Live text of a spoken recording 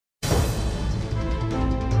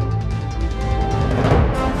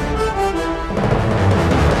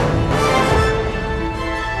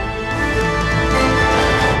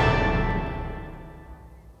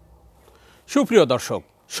সুপ্রিয় দর্শক,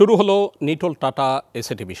 শুরু হলো নিটোল টাটা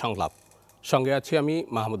এসএটিভি সংলাপ। সঙ্গে আছি আমি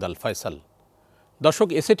মাহমুদ আল ফয়সাল। দর্শক,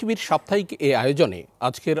 এসএটিভির সাপ্তাহিক এই আয়োজনে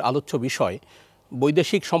আজকের আলোচ্য বিষয়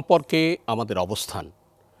বৈদেশিক সম্পর্কে আমাদের অবস্থান।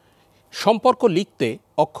 সম্পর্ক লিখতে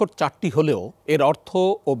অক্ষর 4টি হলেও এর অর্থ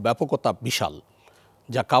ও ব্যাপকতা বিশাল,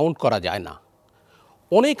 যা কাউন্ট করা যায় না।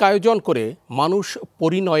 অনেক আয়োজন করে মানুষ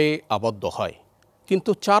পরিণয়ে আবদ্ধ হয়,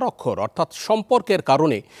 কিন্তু 4 অক্ষর অর্থাৎ সম্পর্কের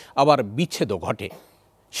কারণে আবার বিচ্ছেদও ঘটে।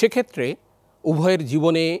 সেক্ষেত্রে উভয়ের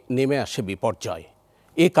জীবনে নেমে আসে বিপর্যয়।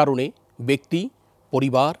 এ কারণে ব্যক্তি,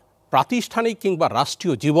 পরিবার, প্রাতিষ্ঠানিক কিংবা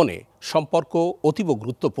রাষ্ট্রীয় জীবনে সম্পর্ক অতীব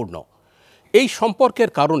গুরুত্বপূর্ণ। এই সম্পর্কের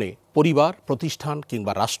কারণে পরিবার, প্রতিষ্ঠান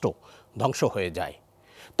কিংবা রাষ্ট্র ধ্বংস হয়ে যায়।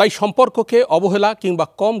 তাই সম্পর্ককে অবহেলা কিংবা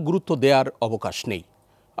কম গুরুত্ব দেওয়ার অবকাশ নেই।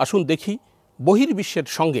 আসুন দেখি বহির্বিশ্বের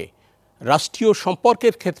সঙ্গে রাষ্ট্রীয়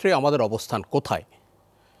সম্পর্কের ক্ষেত্রে আমাদের অবস্থান কোথায়।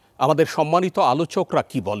 আমাদের সম্মানিত আলোচকরা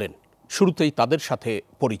কি বলেন, শুরুতেই তাদের সাথে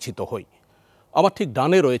পরিচিত হই। আমার ঠিক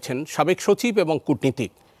ডানে রয়েছেন সাবেক সচিব এবং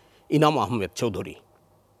কূটনীতিক ইনাম আহমেদ চৌধুরী।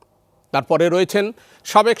 তারপরে রয়েছেন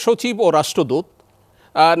সাবেক সচিব ও রাষ্ট্রদূত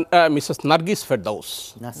মিসেস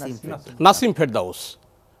নাসিম ফেরদাউস।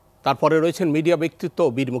 তারপরে রয়েছেন মিডিয়া ব্যক্তিত্ব ও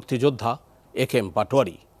বীর মুক্তিযোদ্ধা এ.কে.এম.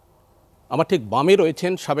 পাটোয়ারি। আমার ঠিক বামে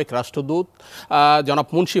রয়েছেন সাবেক রাষ্ট্রদূত জনাব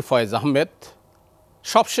মুন্সি ফয়েজ আহমেদ।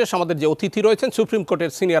 সবশেষ আমাদের যে অতিথি রয়েছেন সুপ্রিম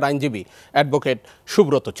কোর্টের সিনিয়র আইনজীবী অ্যাডভোকেট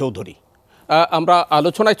সুব্রত চৌধুরী। আমরা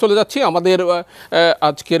আলোচনায় চলে যাচ্ছি। আমাদের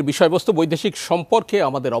আজকের বিষয়বস্তু বৈদেশিক সম্পর্কে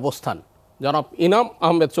আমাদের অবস্থান। জনাব ইনাম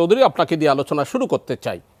আহমেদ চৌধুরী, আপনাকে দিয়ে আলোচনা শুরু করতে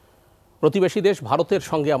চাই। প্রতিবেশী দেশ ভারতের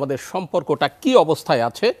সঙ্গে আমাদের সম্পর্কটা কি অবস্থায়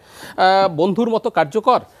আছে? বন্ধুর মতো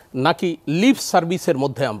কার্যকর নাকি লিভ সার্ভিসের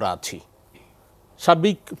মধ্যে আমরা আছি?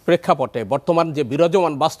 সার্বিক প্রেক্ষাপটে বর্তমান যে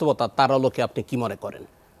বিরাজমান বাস্তবতা, তার আলোকে আপনি কি মনে করেন?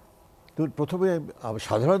 তো প্রথমে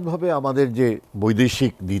সাধারণভাবে আমাদের যে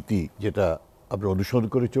বৈদেশিক নীতি, যেটা আমরা অনুসরণ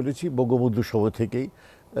করে চলেছি বঙ্গবন্ধুর সময় থেকেই,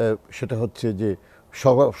 সেটা হচ্ছে যে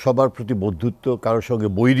সবার প্রতি বন্ধুত্ব, কারোর সঙ্গে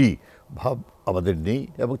বৈরী ভাব আমাদের নেই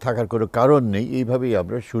এবং থাকার কোনো কারণ নেই। এইভাবেই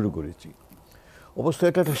আমরা শুরু করেছি। অবশ্য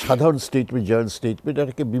এটা একটা সাধারণ স্টেটমেন্ট, জয়েন্ট স্টেটমেন্ট।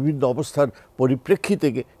 এটাকে বিভিন্ন অবস্থার পরিপ্রেক্ষিতে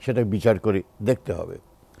সেটা বিচার করে দেখতে হবে।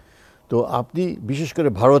 তো আপনি বিশেষ করে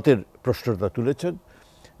ভারতের প্রশ্নটা তুলেছেন।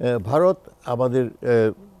 ভারত আমাদের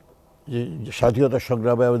স্বাধীনতা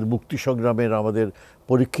সংগ্রামে, আমাদের মুক্তি সংগ্রামের আমাদের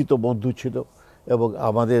পরীক্ষিত বন্ধু ছিল এবং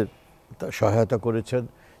আমাদের সহায়তা করেছেন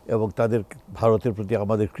এবং তাদের ভারতের প্রতি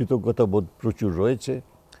আমাদের কৃতজ্ঞতা বোধ প্রচুর রয়েছে।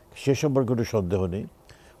 সে সম্পর্কে কোনো সন্দেহ নেই।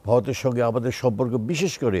 ভারতের সঙ্গে আমাদের সম্পর্ক,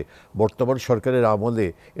 বিশেষ করে বর্তমান সরকারের আমলে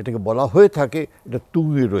এটাকে বলা হয়ে থাকে, এটা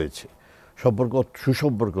তুঙ্গে রয়েছে, সম্পর্ক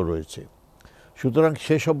সুসম্পর্ক রয়েছে। সুতরাং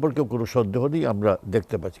সে সম্পর্কে কোনো সন্দেহ নেই, আমরা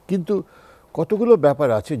দেখতে পাচ্ছি। কিন্তু কতগুলো ব্যাপার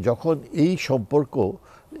আছে যখন এই সম্পর্ক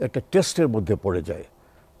একটা টেস্টের মধ্যে পড়ে যায়,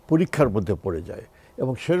 পরীক্ষার মধ্যে পড়ে যায়,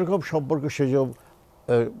 এবং সেরকম সম্পর্ক সেসব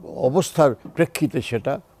অবস্থার প্রেক্ষিতে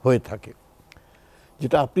সেটা হয়ে থাকে।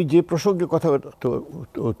 যেটা আপনি যে প্রসঙ্গে কথা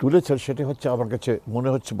তুলেছেন সেটা হচ্ছে, আমার কাছে মনে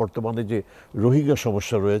হচ্ছে বর্তমানে যে রোহিঙ্গা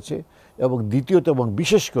সমস্যা রয়েছে, এবং দ্বিতীয়ত এবং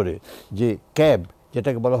বিশেষ করে যে ক্যাব,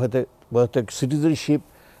 যেটাকে বলা হয়তো সিটিজেনশিপ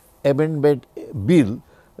অ্যামেন্ডমেন্ট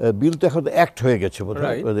বিল তো এখন অ্যাক্ট হয়ে গেছে,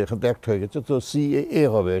 এখন তো অ্যাক্ট হয়ে গেছে, তো সিএএ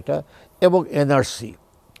হবে এটা, এবং এনআরসি,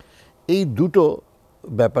 এই দুটো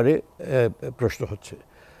ব্যাপারে প্রশ্ন হচ্ছে।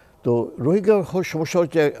 তো রোহিঙ্গা সমস্যা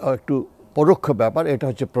হচ্ছে একটু পরোক্ষ ব্যাপার, এটা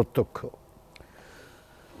হচ্ছে প্রত্যক্ষ।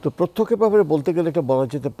 তো প্রত্যক্ষের ব্যাপারে বলতে গেলে এটা বলা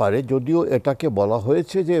যেতে পারে, যদিও এটাকে বলা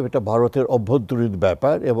হয়েছে যে এটা ভারতের অভ্যন্তরীণ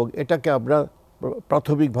ব্যাপার, এবং এটাকে আমরা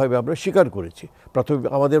প্রাথমিকভাবে আমরা স্বীকার করেছি।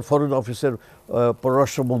 আমাদের ফরেন অফিসের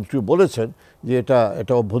পররাষ্ট্রমন্ত্রী বলেছেন যে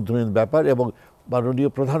এটা অভ্যন্তরীণ ব্যাপার, এবং মাননীয়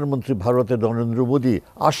প্রধানমন্ত্রী ভারতের নরেন্দ্র মোদী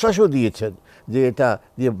আশ্বাসও দিয়েছেন যে এটা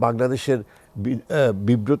দিয়ে বাংলাদেশের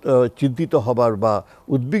চিন্তিত হবার বা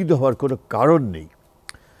উদ্বিগ্ন হওয়ার কোনো কারণ নেই।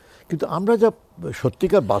 কিন্তু আমরা যা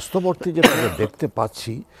সত্যিকার বাস্তব অর্থে যেটা আমরা দেখতে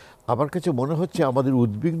পাচ্ছি, আমার কাছে মনে হচ্ছে আমাদের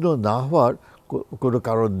উদ্বিগ্ন না হওয়ার কোনো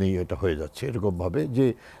কারণ নেই। এটা হয়ে যাচ্ছে এরকমভাবে যে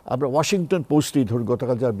আমরা ওয়াশিংটন পোস্টেই ধরুন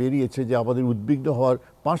গতকাল যা বেরিয়েছে যে আমাদের উদ্বিগ্ন হওয়ার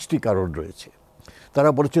 5টি কারণ রয়েছে। তারা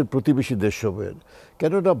বলেছেন প্রতিবেশী দেশসমূহের,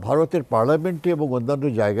 কেননা ভারতের পার্লামেন্টে এবং অন্যান্য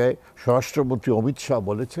জায়গায় স্বরাষ্ট্রমন্ত্রী অমিত শাহ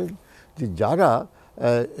বলেছেন যে যারা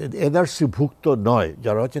এনআরসি ভুক্ত নয়,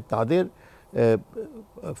 যারা হচ্ছে তাদের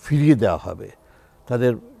ফিরিয়ে দেওয়া হবে,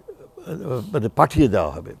 তাদের মানে পাঠিয়ে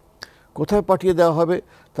দেওয়া হবে। কোথায় পাঠিয়ে দেওয়া হবে?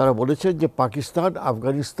 তারা বলেছেন যে পাকিস্তান,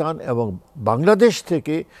 আফগানিস্তান এবং বাংলাদেশ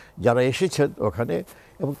থেকে যারা এসেছেন ওখানে,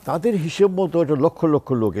 এবং তাদের হিসেব মতো এটা লক্ষ লক্ষ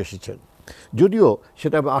লোক এসেছেন। যদিও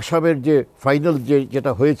সেটা আসামের যে ফাইনাল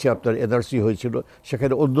যেটা হয়েছে, আপনার এনআরসি হয়েছিল,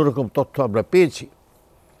 সেখানে অন্যরকম তথ্য আমরা পেয়েছি।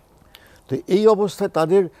 তো এই অবস্থায়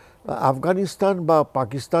তাদের আফগানিস্তান বা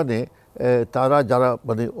পাকিস্তানে তারা যারা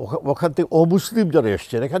মানে ওখান থেকে অমুসলিম যারা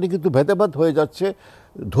এসছেন, এখানে কিন্তু ভেদাভেদ হয়ে যাচ্ছে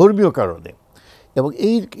ধর্মীয় কারণে। এবং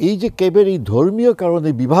এই যে কেবের এই ধর্মীয় কারণে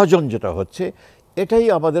বিভাজন যেটা হচ্ছে, এটাই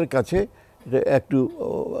আমাদের কাছে একটু,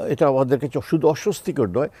 এটা আমাদের কাছে শুধু অস্বস্তিকর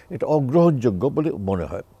নয়, এটা অগ্রহণযোগ্য বলে মনে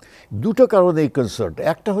হয়। দুটো কারণে এই কনসার্ন।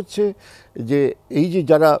 একটা হচ্ছে যে এই যে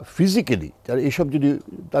যারা ফিজিক্যালি যারা এইসব যদি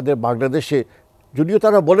তাদের বাংলাদেশে, যদিও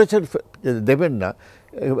তারা বলেছেন দেবেন না,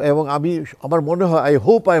 এবং আমার মনে হয় আই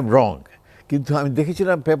হোপ আই এম রং, কিন্তু আমি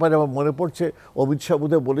দেখেছিলাম পেপারে, আমার মনে পড়ছে অমিত শাহ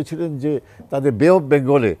বোধহয় বলেছিলেন যে তাদের বে অফ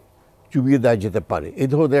বেঙ্গলে চুবিয়ে দেওয়া যেতে পারে, এই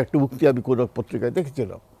ধরনের একটা উক্তি আমি কোনো পত্রিকায়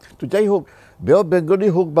দেখেছিলাম। তো যাই হোক, বে অফ বেঙ্গলই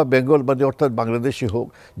হোক বা বেঙ্গল মানে অর্থাৎ বাংলাদেশে হোক,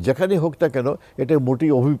 যেখানেই হোক না কেন, এটা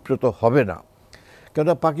মোটেই অভিপ্রেত হবে না।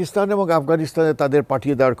 কেননা পাকিস্তান এবং আফগানিস্তানে তাদের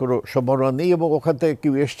পাঠিয়ে দেওয়ার কোনো সম্ভাবনা নেই, এবং ওখান থেকে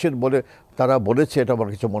কেউ এসছেন বলে তারা বলেছে, এটা আমার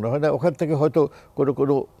কিছু মনে হয় না। ওখান থেকে হয়তো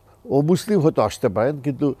কোনো অমুসলিম হয়তো আসতে পারেন,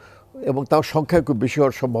 কিন্তু এবং তার সংখ্যায় খুব বেশি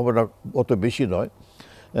হওয়ার সম্ভাবনা অত বেশি নয়।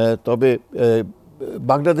 তবে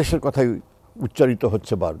বাংলাদেশের কথাই উচ্চারিত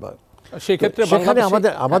হচ্ছে বারবার। সেক্ষেত্রে সেখানে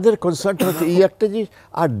আমাদের কনসার্ন হচ্ছে এই একটা জিনিস।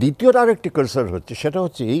 আর দ্বিতীয় আরেকটি কনসার্ন হচ্ছে, সেটা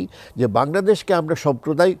হচ্ছে এই যে বাংলাদেশকে আমরা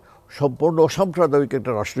সম্পূর্ণ অসাম্প্রদায়িক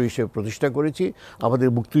একটা রাষ্ট্র হিসেবে প্রতিষ্ঠা করেছি। আমাদের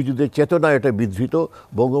মুক্তিযুদ্ধের চেতনা এটা বিধৃত।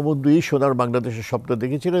 বঙ্গবন্ধু এই সোনার বাংলাদেশের স্বপ্ন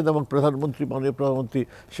দেখেছিলেন, এবং মাননীয় প্রধানমন্ত্রী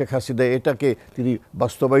শেখ হাসিনা এটাকে তিনি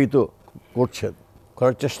বাস্তবায়িত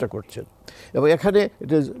করার চেষ্টা করছেন। এবং এখানে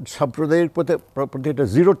এটা সাম্প্রদায়িক প্রতি এটা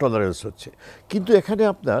জিরো টলারেন্স হচ্ছে। কিন্তু এখানে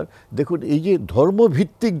আপনার দেখুন, এই যে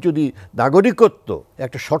ধর্মভিত্তিক যদি নাগরিকত্ব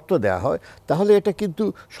একটা শর্ত দেওয়া হয়, তাহলে এটা কিন্তু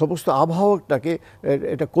সমস্ত আবহাওয়াটাকে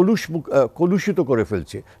এটা কলুষিত করে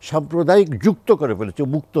ফেলছে, সাম্প্রদায়িক যুক্ত করে ফেলছে,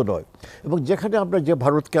 মুক্ত নয়। এবং যেখানে আমরা যে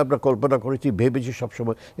ভারতকে আমরা কল্পনা করেছি, ভেবেছি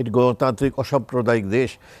সবসময় এটি গণতান্ত্রিক অসাম্প্রদায়িক দেশ,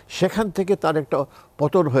 সেখান থেকে তার একটা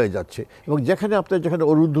পতন হয়ে যাচ্ছে। এবং যেখানে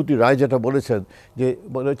অরুন্ধতী রায় যেটা বলেছেন,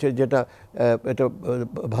 যেটা এটা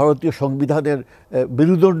ভারতীয় সংবিধানের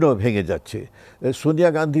মেরুদণ্ড ভেঙে যাচ্ছে।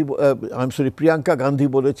 প্রিয়াঙ্কা গান্ধী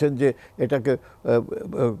বলেছেন যে এটাকে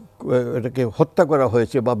হত্যা করা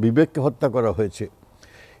হয়েছে বা বিবেককে হত্যা করা হয়েছে।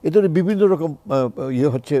 এ ধরনের বিভিন্ন রকম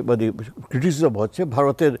হচ্ছে, মানে ক্রিটিসিজম হচ্ছে।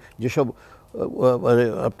 ভারতের যেসব মানে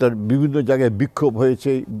আপনার বিভিন্ন জায়গায় বিক্ষোভ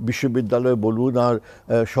হয়েছে, বিশ্ববিদ্যালয়ে বলুন আর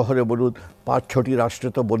শহরে বলুন, 5-6টি রাষ্ট্রে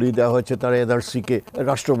তো বলেই দেওয়া হয়েছে তারা এনআরসিকে,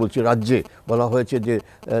 রাজ্যে বলা হয়েছে যে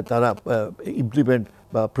তারা ইমপ্লিমেন্ট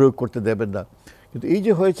বা প্রয়োগ করতে দেবেন না। কিন্তু এই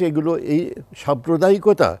যে হয়েছে, এগুলো এই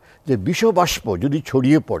সাম্প্রদায়িকতা যে বিষবাষ্প যদি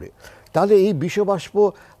ছড়িয়ে পড়ে, তাহলে এই বিষবাষ্প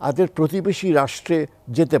আমাদের প্রতিবেশী রাষ্ট্রে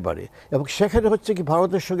যেতে পারে, এবং সেখানে হচ্ছে কি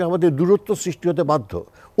ভারতের সঙ্গে আমাদের দূরত্ব সৃষ্টি হতে বাধ্য,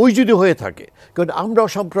 যদি হয়ে থাকে। কারণ আমরাও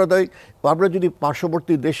সাম্প্রদায়িক, আমরা যদি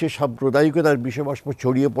পার্শ্ববর্তী দেশে সাম্প্রদায়িকতার বিষবাষ্প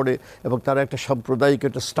ছড়িয়ে পড়ে এবং তারা একটা সাম্প্রদায়িক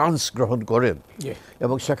একটা স্টান্স গ্রহণ করেন,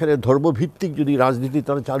 এবং সেখানে ধর্মভিত্তিক যদি রাজনীতি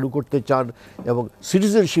তারা চালু করতে চান এবং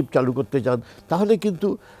সিটিজেনশিপ চালু করতে চান, তাহলে কিন্তু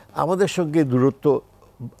আমাদের সঙ্গে দূরত্ব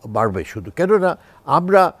বাড়বে শুধু। কেননা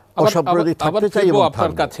আমরা অসাম্প্রদায়িক থাকতে চাই। এবং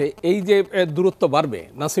আপনার কাছে এই যে দূরত্ব বাড়বে,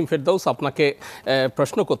 নাসিম ফেরদৌস, আপনাকে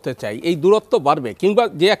প্রশ্ন করতে চাই, এই দূরত্ব বাড়বে কিংবা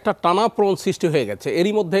যে একটা টানাপোড়েন সৃষ্টি হয়ে গেছে,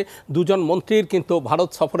 এরই মধ্যে দুজন মন্ত্রীর কিন্তু ভারত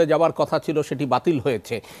সফরে যাওয়ার কথা ছিল, সেটি বাতিল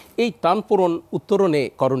হয়েছে, এই টানাপোড়েন উত্তরণে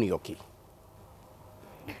করণীয় কি?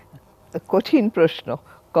 কঠিন প্রশ্ন,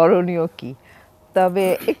 করণীয় কি। তবে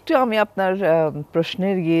একটু আমি আপনার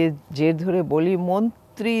প্রশ্নের জের ধরে বলি,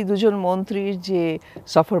 দুজন মন্ত্রীর যে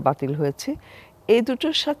সফর বাতিল হয়েছে, এই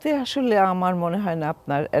দুটোর সাথে আসলে আমার মনে হয় না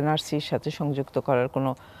আপনার এনআরসির সাথে সংযুক্ত করার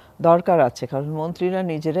কোনো দরকার আছে। কারণ মন্ত্রীরা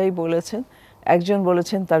নিজেরাই বলেছেন, একজন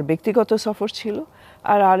বলেছেন তার ব্যক্তিগত সফর ছিল,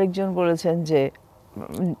 আর আরেকজন বলেছেন যে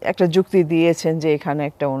একটা যুক্তি দিয়েছেন যে এখানে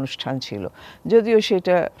একটা অনুষ্ঠান ছিল, যদিও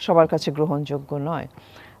সেটা সবার কাছে গ্রহণযোগ্য নয়।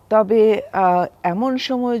 তবে এমন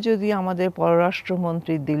সময় যদি আমাদের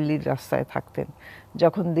পররাষ্ট্রমন্ত্রী দিল্লির রাস্তায় থাকতেন,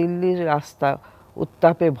 যখন দিল্লির রাস্তা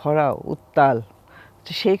উত্তাপে ভরা, উত্তাল,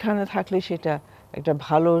 সেইখানে থাকলে সেটা একটা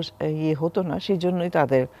ভালো হতো না। সেই জন্যই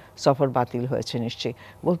তাদের সফর বাতিল হয়েছে। নিশ্চয়ই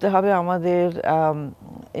বলতে হবে আমাদের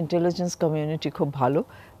ইন্টেলিজেন্স কমিউনিটি খুব ভালো,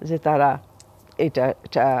 যে তারা এটা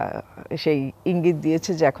সেই ইঙ্গিত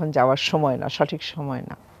দিয়েছে যে এখন যাওয়ার সময় না, সঠিক সময়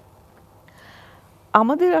না।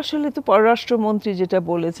 আমাদের আসলে তো পররাষ্ট্রমন্ত্রী যেটা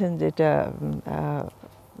বলেছেন, যেটা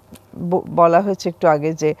বলা হয়েছে একটু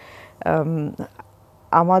আগে, যে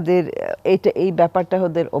আমাদের এই ব্যাপারটা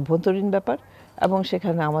ওদের অভ্যন্তরীণ ব্যাপার এবং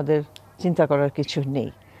সেখানে আমাদের চিন্তা করার কিছু নেই।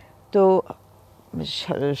 তো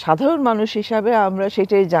সাধারণ মানুষ হিসাবে আমরা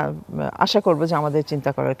সেটাই আশা করব যে আমাদের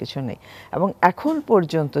চিন্তা করার কিছু নেই। এবং এখন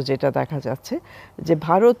পর্যন্ত যেটা দেখা যাচ্ছে যে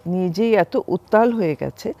ভারত নিজেই এত উত্তাল হয়ে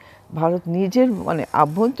গেছে, ভারত নিজের মানে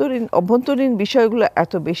অভ্যন্তরীণ বিষয়গুলো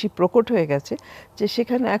এত বেশি প্রকট হয়ে গেছে যে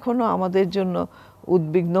সেখানে এখনও আমাদের জন্য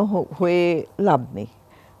উদ্বিগ্ন হয়ে লাভ নেই।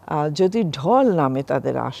 যদি ঢল নামে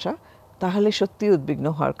তাদের আশা, তাহলে সত্যি উদ্বিগ্ন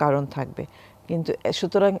হওয়ার কারণ থাকবে। কিন্তু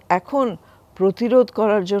সুতরাং এখন প্রতিরোধ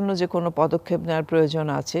করার জন্য যে কোনো পদক্ষেপ নেওয়ার প্রয়োজন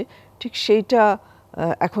আছে, ঠিক সেইটা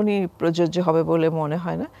এখনই প্রযোজ্য হবে বলে মনে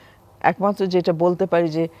হয় না। একমাত্র যেটা বলতে পারি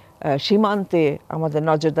যে সীমান্তে আমাদের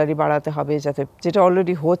নজরদারি বাড়াতে হবে, যাতে যেটা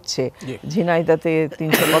অলরেডি হচ্ছে। ঝিনাইদাতে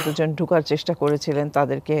 300 কতজন ঢোকার চেষ্টা করেছিলেন,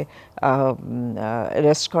 তাদেরকে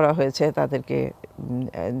অ্যারেস্ট করা হয়েছে, তাদেরকে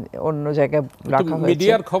অন্য জায়গায় রাখা হয়েছে।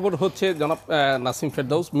 মিডিয়ার খবর হচ্ছে, জনাব নাসিম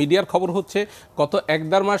ফেরদৌস, মিডিয়ার খবর হচ্ছে গত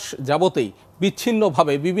 1-1.5 মাস যাবতেই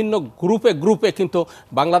বিচ্ছিন্নভাবে বিভিন্ন গ্রুপে গ্রুপে কিন্তু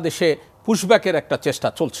বাংলাদেশে পুশব্যাকের একটা চেষ্টা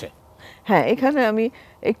চলছে। হ্যাঁ, এখানে আমি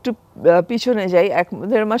একটু পিছনে যাই,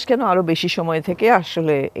 1-1.5 মাস কেন, আরো বেশি সময় থেকে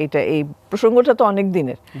আসলে এই প্রসঙ্গটা তো অনেক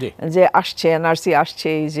দিনের, যে আসছে এনআরসি আসছে,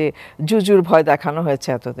 এই যে জুজুর ভয় দেখানো হয়েছে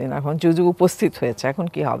এতদিন, এখন জুজু উপস্থিত হয়েছে, এখন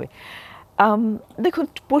কি হবে? দেখুন,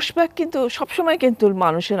 পুশব্যাক কিন্তু সবসময় কিন্তু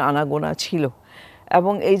মানুষের আনাগোনা ছিল,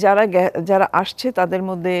 এবং এই যারা আসছে তাদের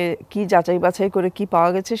মধ্যে কি যাচাই বাছাই করে কি পাওয়া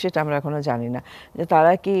গেছে সেটা আমরা এখনো জানি না, যে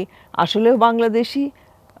তারা কি আসলেও বাংলাদেশি,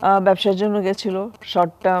 ব্যবসার জন্য গেছিল,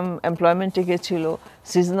 শর্ট টার্ম এমপ্লয়মেন্টে গেছিল,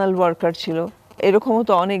 সিজনাল ওয়ার্কার ছিল, এরকমও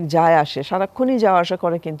তো অনেক যায় আসে, সারাক্ষণই যাওয়া আসা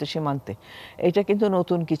করে কিন্তু সীমান্তে, এটা কিন্তু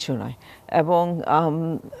নতুন কিছু নয়। এবং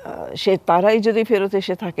তারাই যদি ফেরত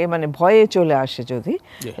এসে থাকে, মানে ভয়ে চলে আসে, যদি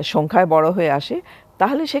সংখ্যায় বড় হয়ে আসে,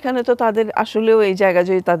 তাহলে সেখানে তো তাদের আসলেও এই জায়গা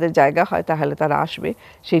যদি তাদের জায়গা হয় তাহলে তারা আসবে,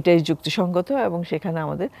 সেটাই যুক্তিসঙ্গত, এবং সেখানে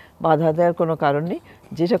আমাদের বাধা দেওয়ার কোনো কারণ নেই।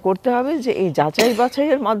 যেটা করতে হবে যে এই যাচাই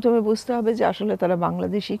বাছাইয়ের মাধ্যমে বুঝতে হবে যে আসলে তারা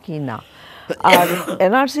বাংলাদেশি কি না। আর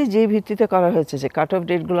এনআরসি যে ভিত্তিতে করা হয়েছে, যে কাট অফ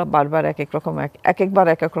ডেটগুলো বারবার একবার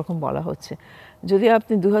এক এক রকম বলা হচ্ছে, যদি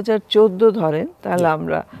আপনি 2014 ধরেন, তাহলে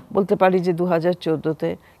আমরা বলতে পারি যে 2014-তে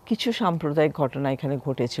কিছু সাম্প্রদায়িক ঘটনা এখানে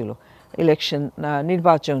ঘটেছিল,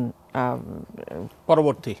 নির্বাচন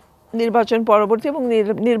পরবর্তী এবং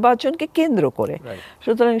নির্বাচনকে কেন্দ্র করে,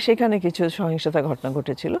 সুতরাং সেখানে কিছু সহিংসতা ঘটনা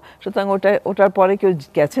ঘটেছিল। সুতরাং ওটার পরে কেউ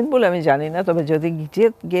গেছেন বলে আমি জানি না, তবে যদি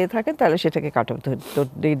গিয়ে থাকেন তাহলে সেটাকে কাট অফ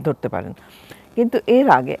ডেট ধরতে পারেন। কিন্তু এর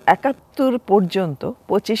আগে 71 পর্যন্ত,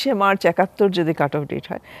 25শে মার্চ 71 যদি কাট অফ ডেট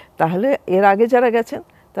হয়, তাহলে এর আগে যারা গেছেন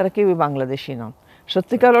তারা কেউই বাংলাদেশি নন,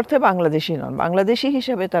 সত্যিকার অর্থে বাংলাদেশি নন, বাংলাদেশি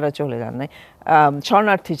হিসেবে তারা চলে যান নাই,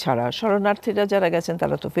 শরণার্থী ছাড়া। শরণার্থীরা যারা গেছেন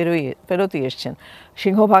তারা তো ফেরতই এসছেন,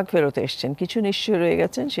 সিংহভাগ ফেরত এসছেন, কিছু নিশ্চয় রয়ে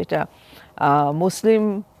গেছেন, সেটা মুসলিম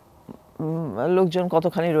লোকজন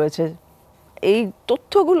কতখানি রয়েছে, এই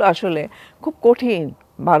তথ্যগুলো আসলে খুব কঠিন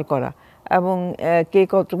বার করা। এবং কে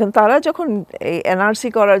কত, তারা যখন এই এনআরসি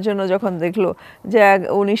করার জন্য যখন দেখলো যে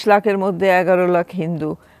 19 লাখের মধ্যে 11 লাখ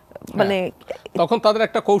হিন্দু, মানে তখন তাদের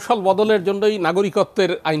একটা কৌশল বদলের জন্যই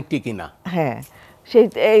নাগরিকত্বের আইনটি কিনা। হ্যাঁ, সেই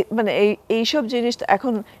মানে এইসব জিনিসটা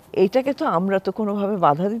এখন, এইটাকে তো আমরা তো কোনোভাবে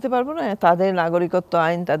বাধা দিতে পারবো না, তাদের নাগরিকত্ব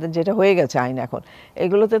আইন, তাদের যেটা হয়ে গেছে আইন, এখন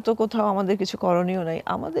এগুলোতে তো কোথাও আমাদের কিছু করণীয় নাই।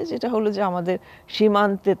 আমাদের যেটা হলো যে আমাদের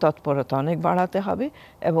সীমান্তে তৎপরতা অনেক বাড়াতে হবে,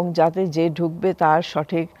 এবং যাতে যে ঢুকবে তার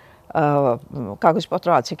সঠিক কাগজপত্র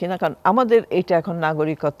আছে কিনা, কারণ আমাদের এটা এখন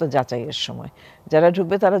নাগরিকত্ব যাচাইয়ের সময়। যারা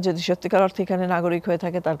ঢুকবে তারা যদি সত্যিকার অর্থে এখানে নাগরিক হয়ে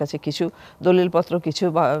থাকে, তার কাছে কিছু দলিলপত্র, কিছু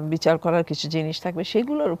বিচার করার কিছু জিনিস থাকবে,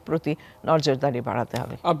 সেগুলোর প্রতি নজরদারি বাড়াতে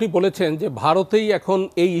হবে। আপনি বলেছেন যে ভারতেই এখন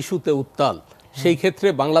এই ইস্যুতে উত্তাল, সেই ক্ষেত্রে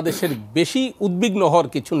বাংলাদেশের বেশি উদ্বিগ্ন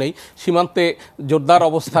হওয়ার কিছু নেই, সীমান্তে জোরদার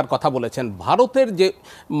অবস্থার কথা বলেছেন। ভারতের যে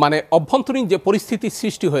মানে অভ্যন্তরীণ যে পরিস্থিতি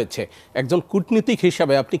সৃষ্টি হয়েছে, একজন কূটনীতিক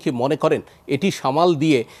হিসাবে আপনি কি মনে করেন এটি সামাল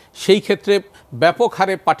দিয়ে সেই ক্ষেত্রে ব্যাপক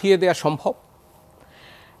হারে পাঠিয়ে দেওয়া সম্ভব?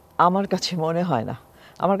 আমার কাছে মনে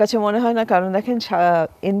হয় না, কারণ দেখেন,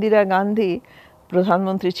 ইন্দিরা গান্ধী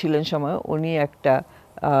প্রধানমন্ত্রী ছিলেন সময়, উনি একটা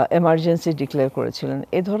এমার্জেন্সি ডিক্লেয়ার করেছিলেন,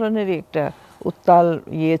 এ ধরনেরই একটা উত্তাল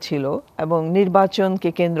ছিল, এবং নির্বাচনকে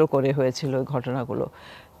কেন্দ্র করে হয়েছিল ওই ঘটনাগুলো।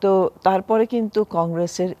 তো তারপরে কিন্তু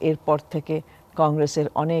এরপর থেকে কংগ্রেসের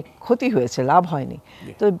অনেক ক্ষতি হয়েছে, লাভ হয়নি।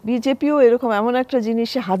 তো বিজেপিও এমন একটা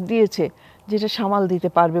জিনিসে হাত দিয়েছে যেটা সামাল দিতে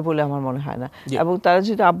পারবে বলে আমার মনে হয় না, এবং তারা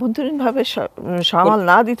যদি আভ্যন্তরীণভাবে সামাল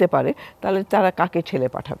না দিতে পারে, তাহলে তারা কাকে ঠেলে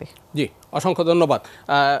পাঠাবে? জি, অসংখ্য ধন্যবাদ।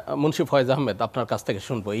 মুন্সি ফয়েজ আহমেদ, আপনার কাছ থেকে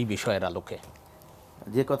শুনবো এই বিষয়ের আলোকে।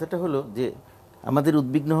 যে কথাটা হলো যে আমাদের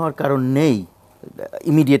উদ্বিগ্ন হওয়ার কারণ নেই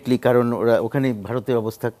ইমিডিয়েটলি, কারণ ওখানে ভারতের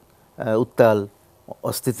অবস্থা উত্তাল,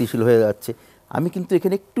 অস্থিতিশীল হয়ে যাচ্ছে। আমি কিন্তু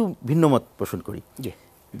এখানে একটু ভিন্ন মত পোষণ করি,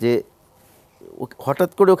 যে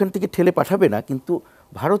হঠাৎ করে ওখান থেকে ঠেলে পাঠাবে না, কিন্তু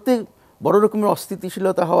ভারতে বড় রকমের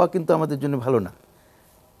অস্থিতিশীলতা হওয়া কিন্তু আমাদের জন্য ভালো না।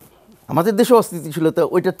 আমাদের দেশে অস্থিতিশীলতা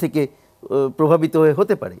ওইটার থেকে প্রভাবিত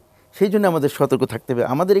হতে পারে, সেই জন্য আমাদের সতর্ক থাকতে হবে।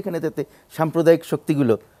 আমাদের এখানে যাতে সাম্প্রদায়িক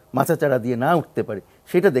শক্তিগুলো মাথাচাড়া দিয়ে না উঠতে পারে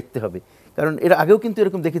সেটা দেখতে হবে, কারণ এর আগেও কিন্তু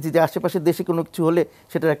এরকম দেখেছি যে আশেপাশের দেশে কোনো কিছু হলে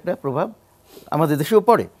সেটার একটা প্রভাব আমাদের দেশেও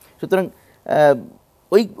পড়ে। সুতরাং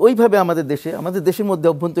ওইভাবে আমাদের দেশের মধ্যে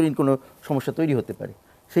অভ্যন্তরীণ কোনো সমস্যা তৈরি হতে পারে,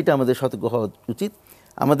 সেটা আমাদের সতর্ক হওয়া উচিত।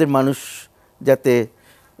 আমাদের মানুষ যাতে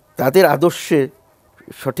তাদের আদর্শে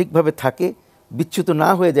সঠিকভাবে থাকে, বিচ্যুত না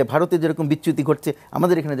হয়ে যায়, ভারতে যেরকম বিচ্যুতি ঘটছে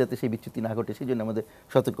আমাদের এখানে যাতে সেই বিচ্যুতি না ঘটে, সেই জন্য আমাদের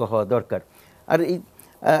সতর্ক হওয়া দরকার। আর এই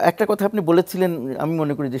একটা কথা আপনি বলেছিলেন, আমি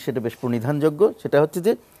মনে করি যে সেটা বেশ প্রণিধানযোগ্য, সেটা হচ্ছে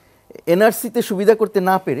যে এনআরসিতে সুবিধা করতে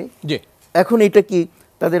না পেরে এখন এটা কি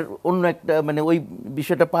তাদের অন্য একটা মানে ওই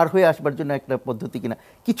বিষয়টা পার হয়ে আসবার জন্য একটা পদ্ধতি কিনা,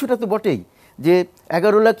 কিছুটা তো বটেই। যে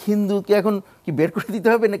 11 লাখ হিন্দুকে এখন কি বের করে দিতে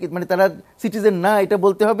হবে নাকি, মানে তারা সিটিজেন না এটা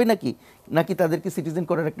বলতে হবে নাকি, নাকি তাদেরকে সিটিজেন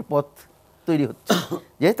করার একটা পথ তৈরি হচ্ছে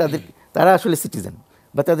যে তারা আসলে সিটিজেন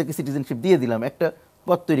বা তাদেরকে সিটিজেনশিপ দিয়ে দিলাম, একটা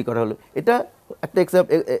পথ তৈরি করা হলো। এটা একটা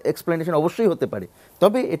এক্সপ্লেনেশন অবশ্যই হতে পারে,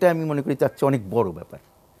 তবে এটা আমি মনে করি তার চেয়ে অনেক বড় ব্যাপার।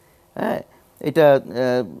 হ্যাঁ, এটা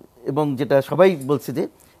এবং যেটা সবাই বলছে যে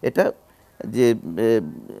এটা যে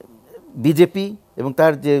বিজেপি এবং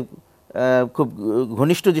তার যে খুব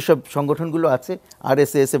ঘনিষ্ঠ যেসব সংগঠনগুলো আছে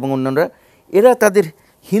আরএসএস এবং অন্যান্যরা, এরা তাদের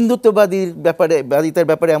বাদিতার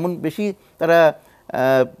ব্যাপারে এমন বেশি তারা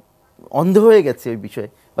অন্ধ হয়ে গেছে ওই বিষয়ে,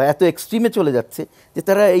 বা এত এক্সট্রিমে চলে যাচ্ছে যে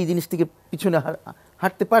তারা এই জিনিস থেকে পিছনে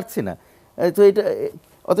হাঁটতে পারছে না। তো এটা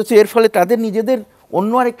অথচ এর ফলে তাদের নিজেদের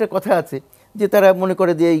অন্য আরেকটা কথা আছে যে তারা মনে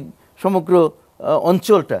করে যে এই সমগ্র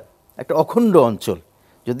অঞ্চলটা একটা অখণ্ড অঞ্চল,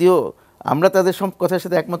 যদিও আমরা তাদের সব কথার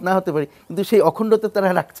সাথে একমত না হতে পারি, কিন্তু সেই অখণ্ডতা তারা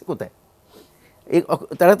রাখছে কোথায়?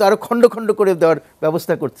 তারা তো আরও খণ্ড খণ্ড করে দেওয়ার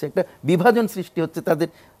ব্যবস্থা করছে, একটা বিভাজন সৃষ্টি হচ্ছে তাদের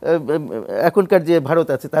এখনকার যে ভারত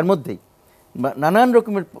আছে তার মধ্যেই। নানান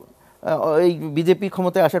রকমের এই বিজেপি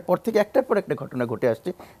ক্ষমতায় আসার পর থেকে একটার পর একটা ঘটনা ঘটে আসছে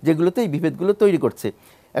যেগুলোতে এই বিভেদগুলো তৈরি করছে।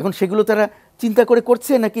 এখন সেগুলো তারা চিন্তা করে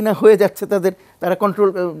করছে নাকি না হয়ে যাচ্ছে তারা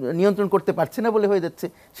নিয়ন্ত্রণ করতে পারছে না বলে হয়ে যাচ্ছে,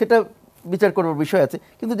 সেটা বিচার করবার বিষয় আছে।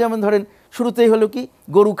 কিন্তু যেমন ধরেন শুরুতেই হলো কি,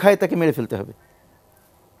 গরু খায় তাকে মেরে ফেলতে হবে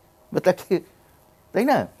বা তাকে, তাই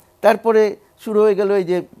না? তারপরে শুরু হয়ে গেল এই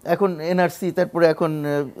যে এখন এনআরসি, তারপরে এখন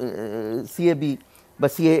সিএবি বা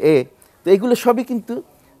সিএএ। তো এগুলো সবই কিন্তু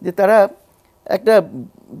যে তারা একটা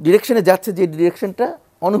ডিরেকশনে যাচ্ছে, যে ডিরেকশনটা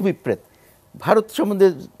অনভিপ্রেত। ভারত সম্বন্ধে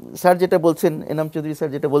স্যার যেটা বলছেন, এনাম চৌধুরী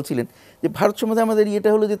স্যার যেটা বলছিলেন, যে ভারত সম্বন্ধে আমাদের ইয়েটা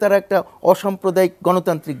হলো যে তারা একটা অসাম্প্রদায়িক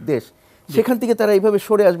গণতান্ত্রিক দেশ, সেখান থেকে তারা এইভাবে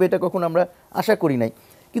সরে আসবে এটা কখন আমরা আশা করি নাই।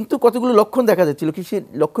 কিন্তু কতগুলো লক্ষণ দেখা যাচ্ছিল, কি সেই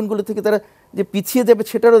লক্ষণগুলো থেকে তারা যে পিছিয়ে যাবে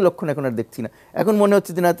সেটারও লক্ষণ এখন আর দেখছি না। এখন মনে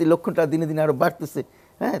হচ্ছে যে না, লক্ষণটা দিনে দিনে আরও বাড়তেছে।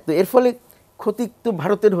 হ্যাঁ, তো এর ফলে ক্ষতি তো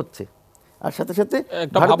ভারতের হচ্ছে, আর সাথে সাথে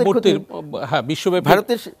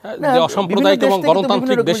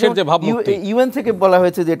ইউএন থেকে বলা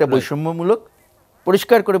হয়েছে যে এটা বৈষম্যমূলক,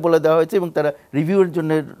 পরিষ্কার করে বলে দেওয়া হয়েছে, এবং তারা রিভিউয়ের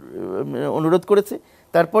জন্য অনুরোধ করেছে।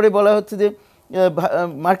 তারপরে বলা হচ্ছে যে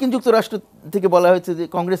মার্কিন যুক্তরাষ্ট্র থেকে বলা হয়েছে, যে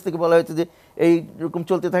কংগ্রেস থেকে বলা হয়েছে যে এই রকম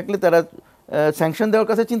চলতে থাকলে তারা স্যাংশন দেওয়ার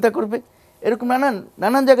কথা চিন্তা করবে। এরকম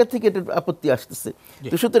নানান জায়গা থেকে এটার আপত্তি আসতেছে।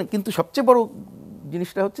 তো সুতরাং কিন্তু সবচেয়ে বড়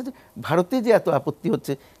জিনিসটা হচ্ছে যে ভারতে যে এত আপত্তি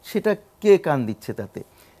হচ্ছে সেটা কে কান দিচ্ছে তাতে।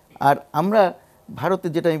 আর আমরা ভারতে,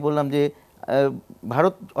 যেটা আমি বললাম যে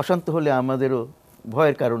ভারত অশান্ত হলে আমাদেরও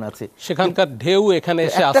ভয়ের কারণ আছে, সেখানকার ঢেউ এখানে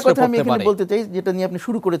এসে একটা কথা আমি এখানে বলতে চাই, যেটা নিয়ে আপনি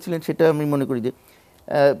শুরু করেছিলেন, সেটা আমি মনে করি যে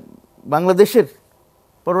বাংলাদেশের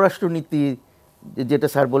পররাষ্ট্রনীতি, যেটা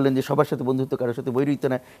স্যার বললেন যে সবার সাথে বন্ধুত্ব, কারোর সাথে বৈরিতা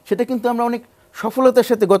না, সেটা কিন্তু আমরা অনেক সফলতার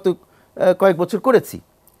সাথে গত কয়েক বছর করেছি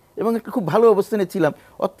এবং একটা খুব ভালো অবস্থানে ছিলাম।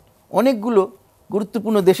 অনেকগুলো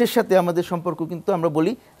গুরুত্বপূর্ণ দেশের সাথে আমাদের সম্পর্ক কিন্তু আমরা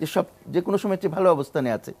বলি যে কোনো সময় চেয়ে ভালো অবস্থানে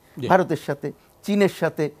আছে। ভারতের সাথে, চীনের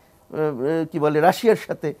সাথে, কি বলে রাশিয়ার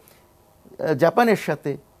সাথে, জাপানের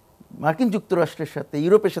সাথে, মার্কিন যুক্তরাষ্ট্রের সাথে,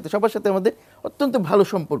 ইউরোপের সাথে, সবার সাথে আমাদের অত্যন্ত ভালো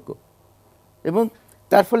সম্পর্ক, এবং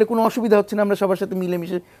তার ফলে কোনো অসুবিধা হচ্ছে না। আমরা সবার সাথে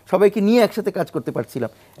মিলেমিশে সবাইকে নিয়ে একসাথে কাজ করতে পারছিলাম।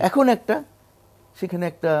 এখন সেখানে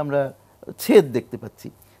একটা আমরা ছেদ দেখতে পাচ্ছি,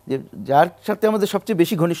 যে যার সাথে আমাদের সবচেয়ে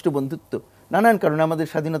বেশি ঘনিষ্ঠ বন্ধুত্ব, নানান কারণে আমাদের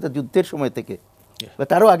স্বাধীনতা যুদ্ধের সময় থেকে বা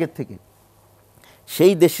তারও আগের থেকে,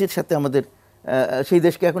 সেই দেশের সাথে আমাদের, সেই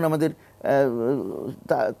দেশকে এখন আমাদের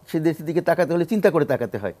সেই দেশের দিকে তাকাতে হলে চিন্তা করে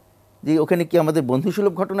তাকাতে হয় যে ওখানে কি আমাদের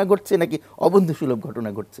বন্ধুসুলভ ঘটনা ঘটছে নাকি অবন্ধুসুলভ ঘটনা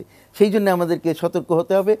ঘটছে। সেই জন্য আমাদেরকে সতর্ক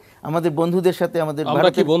হতে হবে। আমাদের বন্ধুদের সাথে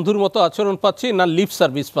আমরা কি বন্ধুর মতো আচরণ পাচ্ছি না লিপ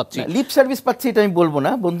সার্ভিস পাচ্ছি? লিপ সার্ভিস পাচ্ছি এটা আমি বলবো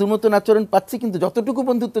না, বন্ধুর মতন আচরণ পাচ্ছি, কিন্তু যতটুকু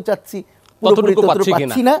বন্ধুত্ব চাচ্ছি ততটুকু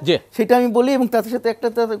পাচ্ছি না সেটা আমি বলি। এবং তার সাথে একটা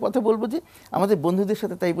কথা বলবো যে আমাদের বন্ধুদের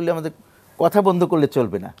সাথে তাই বলে আমাদের কথা বন্ধ করলে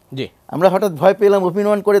চলবে না। আমরা হঠাৎ ভয় পেলাম,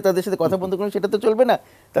 অভিমান করে তাদের সাথে কথা বন্ধ করলাম, সেটা তো চলবে না।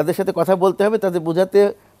 তাদের সাথে কথা বলতে হবে, তাদের বোঝাতে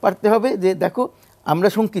পারতে হবে যে দেখো আমরা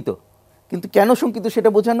শঙ্কিত, কিন্তু কেন শঙ্কিত সেটা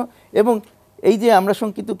বোঝানো, এবং এই যে আমরা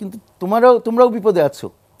শঙ্কিত কিন্তু তোমরাও বিপদে আছো।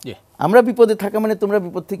 আমরা বিপদে থাকা মানে তোমরা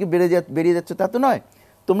বিপদ থেকে বেরিয়ে যাচ্ছ তা তো নয়,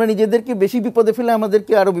 তোমরা নিজেদেরকে বেশি বিপদে ফেলে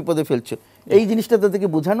আমাদেরকে আরও বিপদে ফেলছো। এই জিনিসটা তাদেরকে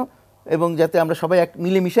বোঝানো, এবং যাতে আমরা সবাই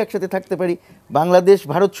মিলেমিশে একসাথে থাকতে পারি। বাংলাদেশ,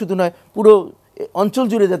 ভারত শুধু নয়, পুরো অঞ্চল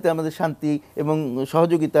জুড়ে যাতে আমাদের শান্তি এবং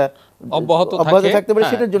সহযোগিতা অব্যাহত থাকতে পারে,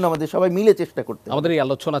 সেটার জন্য আমাদের সবাই মিলে চেষ্টা করতে হবে। আমাদের এই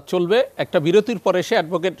আলোচনা চলবে। একটা বিরতির পরে এসে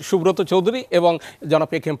অ্যাডভোকেট সুব্রত চৌধুরী এবং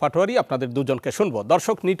জনাব এ.কে.এম. পাটোয়ারি আপনাদের দুজনকে শুনবো।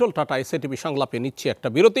 দর্শক, নিটোল টাটা এসএটিভি সংলাপে নিচ্ছি একটা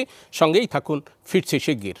বিরতি, সঙ্গেই থাকুন, ফিরছি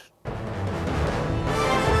শিগগির।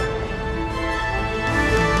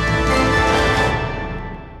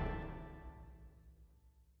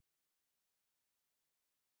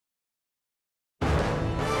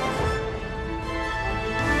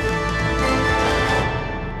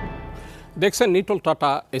 দেখছেন নিটোল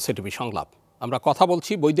টাটা এসএটিভি সংলাপ। আমরা কথা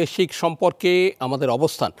বলছি বৈদেশিক সম্পর্কে আমাদের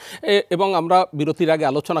অবস্থান, এবং আমরা বিরতির আগে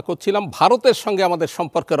আলোচনা করছিলাম ভারতের সঙ্গে আমাদের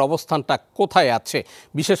সম্পর্কের অবস্থানটা কোথায় আছে,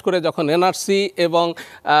 বিশেষ করে যখন এনআরসি এবং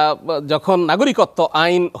যখন নাগরিকত্ব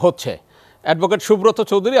আইন হচ্ছে। অ্যাডভোকেট সুব্রত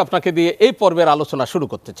চৌধুরী, আপনাকে দিয়ে এই পর্বের আলোচনা শুরু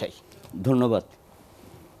করতে চাই। ধন্যবাদ।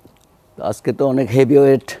 আজকে তো অনেক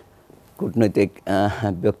হেভিওয়েট কূটনৈতিক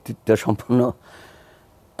ব্যক্তিত্ব সম্পন্ন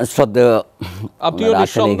শ্রদ্ধেয়, আপনিও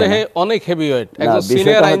নিঃসন্দেহে অনেক হেভিওয়েট, একজন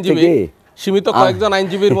সিনিয়র আইনজীবী, সীমিত কয়েকজন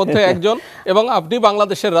আইনজীবীর মধ্যে একজন, এবং আপনি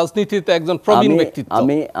বাংলাদেশের রাজনীতিতে একজন প্রবীণ ব্যক্তিত্ব।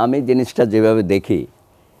 আমি জিনিসটা যেভাবে দেখি,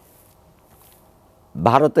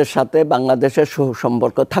 ভারতের সাথে বাংলাদেশের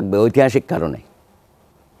সুসম্পর্ক থাকবে ঐতিহাসিক কারণে।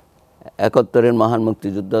 71-এর মহান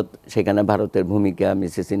মুক্তিযুদ্ধ, সেখানে ভারতের ভূমিকা,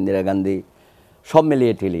 মিসেস ইন্দিরা গান্ধী, সব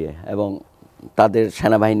মিলিয়ে টিলিয়ে, এবং তাদের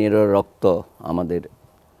সেনাবাহিনীরও রক্ত, আমাদের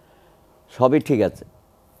সবই ঠিক আছে,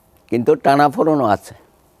 কিন্তু টানাফোড়নও আছে।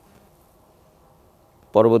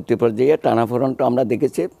 পরবর্তী পর্যায়ে টানাফোড়নটা আমরা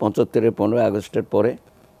দেখেছি 75-এর 15 আগস্টের পরে।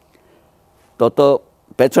 তত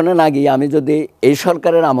পেছনে না গিয়ে আমি যদি এই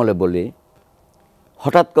সরকারের আমলে বলি,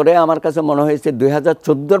 হঠাৎ করে আমার কাছে মনে হয়েছে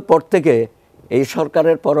 2014-র পর থেকে এই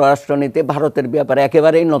সরকারের পররাষ্ট্রনীতি ভারতের ব্যাপারে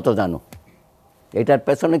একেবারেই নতজানু। এটার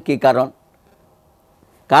পেছনে কি কারণ?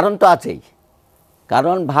 কারণ তো আছেই।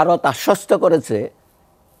 কারণ ভারত আশ্বস্ত করেছে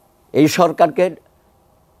এই সরকারকে,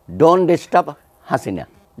 ডোন্ট ডিস্টার্ব হাসিনা,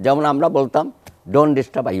 যেমন আমরা বলতাম ডোন্ট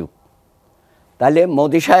ডিস্টার্ব আইয়ুব। তাহলে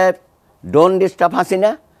মোদি সাহেব ডোন্ট ডিস্টার্ব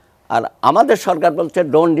হাসিনা, আর আমাদের সরকার বলছে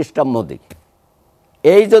ডোন্ট ডিস্টার্ব মোদি।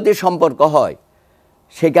 এই যদি সম্পর্ক হয়,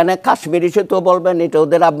 সেখানে কাশ্মীর ইস্যুতেও বলবেন এটা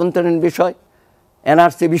ওদের আভ্যন্তরীণ বিষয়,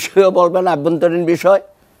 এনআরসি বিষয়েও বলবেন আভ্যন্তরীণ বিষয়,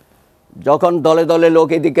 যখন দলে দলে লোক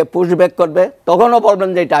এদিকে পুশব্যাক করবে তখনও বলবেন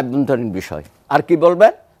যে এটা আভ্যন্তরীণ বিষয়। আর কি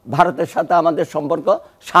বলবেন? ভারতের সাথে আমাদের সম্পর্ক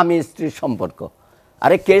স্বামী স্ত্রীর সম্পর্ক।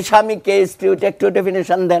 আরে কে স্বামী কে স্ত্রী, ওইটা একটু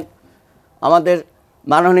ডেফিনেশন দেন। আমাদের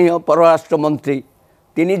মাননীয় পররাষ্ট্রমন্ত্রী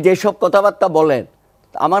তিনি যেসব কথাবার্তা বলেন,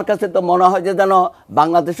 আমার কাছে তো মনে হয় যে যেন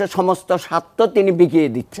বাংলাদেশের সমস্ত স্বার্থ তিনি বিকিয়ে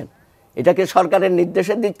দিচ্ছেন। এটাকে সরকারের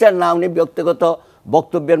নির্দেশে দিচ্ছেন না উনি ব্যক্তিগত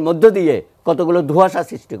বক্তব্যের মধ্য দিয়ে কতগুলো ধোঁয়াশা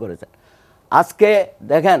সৃষ্টি করেছেন। আজকে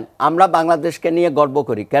দেখেন, আমরা বাংলাদেশকে নিয়ে গর্ব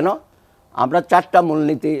করি কেন? আমরা 4টা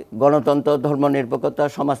মূলনীতি, গণতন্ত্র, ধর্মনিরপেক্ষতা,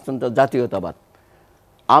 সমাজতন্ত্র, জাতীয়তাবাদ।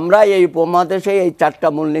 আমরা এই উপমহাদেশে এই 4টা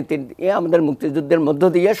মূলনীতি নিয়ে আমাদের মুক্তিযুদ্ধের মধ্য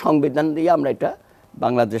দিয়ে, সংবিধান দিয়ে আমরা এটা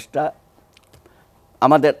বাংলাদেশটা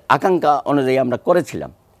আমাদের আকাঙ্ক্ষা অনুযায়ী আমরা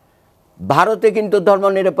করেছিলাম। ভারতে কিন্তু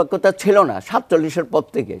ধর্মনিরপেক্ষতা ছিল না 47-এর পর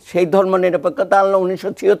থেকে। সেই ধর্মনিরপেক্ষতা আনলো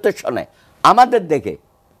 1976 সনে আমাদের দেখে।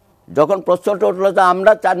 যখন প্রশ্নটা উঠলো যে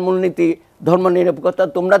আমরা 4 মূলনীতি ধর্মনিরপেক্ষতা,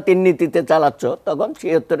 তোমরা 3 নীতিতে চালাচ্ছ, তখন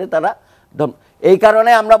 76-এ তারা এই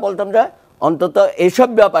কারণে আমরা বলতাম যে অন্তত এইসব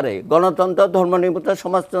ব্যাপারে গণতন্ত্র, ধর্মনিরপেক্ষতা,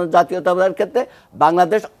 সমাজতন্ত্র, জাতীয়তাবাদের ক্ষেত্রে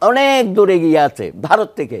বাংলাদেশ অনেক দূরে গিয়ে আছে ভারত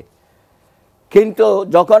থেকে। কিন্তু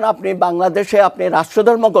যখন আপনি বাংলাদেশে আপনি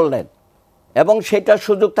রাষ্ট্রধর্ম করলেন, এবং সেটার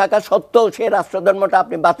সুযোগ থাকা সত্ত্বেও সেই রাষ্ট্রধর্মটা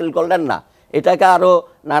আপনি বাতিল করলেন না, এটাকে আরও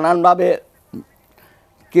নানানভাবে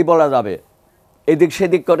কি বলা যাবে, এদিক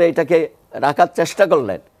সেদিক করে এটাকে রাখার চেষ্টা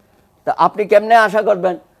করলেন। তা আপনি কেমনে আশা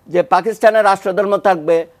করবেন যে পাকিস্তানের রাষ্ট্রধর্ম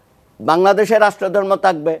থাকবে, বাংলাদেশের রাষ্ট্রধর্ম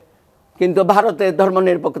থাকবে, কিন্তু ভারতে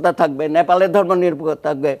ধর্মনিরপেক্ষতা থাকবে, নেপালের ধর্মনিরপেক্ষতা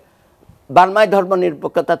থাকবে, বার্মায়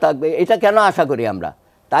ধর্মনিরপেক্ষতা থাকবে? এটা কেন আশা করি আমরা?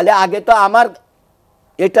 তাহলে আগে তো আমার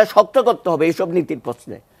এটা শক্ত করতে হবে এইসব নীতির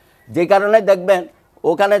প্রশ্নে। যে কারণে দেখবেন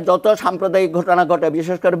ওখানে যত সাম্প্রদায়িক ঘটনা ঘটে,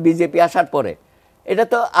 বিশেষ করে বিজেপি আসার পরে, এটা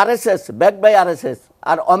তো আরএসএস, ব্যাক বাই আরএসএস,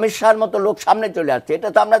 আর অমিত শাহর মতো লোক সামনে চলে আসছে, এটা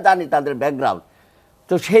তো আমরা জানি তাদের ব্যাকগ্রাউন্ড।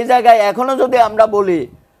 তো সেই জায়গায় এখনও যদি আমরা বলি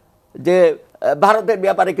যে ভারতের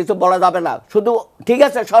ব্যাপারে কিছু বলা যাবে না, শুধু ঠিক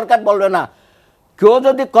আছে সরকার বলবে না, কেউ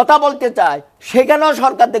যদি কথা বলতে চায় সেখানেও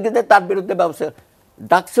সরকার দেখেছে তার বিরুদ্ধে ব্যবস্থা।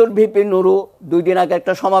 ডাকসুর ভিপি নুরু 2 দিন আগে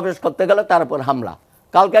একটা সমাবেশ করতে গেলে তার উপর হামলা,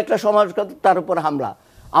 কালকে একটা সমাবেশ করতে তার উপর হামলা।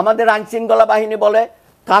 আমাদের আইনশৃঙ্খলা বাহিনী বলে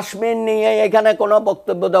কাশ্মীর নিয়ে এখানে কোনো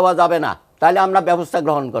বক্তব্য দেওয়া যাবে না, তাহলে আমরা ব্যবস্থা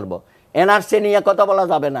গ্রহণ করব। এনআরসি নিয়ে কথা বলা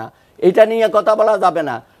যাবে না, এটা নিয়ে কথা বলা যাবে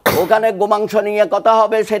না, ওখানে গোমাংস নিয়ে কথা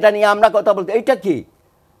হবে, সেটা নিয়ে আমরা কথা বলতে। এইটা কি?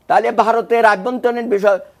 তাহলে ভারতের আভ্যন্তরীণ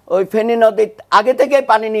বিষয়, ওই ফেনী নদীর আগে থেকে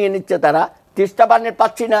পানি নিয়ে নিচ্ছে তারা, তিস্তা পানি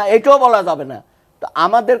পাচ্ছি না, এটাও বলা যাবে না। তো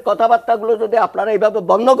আমাদের কথাবার্তাগুলো যদি আপনারা এইভাবে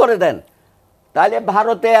বন্ধ করে দেন, তাহলে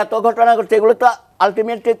ভারতে এত ঘটনা ঘটছে, এগুলো তো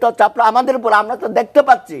আলটিমেটলি তো চাপটা আমাদের উপর। আমরা তো দেখতে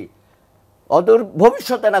পাচ্ছি অদূর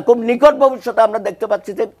ভবিষ্যতে না, খুব নিকট ভবিষ্যতে আমরা দেখতে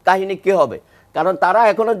পাচ্ছি যে কাহিনী কী হবে। কারণ তারা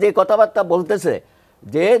এখনও যে কথাবার্তা বলতেছে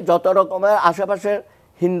যে যত রকমের আশেপাশের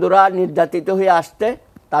হিন্দুরা নির্যাতিত হয়ে আসতে,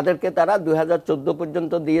 তাদেরকে তারা 2014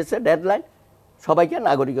 পর্যন্ত দিয়েছে ডেডলাইন, সবাইকে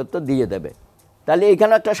নাগরিকত্ব দিয়ে দেবে। তাহলে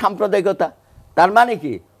এখানে একটা সাম্প্রদায়িকতা, তার মানে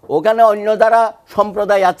কি ওখানে অন্য যারা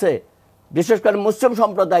সম্প্রদায় আছে, বিশেষ করে মুসলিম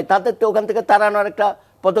সম্প্রদায়, তাদের তো ওখান থেকে তাড়ানোর একটা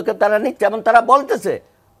পদক্ষেপ তারা নিচ্ছে। এবং তারা বলতেছে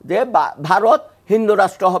যে ভারত হিন্দু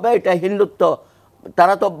রাষ্ট্র হবে, এটা হিন্দুত্ব,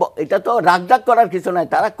 তারা তো এটা তো রাগডাক করার কিছু নাই,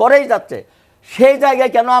 তারা করেই যাচ্ছে। সেই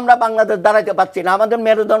জায়গায় কেন আমরা বাংলাদেশ দাঁড়াতে পারছি না? আমাদের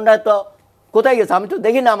মেরুদণ্ড তো কোথায় গেছে? আমি তো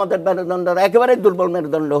দেখি না আমাদের মেরুদণ্ড একেবারে দুর্বল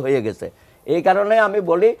মেরুদণ্ড হয়ে গেছে। এই কারণে আমি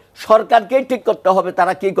বলি সরকারকেই ঠিক করতে হবে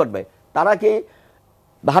তারা কি করবে। তারা কি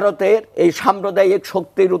ভারতের এই সাম্প্রদায়িক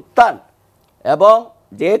শক্তির উত্থান এবং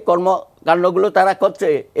যে কর্মকাণ্ডগুলো তারা করছে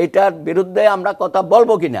এটার বিরুদ্ধে আমরা কথা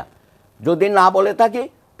বলবো কিনা? যদি না বলে থাকি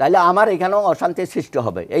তাহলে আমার এখানেও অশান্তির সৃষ্টি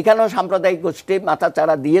হবে। এইখানেও সাম্প্রদায়িক গোষ্ঠী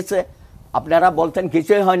মাথাচাড়া দিয়েছে। আপনারা বলছেন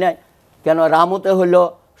কিছুই হয় নাই কেন? রামুতে হইলো,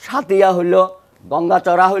 সাতিয়া হইলো,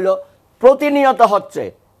 গঙ্গাচড়া হইলো, প্রতিনিয়ত হচ্ছে।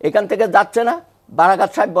 এখান থেকে যাচ্ছে না?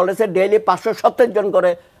 বারাঘাট সাহেব বলেছে ডেইলি 570 জন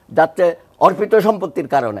করে যাচ্ছে অর্পিত সম্পত্তির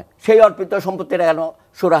কারণে। সেই অর্পিত সম্পত্তির কেন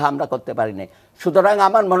সুরাহা আমরা করতে পারিনি? সুতরাং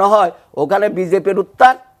আমার মনে হয় ওখানে বিজেপির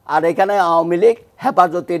উত্থান আর এখানে আওয়ামী লীগ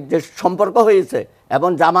হেফাজতের যে সম্পর্ক হয়েছে এবং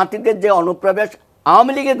জামাতিদের যে অনুপ্রবেশ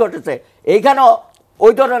আওয়ামী লীগে ঘটেছে, এইখানেও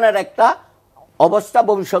ওই ধরনের একটা অবস্থা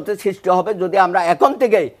ভবিষ্যতে সৃষ্টি হবে যদি আমরা এখন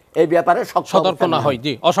থেকেই এই ব্যাপারে সতর্ক না হই।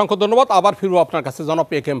 জি, অসংখ্য ধন্যবাদ। আবার ফিরবো আপনার কাছে জনাব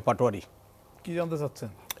এ.কে.এম. পাটোয়ারি। কি জানতে চাচ্ছেন?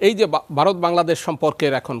 এই যে ভারত বাংলাদেশ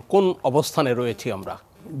সম্পর্কের এখন কোন অবস্থানে রয়েছি আমরা?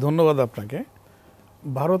 ধন্যবাদ আপনাকে।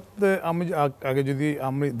 ভারতে আমি আগে যদি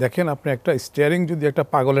আমি দেখেন, আপনি একটা স্টিয়ারিং যদি একটা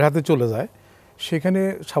পাগলের হাতে চলে যায়, সেখানে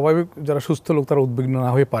স্বাভাবিক যারা সুস্থ লোক তারা উদ্বিগ্ন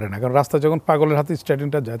না হয়ে পারে না। কারণ রাস্তা যখন পাগলের হাতে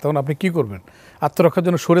স্টিয়ারিংটা যায় তখন আপনি কি করবেন? আত্মরক্ষার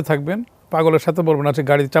জন্য সরে থাকবেন, পাগলের সাথে বলবেন না, সে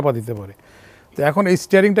গাড়ি চাপা দিতে পারে। তো এখন এই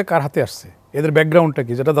স্টিয়ারিংটা কার হাতে আসছে? এদের ব্যাকগ্রাউন্ডটা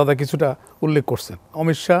কি, যেটা দাদা কিছুটা উল্লেখ করছেন,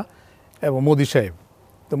 অমিত শাহ এবং মোদি সাহেব।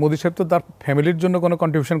 তো মোদি সাহেব তো তার ফ্যামিলির জন্য কোনো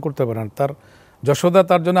কন্ট্রিবিউশন করতে পারে না। তার যশোদা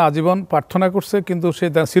তার জন্য আজীবন প্রার্থনা করছে, কিন্তু সে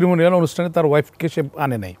সিরিমোনিয়াল অনুষ্ঠানে তার ওয়াইফকে সে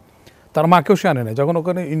আনে নাই, তার মাকেও সে আনে নাই। যখন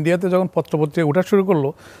ওখানে ইন্ডিয়াতে যখন পত্রপত্রিকা ওঠা শুরু করলো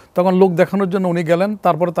তখন লোক দেখানোর জন্য উনি গেলেন,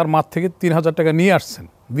 তারপরে তার মার থেকে 3000 টাকা নিয়ে আসছেন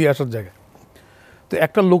দিয়ে আসার জায়গায়। তো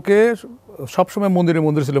একটা লোকে সবসময় মন্দিরে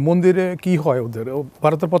ছিল। মন্দিরে কি হয় ওদের,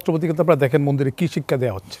 ভারতের পত্রপত্রিকাতে আপনারা দেখেন মন্দিরে কী শিক্ষা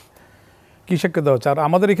দেওয়া হচ্ছে, কী শিক্ষা দেওয়া হচ্ছে। আর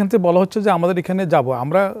আমাদের এখান থেকে বলা হচ্ছে যে আমাদের এখানে যাব,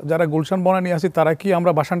 আমরা যারা গুলশান বনানী আছি তারা কি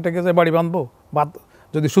আমরা বাসানটাকে যে বাড়ি বাঁধবো বা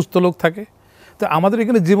যদি সুস্থ লোক থাকে? তো আমাদের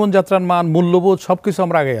এখানে জীবনযাত্রার মান, মূল্যবোধ সব কিছু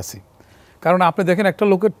আমরা আগে আছি। কারণ আপনি দেখেন একটা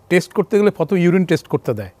লোকের টেস্ট করতে গেলে কত ইউরিন টেস্ট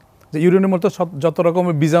করতে দেয়, যে ইউরিনের মধ্যে যত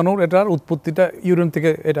রকমের বীজাণুর এটার উৎপত্তিটা ইউরিন থেকে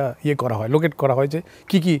এটা করা হয়, লোকেট করা হয় যে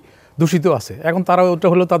কী কী দূষিত আছে। এখন তারা ওটা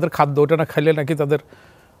হলো তাদের খাদ্য, ওটা না খাইলে নাকি তাদের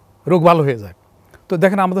রোগ ভালো হয়ে যায়। তো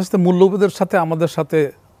দেখেন আমাদের সাথে মূল্যবোধের সাথে আমাদের সাথে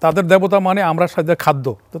তাদের দেবতা মানে আমরা সাথে খাদ্য,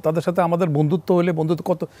 তো তাদের সাথে আমাদের বন্ধুত্ব হলে বন্ধুত্ব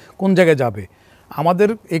কোন জায়গায় যাবে? আমাদের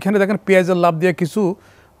এখানে দেখেন পেঁয়াজের লাভ দিয়ে কিছু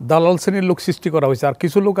দালাল শ্রেণীর লোক সৃষ্টি করা হয়েছে, আর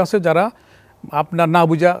কিছু লোক আছে যারা আপনার না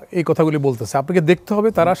বুঝা এই কথাগুলি বলতেছে। আপনাকে দেখতে হবে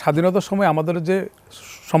তারা স্বাধীনতার সময় আমাদের যে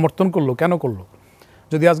সমর্থন করলো, কেন করলো?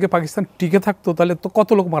 যদি আজকে পাকিস্তান টিকে থাকতো তাহলে তো কত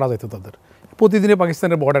লোক মারা যেত, তাদের প্রতিদিনে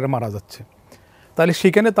পাকিস্তানের বর্ডারে মারা যাচ্ছে। তাহলে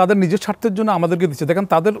সেখানে তাদের নিজের স্বার্থের জন্য আমাদেরকে দিচ্ছে। দেখেন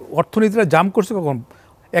তাদের অর্থনীতিটা জাম করছে কখন?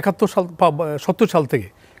 70 সাল থেকে।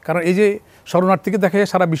 কারণ এই যে শরণার্থীকে দেখা যায়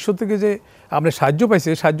সারা বিশ্ব থেকে যে আমরা সাহায্য পাইছে,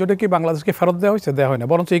 সাহায্যটা কি বাংলাদেশকে ফেরত দেওয়া হয়েছে? দেওয়া হয় না,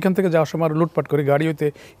 বরঞ্চ এইখান থেকে যাওয়ার সময় লুটপাট করে গাড়ি হইতে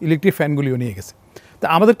ইলেকট্রিক ফ্যানগুলিও নিয়ে গেছে। তা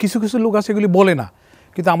আমাদের কিছু লোক আছে এগুলি বলে না,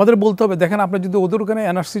 কিন্তু আমাদের বলতে হবে। দেখেন আপনি যদি ওদের ওখানে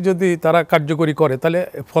এনআরসি যদি তারা কার্যকরী করে তাহলে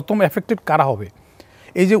প্রথম এফেক্টেড কারা হবে?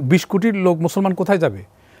 এই যে 20 কোটির লোক মুসলমান কোথায় যাবে?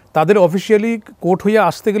 তাদের অফিসিয়ালি কোর্ট হয়ে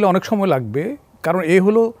আসতে গেলে অনেক সময় লাগবে, কারণ এ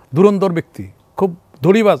হলো ধুরন্ধর ব্যক্তি, খুব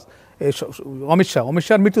ধড়িবাজ। অমিত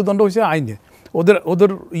শাহর মৃত্যুদণ্ড হয়েছে আইনে,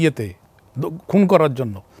 ওদের ইয়েতে খুন করার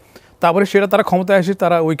জন্য। তারপরে সেটা তারা ক্ষমতায় আসে,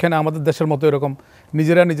 তারা ওইখানে আমাদের দেশের মতো এরকম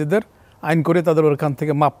নিজেরা নিজেদের আইন করে তাদের ওখান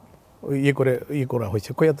থেকে মাপ করা হয়েছে।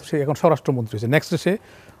 সে এখন স্বরাষ্ট্রমন্ত্রী হয়েছে, নেক্সট সে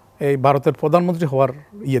এই ভারতের প্রধানমন্ত্রী হওয়ার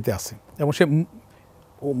ইয়েতে আছে, এবং সে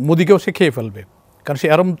মোদিকেও সে খেয়ে ফেলবে, কারণ সে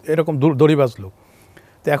এরকম দড়িবাজ লোক।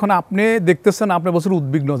 তো এখন আপনি দেখতেছেন আপনি বছর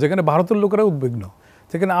উদ্বিগ্ন, যেখানে ভারতের লোকেরা উদ্বিগ্ন,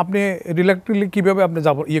 সেখানে আপনি রিল্যাক্টিভলি কীভাবে আপনি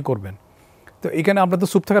করবেন? তো এখানে আপনার তো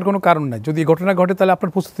চুপ থাকার কোনো কারণ নাই। যদি ঘটনা ঘটে তাহলে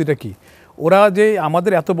আপনার প্রস্তুতিটা কী? ওরা যে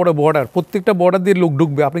আমাদের এত বড় বর্ডার, প্রত্যেকটা বর্ডার দিয়ে লোক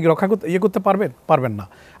ঢুকবে, আপনি কি রক্ষা করতে পারবেন না।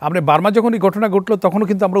 আপনি বার্মা যখন এই ঘটনা ঘটলো তখনও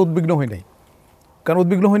কিন্তু আমরা উদ্বিগ্ন হই নাই, কারণ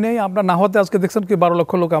উদ্বিগ্ন হই নাই আমরা না হতে আজকে দেখছেন কি 12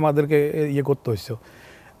 লক্ষ লোক আমাদেরকে করতে হয়েছে।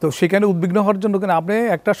 তো সেখানে উদ্বিগ্ন হওয়ার জন্য কেন আপনি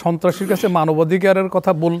একটা সন্ত্রাসীর কাছে মানবাধিকারের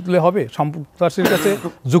কথা বললে হবে? সন্ত্রাসীর কাছে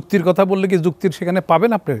যুক্তির কথা বললে কি যুক্তির সেখানে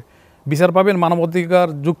পাবেন? আপনি বিচার পাবেন? মানবাধিকার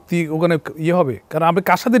যুক্তি ওখানে ইয়ে হবে? কারণ আপনি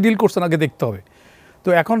কার সাথে ডিল করছেন আগে দেখতে হবে। তো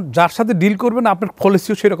এখন যার সাথে ডিল করবেন আপনার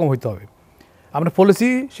পলিসিও সেরকম হইতে হবে। আপনার পলিসি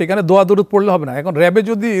সেখানে দোয়া দরুদ পড়লে হবে না। এখন র্যাবে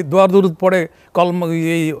যদি দোয়া দরুদ পড়ে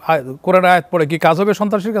এই কোরআন আয়াত পড়ে কি কাজ হবে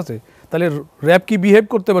সন্ত্রাসীর কাছে? তাহলে র্যাব কি বিহেভ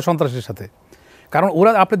করতে হবে সন্ত্রাসীর সাথে? কারণ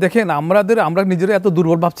ওরা আপনি দেখেন আমরা নিজেরা এত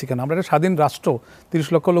দুর্বল ভাবছি কেন? আমরা একটা স্বাধীন রাষ্ট্র, 30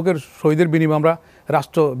 লক্ষ লোকের শহীদের বিনিময়ে আমরা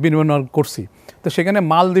রাষ্ট্র বিনিময় করছি। তো সেখানে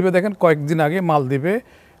মাল দিবে, দেখেন কয়েকদিন আগে মাল দিবে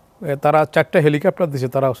তারা 4টা হেলিকপ্টার দিছে,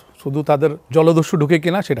 তারা শুধু তাদের জলদস্যু ঢুকে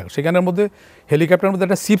কিনা সেটা, সেখানের মধ্যে হেলিকপ্টারের মধ্যে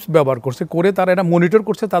একটা সিপস ব্যবহার করছে, করে তারা এটা মনিটর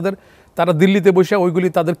করছে তারা দিল্লিতে বসে ওইগুলি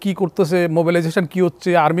তাদের কি করতেছে, মোবিলাইজেশন কি হচ্ছে,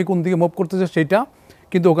 আর্মি কোন দিকে মুভ করতেছে সেটা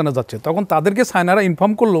কিন্তু ওখানে যাচ্ছে। তখন তাদেরকে সাইনারা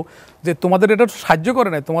ইনফর্ম করলো যে তোমাদের এটা সাহায্য করে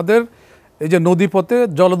নাই, তোমাদের এই যে নদীপথে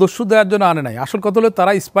জলদস্যু দেওয়ার জন্য আনে নাই। আসল কথা হলো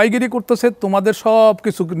তারা স্পাইগিরি করতেছে, তোমাদের সব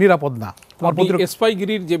কিছু নিরাপদ না।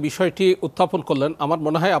 স্পাইগিরির যে বিষয়টি উত্থাপন করলেন, আমার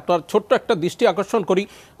মনে হয় আপনার ছোট্ট একটা দৃষ্টি আকর্ষণ করি।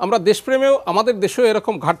 আমরা দেশপ্রেমেও আমাদের দেশেও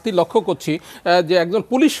এরকম ঘাটতি লক্ষ্য করছি যে একজন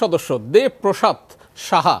পুলিশ সদস্য দেবপ্রসাদ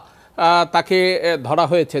সাহা তাকে ধরা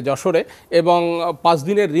হয়েছে যশোরে এবং 5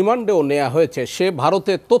 দিনের রিমান্ডেও নেওয়া হয়েছে। সে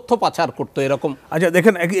ভারতে তথ্য পাচার করতো এরকম। আচ্ছা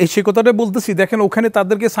দেখেন, সেই কথাটা বলতেছি, দেখেন ওখানে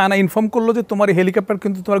তাদেরকে সায়না ইনফর্ম করলো যে তোমার হেলিকপ্টার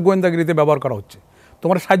কিন্তু তোমার গোয়েন্দাগিরিতে ব্যবহার করা হচ্ছে,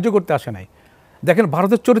 তোমার সাহায্য করতে আসে নাই। দেখেন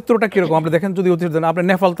ভারতের চরিত্রটা কীরকম, আপনি দেখেন যদি অতীত দেন, আপনি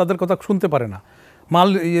নেপাল তাদের কথা শুনতে পারে না,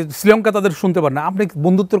 শ্রীলঙ্কা তাদের শুনতে পারে না, আপনি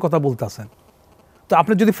বন্ধুত্বের কথা বলতে আসেন। তো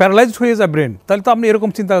আপনি যদি প্যারালাইজড হয়ে যায় ব্রেন, তাহলে তো আপনি এরকম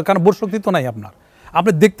চিন্তা করেন, কারণ বোধ শক্তি তো নাই আপনার।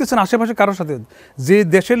 আপনি দেখতেছেন আশেপাশে কারোর সাথে যে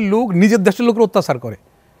দেশের লোক নিজের দেশের লোকের অত্যাচার করে,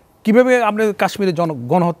 কীভাবে আপনি কাশ্মীরে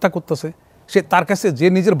গণহত্যা করতেছে, সে তার কাছে যে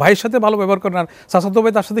নিজের ভাইয়ের সাথে ভালো ব্যবহার করে না, চাচাতো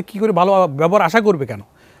ভাই তার সাথে কী করে ভালো ব্যবহার আশা করবে কেন?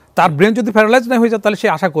 তার ব্রেন যদি প্যারালাইজ না হয়ে যায় তাহলে সে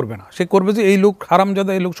আশা করবে না, সে করবে যে এই লোক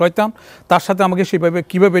হারামজাদা, এই লোক শয়তান, তার সাথে আমাকে সেভাবে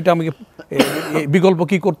কীভাবে এটা আমাকে বিকল্প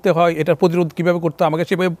কী করতে হয়, এটার প্রতিরোধ কীভাবে করতে হয়, আমাকে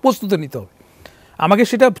সেভাবে প্রস্তুতি নিতে হবে। আমাকে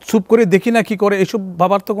সেটা চুপ করে দেখি না কি করে এইসব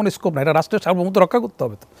ভাবার তো কোনো স্কোপ নাই। এটা রাষ্ট্রের সার্বভৌমত্ব রক্ষা করতে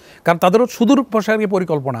হবে তো, কারণ তাদেরও সুদূর প্রসারী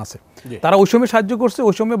পরিকল্পনা আছে। তারা ওই সময় সাহায্য করছে,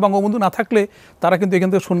 ওই সময় বঙ্গবন্ধু না থাকলে তারা কিন্তু এখান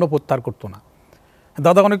থেকে শূন্য প্রত্যাহার করতো না।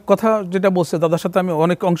 দাদা অনেক কথা যেটা বলছে, দাদার সাথে আমি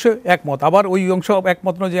অনেক অংশে একমত। আবার ওই অংশ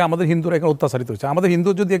একমত নয় যে আমাদের হিন্দুরা এখানে অত্যাচারিত হচ্ছে। আমাদের হিন্দু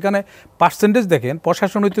যদি এখানে পার্সেন্টেজ দেখেন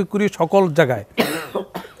প্রশাসন হইতে করি সকল জায়গায়,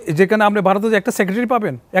 যেখানে আপনি ভারতে যে একটা সেক্রেটারি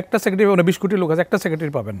পাবেন, একটা সেক্রেটারি পাবেন, 20 কোটি লোক আছে, একটা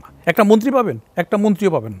সেক্রেটারি পাবেন না, একটা মন্ত্রী পাবেন, একটা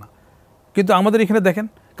মন্ত্রীও পাবেন না। কিন্তু আমাদের এখানে দেখেন,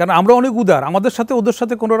 কারণ আমরা অনেক উদার, আমাদের সাথে ওদের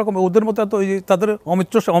সাথে কোনো রকম ওদের মতো এত, ওই যে তাদের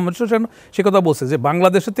অমিত সেন সে কথা বলছে যে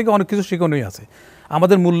বাংলাদেশের থেকে অনেক কিছু শিখনীয় আছে,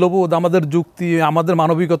 আমাদের মূল্যবোধ, আমাদের যুক্তি, আমাদের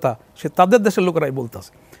মানবিকতা সে তাদের দেশের লোকেরাই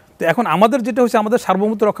বলতেছে। তো এখন আমাদের যেটা হচ্ছে আমাদের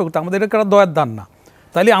সার্বভৌমত্ব রক্ষা করতে, আমাদের এটা দয়ার দান না।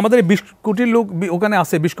 তাইলে আমাদের 20 কোটি লোক ওখানে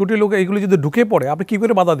আছে, 20 কোটি লোক এইগুলো যদি ঢুকে পড়ে আপনি কী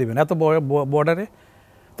করে বাধা দেবেন এত বর্ডারে?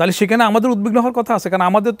 তাহলে সেখানে আমাদের উদ্বিগ্ন হওয়ার কথা আছে, কারণ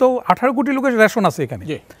আমাদের তো 18 কোটি লোকের রেশন আছে এখানে।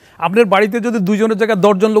 আপনার বাড়িতে যদি 2 জনের জায়গায়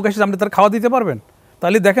 10 জন লোক আসে, আপনি তার খাওয়া দিতে পারবেন?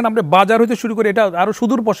 তাহলে দেখেন আপনি বাজার হইতে শুরু করে এটা আরও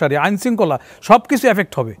সুদূর প্রসারী আইন শৃঙ্খলা সব কিছু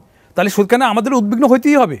এফেক্ট হবে। তাহলে সেখানে আমাদের উদ্বিগ্ন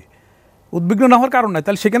হইতেই হবে, উদ্বিগ্ন না হওয়ার কারণ নাই।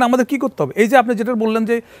 তাহলে সেখানে আমাদের কী করতে হবে? এই যে আপনি যেটা বললেন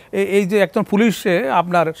যে এই যে একজন পুলিশে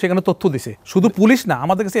আপনার সেখানে তথ্য দিছে, শুধু পুলিশ না,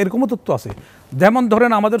 আমাদের কাছে এরকমও তথ্য আছে। যেমন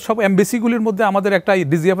ধরেন আমাদের সব এমবেসিগুলির মধ্যে আমাদের একটা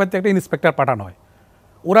ডিজিএফআইতে একটা ইন্সপেক্টর পাঠানো হয়,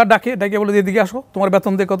 ওরা ডাকে বলে এদিকে আসো, তোমার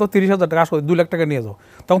বেতন দিয়ে কত 30,000 টাকা, আসো 2 লাখ টাকা নিয়ে যাও।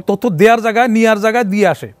 তখন তথ্য দেওয়ার জায়গায় নেওয়ার জায়গায় দিয়ে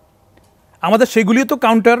আসে। আমাদের সেগুলিও তো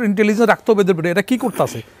কাউন্টার ইন্টেলিজেন্স রাখতে হবে এদের, এটা কী করতে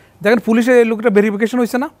আছে? দেখেন পুলিশের এই লোকটা ভেরিফিকেশন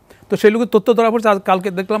হয়েছে না, তো সেই লোকের তথ্য ধরা পড়ছে। কালকে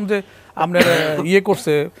দেখলাম যে আপনার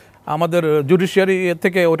করছে আমাদের জুডিশিয়ারি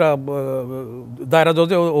থেকে, ওটা দায়রা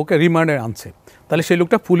জজে ওকে রিমান্ডে আনছে। তাহলে সেই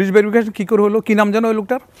লোকটা পুলিশ ভেরিফিকেশন কী করে হলো? কী নাম জানো ওই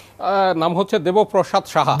লোকটার? নাম হচ্ছে দেবপ্রসাদ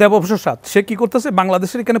সাহা। দেবপ্রসাদ। সে কী করতেছে,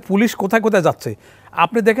 বাংলাদেশের এখানে পুলিশ কোথায় কোথায় যাচ্ছে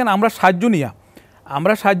আপনি দেখেন। আমরা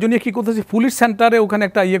সাহায্য নিয়ে কী করতেছি, পুলিশ সেন্টারে ওখানে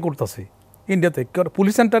একটা করতেছি ইন্ডিয়াতে,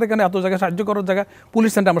 পুলিশ সেন্টারে এখানে এত জায়গায় সাহায্য করার জায়গায় পুলিশ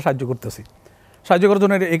সেন্টার আমরা সাহায্য করতেছি। সাহায্য করার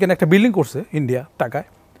জন্য এখানে একটা বিল্ডিং করছে ইন্ডিয়া টাকায়।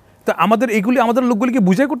 তো আমাদের এইগুলি আমাদের লোকগুলিকে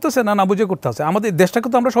বুঝে করতেছে না বুঝে করতে আছে? আমাদের দেশটাকে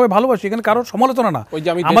তো আমরা সবাই ভালোবাসি, এখানে কারোর সমালোচনা না।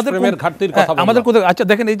 আমাদের কোথায়, আচ্ছা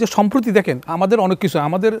দেখেন এই যে সম্প্রতি দেখেন আমাদের অনেক কিছু,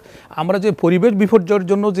 আমরা যে পরিবেশ বিপর্যয়ের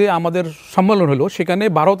জন্য যে আমাদের সম্মেলন হলো, সেখানে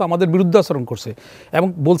ভারত আমাদের বিরুদ্ধে আচরণ করছে এবং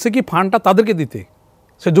বলছে কি ফান্ডটা তাদেরকে দিতে।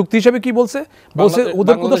 সে যুক্তি হিসেবে কি বলছে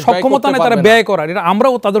ওদের কোনো সক্ষমতা নেই তারা ব্যয় করার, এটা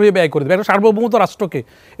আমরাও তাদের হয়ে ব্যয় করে দেবো। একটা সার্বভৌমত্ব রাষ্ট্রকে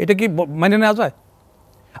এটা কি মেনে নেওয়া যায়?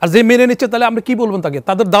 আর যে মেনে নিচ্ছে তাহলে আমরা কি বলবেন তাকে?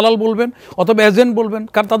 তাদের দালাল বলবেন অথবা এজেন্ট বলবেন,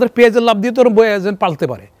 কারণ তাদের পেঁয়াজের লাভ দিয়ে তো বই এজেন্ট পালতে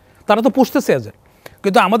পারে, তারা তো পুষতেছে এজেন্ট।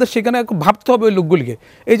 কিন্তু আমাদের সেখানে ভাবতে হবে ওই লোকগুলিকে।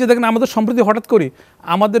 এই যে দেখেন আমাদের সম্প্রতি হঠাৎ করে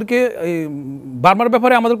আমাদেরকে এই বার্মার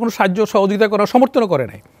ব্যাপারে আমাদের কোনো সাহায্য সহযোগিতা করার সমর্থনও করে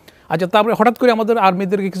নাই। আচ্ছা তারপরে হঠাৎ করে আমাদের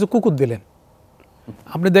আর্মিদেরকে কিছু কুকুর দিলেন।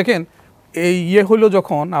 আপনি দেখেন এই হলো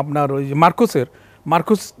যখন আপনার ওই যে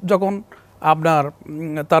মার্কোস যখন আপনার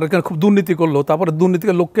তার এখানে খুব দুর্নীতি করলো, তারপরে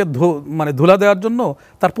দুর্নীতিকে লোককে মানে ধুলা দেওয়ার জন্য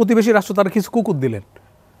তার প্রতিবেশী রাষ্ট্র তারা কিছু কুকুর দিলেন,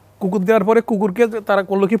 কুকুর দেওয়ার পরে কুকুরকে তারা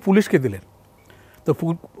করলো কি পুলিশকে দিলেন। তো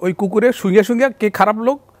ওই কুকুরে শুঙ্গিয়া শুঙ্গিয়া কে খারাপ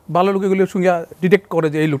লোক ভালো লোক এগুলো শুঙ্গিয়া ডিটেক্ট করে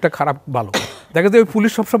যে এই লোকটা খারাপ ভালো, দেখা যায় ওই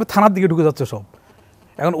পুলিশ সবসময় থানার দিকে ঢুকে যাচ্ছে সব।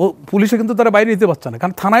 এখন ও পুলিশে কিন্তু তারা বাইরে নিতে পারছে না,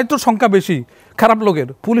 কারণ থানায় তো সংখ্যা বেশি খারাপ লোকের,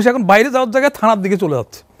 পুলিশ এখন বাইরে যাওয়ার জায়গায় থানার দিকে চলে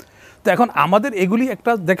যাচ্ছে। তো এখন আমাদের এগুলি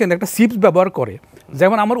একটা দেখেন একটা সিপস ব্যবহার করে,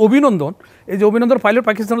 যেমন আমার অভিনন্দন, এই যে অভিনন্দন পাইলট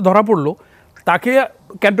পাকিস্তানে ধরা পড়লো, তাকে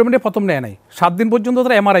ক্যান্টনমেন্টে প্রথম নেয় নাই, 7 দিন পর্যন্ত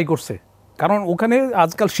তারা এমআরআই করছে, কারণ ওখানে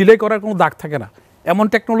আজকাল সিলাই করার কোনো দাগ থাকে না, এমন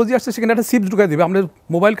টেকনোলজি আসছে সেখানে একটা সিপস ঢুকাই দেবে, আমাদের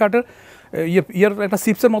মোবাইল কার্ডের ইয়ার একটা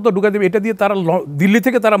সিপসের মতো ঢুকাই দেবে, এটা দিয়ে তারা দিল্লি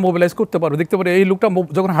থেকে তারা মোবিলাইজ করতে পারবে, দেখতে পারে এই লোকটা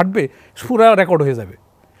যখন হাঁটবে পুরো রেকর্ড হয়ে যাবে।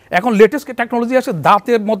 এখন লেটেস্ট টেকনোলজি আসে,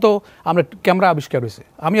 দাঁতের মতো আমরা ক্যামেরা আবিষ্কার হয়েছে,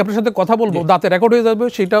 আমি আপনার সাথে কথা বলবো দাঁতে রেকর্ড হয়ে যাবে,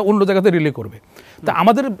 সেটা অন্য জায়গাতে রিলে করবে। তা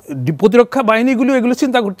আমাদের প্রতিরক্ষা বাহিনীগুলো এগুলো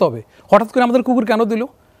চিন্তা করতে হবে, হঠাৎ করে আমাদের কুকুর কেন দিল,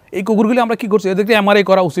 এই কুকুরগুলি আমরা কি করছি, এদেরকে এমআরআই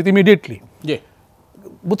করা উচিত ইমিডিয়েটলি,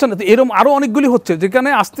 বুঝছেন না? তো এরকম আরও অনেকগুলি হচ্ছে যেখানে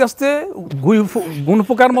আস্তে আস্তে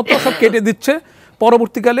গুণপোকার মতো সব কেটে দিচ্ছে,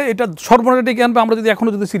 পরবর্তীকালে এটা সর্বনাশা ডেকে আনবে আমরা যদি এখনো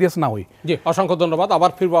যদি সিরিয়াস না হই। জি, অসংখ্য ধন্যবাদ।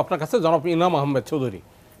 আবার ফিরবো আপনার কাছে জনাব ইনাম আহমেদ চৌধুরী।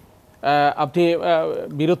 আপনি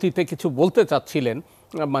বিরতিতে কিছু বলতে চাচ্ছিলেন,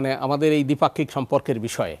 মানে আমাদের এই দ্বিপাক্ষিক সম্পর্কের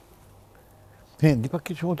বিষয়ে। হ্যাঁ,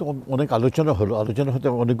 দ্বিপাক্ষিক সম্পর্কে অনেক আলোচনা হলো, আলোচনা হতে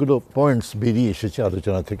অনেকগুলো পয়েন্টস বেরিয়ে এসেছে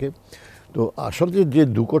আলোচনা থেকে। তো আসলে যে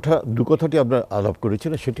দু কথাটি আমরা আলাপ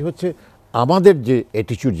করেছিলাম সেটি হচ্ছে আমাদের যে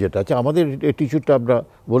অ্যাটিচিউড যেটা আছে, আমাদের অ্যাটিচিউডটা আমরা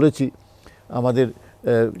বলেছি, আমাদের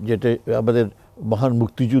যেটা আমাদের মহান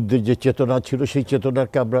মুক্তিযুদ্ধের যে চেতনা ছিল সেই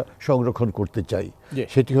চেতনাকে আমরা সংরক্ষণ করতে চাই।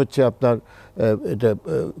 সেটি হচ্ছে আপনার এটা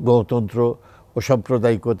গণতন্ত্র ও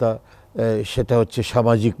সাম্প্রদায়িকতা, সেটা হচ্ছে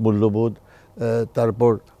সামাজিক মূল্যবোধ,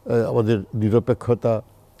 তারপর আমাদের নিরপেক্ষতা,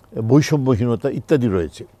 বৈষম্যহীনতা ইত্যাদি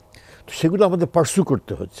রয়েছে। তো সেগুলো আমাদের পার্সু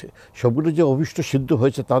করতে হচ্ছে, সবগুলো যে অভিষ্ট সিদ্ধ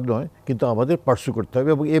হয়েছে তা নয়, কিন্তু আমাদের পার্সু করতে হবে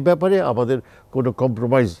এবং এ ব্যাপারে আমাদের কোনো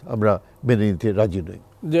কম্প্রোমাইজ আমরা মেনে নিতে রাজি নই,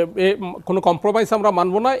 যে কোনো কম্প্রোমাইজ আমরা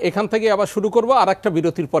মানব না। এখান থেকে আবার শুরু করব আর একটা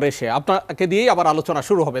বিরতির পরে এসে আপনাকে দিয়েই আবার আলোচনা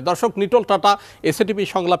শুরু হবে। দর্শক, নিটোল টাটা এসএটিভি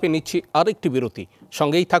সংলাপে নিচ্ছি আরেকটি বিরতি,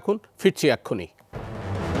 সঙ্গেই থাকুন, ফিরছি এক্ষুনি।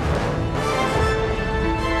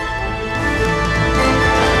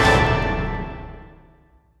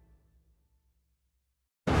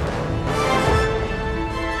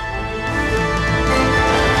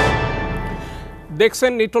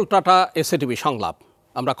 দেখছেন নিটোল টাটা এসএটিভি সংলাপ।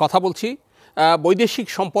 আমরা কথা বলছি বৈদেশিক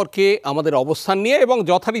সম্পর্কে আমাদের অবস্থান নিয়ে এবং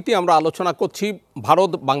যথারীতি আমরা আলোচনা করছি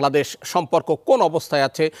ভারত বাংলাদেশ সম্পর্ক কোন অবস্থায়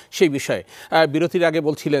আছে সেই বিষয়ে। বিরতির আগে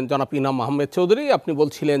বলছিলেন জনাব ইনাম আহমেদ চৌধুরী, আপনি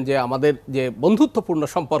বলছিলেন যে আমাদের যে বন্ধুত্বপূর্ণ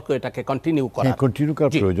সম্পর্ক এটাকে কন্টিনিউ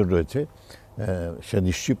করার প্রয়োজন রয়েছে, সে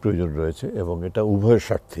নিশ্চয়ই প্রয়োজন রয়েছে এবং এটা উভয়ের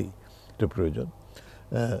স্বার্থেই এটা প্রয়োজন।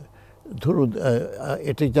 ধরুন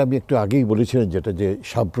এটা যে আমি একটু আগেই বলেছিলাম, যেটা যে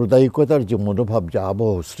সাম্প্রদায়িকতার যে মনোভাব, যে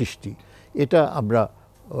আবহ সৃষ্টি, এটা আমরা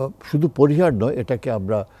শুধু পরিহার নয়, এটাকে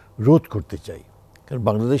আমরা রোধ করতে চাই, কারণ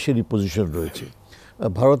বাংলাদেশেরই পজিশন রয়েছে।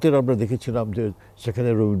 ভারতের আমরা দেখেছিলাম যে সেখানে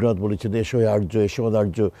রবীন্দ্রনাথ বলেছেন, এসো আর্য, এসো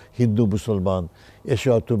আর্য হিন্দু মুসলমান, এসো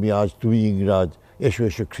তুমি আজ তুমি ইংরাজ, এসো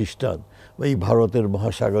এসো খ্রিস্টান। এই ভারতের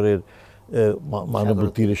মহাসাগরের মানব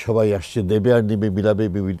তীরে সবাই আসছে, দেবে আর নেবে, মিলাবে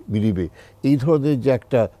মিলিবে, এই ধরনের যে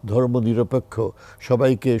একটা ধর্মনিরপেক্ষ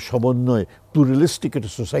সবাইকে সমন্বয় প্লুরালিস্টিক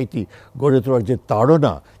একটা সোসাইটি গড়ে তোলার যে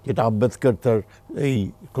তাড়না, যেটা আম্বেদকর তার এই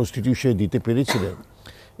কনস্টিটিউশনে দিতে পেরেছিলেন,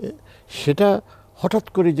 সেটা হঠাৎ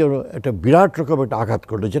করে যেন একটা বিরাট রকম একটা আঘাত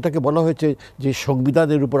করলো, যেটাকে বলা হয়েছে যে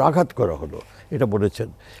সংবিধানের উপর আঘাত করা হলো, এটা বলেছেন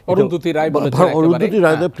অরুন্ধতী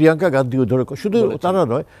রায়, প্রিয়াঙ্কা গান্ধীও ধরে, শুধু তারা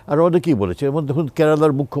নয় আর অনেকেই বলেছে। এবং দেখুন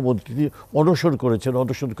কেরালার মুখ্যমন্ত্রী অনশন করেছেন,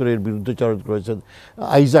 অনশন করে এর বিরুদ্ধচারণ করেছেন।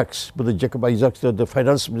 আইজাকস, মানে জেকব আইজাকস দ্য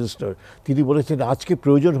ফাইন্যান্স মিনিস্টার, তিনি বলেছেন আজকে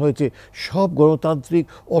প্রয়োজন হয়েছে সব গণতান্ত্রিক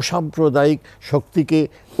অসাম্প্রদায়িক শক্তিকে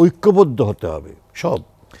ঐক্যবদ্ধ হতে হবে সব।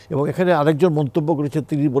 এবং এখানে আরেকজন মন্তব্য করেছেন,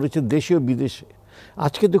 তিনি বলেছেন দেশে ও বিদেশে।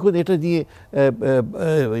 আজকে দেখুন এটা নিয়ে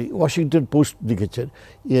ওয়াশিংটন পোস্ট লিখেছেন,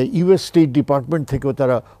 ইউএস স্টেট ডিপার্টমেন্ট থেকেও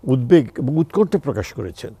তারা উদ্বেগ এবং উৎকণ্ঠা প্রকাশ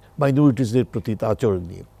করেছেন মাইনরিটিসদের প্রতি আচরণ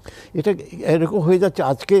নিয়ে। এটা এরকম হয়ে যাচ্ছে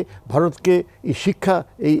আজকে ভারতকে এই শিক্ষা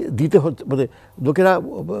এই দিতে হচ্ছে, মানে লোকেরা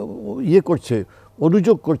ইয়ে করছে,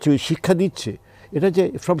 অনুযোগ করছে, শিক্ষা দিচ্ছে। এটা যে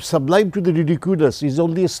from Sublime to the ridiculous is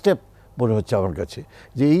only a step মনে হচ্ছে আমার কাছে,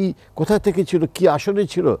 যে এই কোথা থেকে ছিল, কি আসলে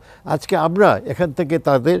ছিল। আজকে আমরা এখান থেকে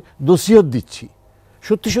তাদের নসিহত দিচ্ছি,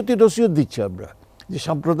 সত্যি সত্যি নসিহত দিচ্ছি আমরা, যে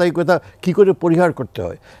সাম্প্রদায়িকতা কী করে পরিহার করতে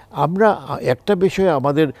হয়। আমরা একটা বিষয়ে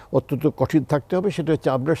আমাদের অত্যন্ত কঠিন থাকতে হবে, সেটা হচ্ছে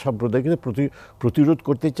আমরা সাম্প্রদায়িকতা প্রতিরোধ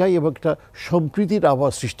করতে চাই এবং একটা সম্প্রীতির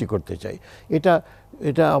আবহাওয়া সৃষ্টি করতে চাই।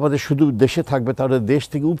 এটা আমাদের শুধু দেশে থাকবে, তাহলে দেশ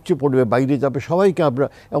থেকে উপচে পড়বে, বাইরে যাবে, সবাইকে আমরা,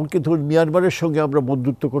 এমনকি ধরুন মিয়ানমারের সঙ্গে আমরা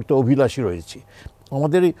বন্ধুত্ব করতে অভিলাষী রয়েছি।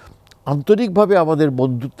 আমাদের এই আন্তরিকভাবে আমাদের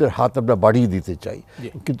বন্ধুত্বের হাত আমরা বাড়িয়ে দিতে চাই।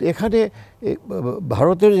 কিন্তু এখানে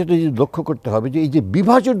ভারতের যেটা লক্ষ্য করতে হবে যে এই যে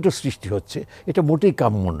বিভাজনটা সৃষ্টি হচ্ছে, এটা মোটেই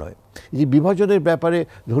কাম্য নয়। এই যে বিভাজনের ব্যাপারে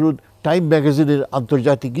ধরুন টাইম ম্যাগাজিনের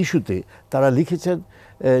আন্তর্জাতিক ইস্যুতে তারা লিখেছেন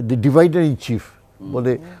দি ডিভাইডার ইন চিফ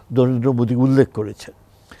বলে নরেন্দ্র মোদী উল্লেখ করেছেন।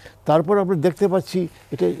 তারপর আমরা দেখতে পাচ্ছি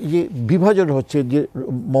এটা যে বিভাজন হচ্ছে, যে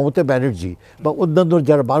মমতা ব্যানার্জি বা অন্যান্য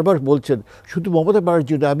যারা বারবার বলছেন, শুধু মমতা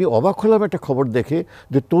ব্যানার্জি না, আমি অবাক হলাম একটা খবর দেখে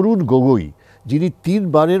যে তরুণ গগৈ, যিনি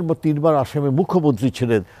তিনবার আসামের মুখ্যমন্ত্রী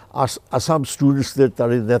ছিলেন, আসাম স্টুডেন্টসদের তার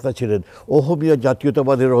নেতা ছিলেন, অহমিয়া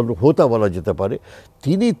জাতীয়তাবাদের হোতা বলা যেতে পারে,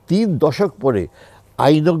 তিনি 3 দশক পরে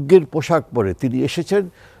আইনজ্ঞের পোশাক পরে তিনি এসেছেন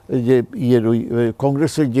যে ওই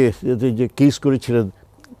কংগ্রেসের যে কেস করেছিলেন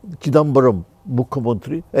চিদম্বরম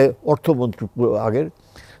মুখ্যমন্ত্রী, অর্থমন্ত্রী আগের,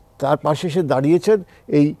 তার পাশে এসে দাঁড়িয়েছেন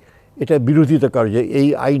এটা বিরোধিতা করার জন্য, এই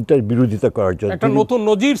আইনটার বিরোধিতা করার জন্য একটা নতুন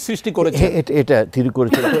নজির সৃষ্টি করেছে। এটা তিনি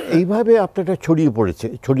করেছেন। তো এইভাবে আপনারটা ছড়িয়ে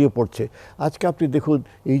পড়ছে। আজকে আপনি দেখুন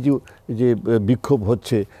এই যে বিক্ষোভ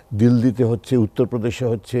হচ্ছে, দিল্লিতে হচ্ছে, উত্তরপ্রদেশে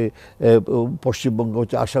হচ্ছে, পশ্চিমবঙ্গ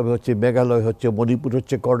হচ্ছে, আসামে হচ্ছে, মেঘালয় হচ্ছে, মণিপুর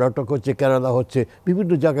হচ্ছে, কর্ণাটক হচ্ছে, কেরালা হচ্ছে,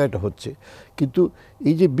 বিভিন্ন জায়গায় এটা হচ্ছে। কিন্তু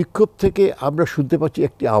এই যে বিক্ষোভ থেকে আমরা শুনতে পাচ্ছি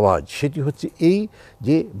একটি আওয়াজ, সেটি হচ্ছে এই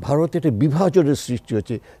যে ভারতে একটা বিভাজনের সৃষ্টি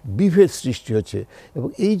হচ্ছে, বিভেদ সৃষ্টি হচ্ছে। এবং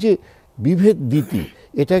এই যে বিভেদ নীতি,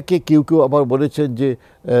 এটাকে কেউ আবার বলেছেন যে,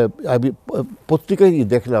 আমি পত্রিকায়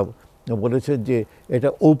দেখলাম বলেছেন যে এটা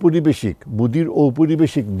ঔপনিবেশিক, মোদির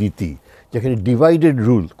ঔপনিবেশিক নীতি, যেখানে ডিভাইডেড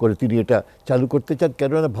রুল করে তিনি এটা চালু করতে চান।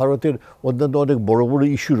 কেননা ভারতের অন্যান্য অনেক বড় বড়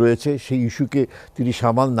ইস্যু রয়েছে, সেই ইস্যুকে তিনি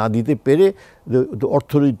সামাল না দিতে পেরে,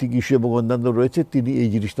 অর্থনৈতিক ইস্যু এবং অন্যান্য রয়েছে, তিনি এই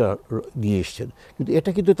জিনিসটা নিয়ে এসছেন। কিন্তু এটা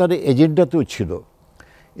কিন্তু তার এজেন্ডাতেও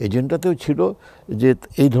ছিল যে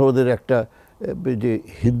এই ধরনের একটা যে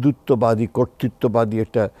হিন্দুত্ববাদী, কর্তৃত্ববাদী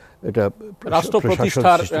এটা রাষ্ট্র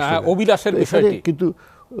প্রতিষ্ঠার অভিলাষের বিষয়টি। কিন্তু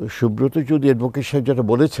সুব্রত চৌধুরী অ্যাডভোকেট সাহেব যেটা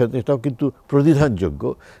বলেছেন, এটাও কিন্তু প্রতিধানযোগ্য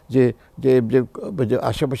যে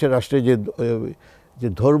আশেপাশের রাষ্ট্রে যে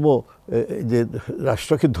ধর্ম, যে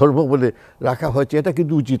রাষ্ট্রকে ধর্ম বলে রাখা হয়েছে, এটা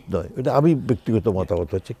কিন্তু উচিত নয়। এটা আমি ব্যক্তিগত মতামত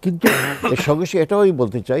হচ্ছে। কিন্তু এর সঙ্গে এটাও আমি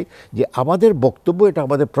বলতে চাই যে আমাদের বক্তব্য এটা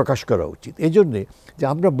আমাদের প্রকাশ করা উচিত, এই জন্যে যে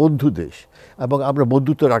আমরা বন্ধু দেশ এবং আমরা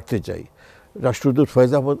বন্ধুত্ব রাখতে চাই। রাষ্ট্রদূত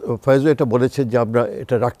ফয়েজও এটা বলেছেন যে আমরা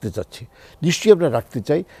এটা রাখতে চাচ্ছি, নিশ্চয়ই আমরা রাখতে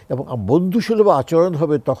চাই। এবং বন্ধুসুলভ আচরণ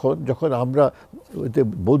হবে তখন যখন আমরা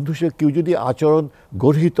বন্ধুসুলভ কেউ যদি আচরণ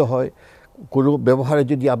গর্হিত হয়, কোনো ব্যবহারে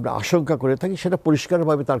যদি আমরা আশঙ্কা করে থাকি, সেটা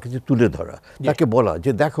পরিষ্কারভাবে তার কাছে তুলে ধরা, তাকে বলা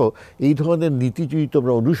যে দেখো এই ধরনের নীতি যদি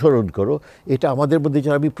তোমরা অনুসরণ করো, এটা আমাদের মধ্যে,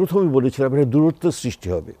 যেটা আমি প্রথমেই বলেছিলাম, এটা দূরত্ব সৃষ্টি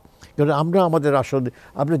হবে। কারণ আমরা আমাদের আসলে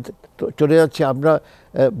আমরা চলে যাচ্ছি, আমরা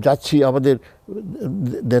যাচ্ছি, আমাদের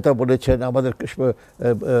নেতা বলেছেন, আমাদের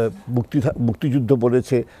মুক্তিযুদ্ধ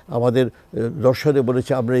বলেছে, আমাদের দর্শনে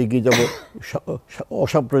বলেছে আমরা এগিয়ে যাব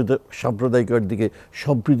সাম্প্রদায়িকতার দিকে,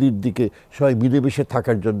 সম্প্রীতির দিকে, সবাই মিলেমিশে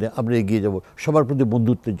থাকার জন্য আমরা এগিয়ে যাব, সবার প্রতি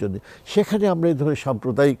বন্ধুত্বের জন্য। সেখানে আমরা এই ধরনের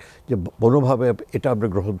সাম্প্রদায়িক যে মনোভাবে, এটা আমরা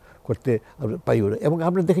গ্রহণ করতে আমরা পাইও না। এবং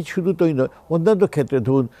আমরা দেখেছি শুধু তোই নয়, অন্যান্য ক্ষেত্রে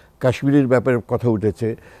ধরুন কাশ্মীরের ব্যাপারে কথা উঠেছে,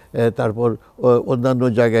 তারপর অন্যান্য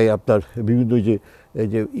জায়গায় আপনার বিভিন্ন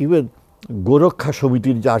যে ইভেন গোরক্ষা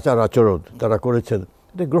সমিতির যে আচরণ তারা করেছেন,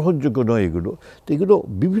 এটা গ্রহণযোগ্য নয় এগুলো। তো এগুলো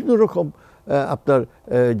বিভিন্ন রকম আপনার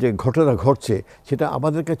যে ঘটনা ঘটছে, সেটা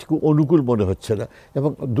আমাদের কাছে খুব অনুকূল মনে হচ্ছে না। এবং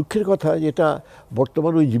দুঃখের কথা, যেটা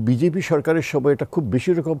বর্তমান ওই যে বিজেপি সরকারের সময় এটা খুব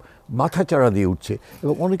বেশি রকম মাথাচাড়া দিয়ে উঠছে,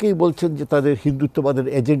 এবং অনেকেই বলছেন যে তাদের হিন্দুত্ববাদের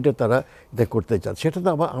এজেন্ডা তারা এটা করতে চান। সেটা তো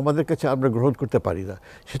আমাদের কাছে আমরা গ্রহণ করতে পারি না,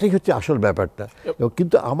 সেটাই হচ্ছে আসল ব্যাপারটা।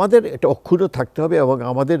 কিন্তু আমাদের এটা অক্ষুণ্ণ থাকতে হবে। এবং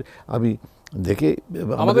আমি দেখে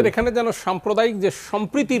আমাদের এখানে যেন সাম্প্রদায়িক যে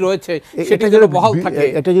সম্প্রীতি রয়েছে, সেটা যেন বহাল থাকে,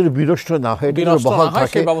 এটা যেন বিনষ্ট না হয়, এটা বহাল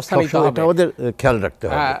থাকে, এটা আমাদের খেয়াল রাখতে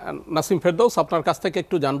হবে। নাসিম ফেরদৌস, আপনার কাছ থেকে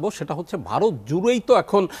একটু জানবো, সেটা হচ্ছে ভারত জুড়েই তো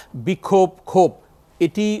এখন বিক্ষোভ, ক্ষোভ,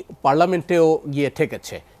 এটি পার্লামেন্টেও গিয়ে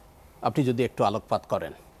ঠেকেছে। আপনি যদি একটু আলোকপাত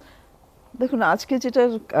করেন। দেখুন, আজকে যেটা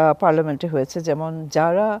পার্লামেন্টে হয়েছে, যেমন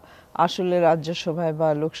যারা আসলে রাজ্যসভায় বা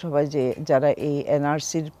লোকসভায় যারা এই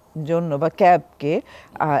এনআরসির জন্য বা ক্যাবকে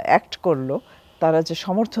অ্যাক্ট করলো, তারা যে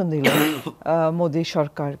সমর্থন দিল মোদী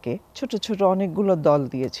সরকারকে, ছোট ছোট অনেকগুলো দল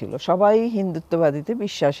দিয়েছিল, সবাই হিন্দুত্ববাদীতে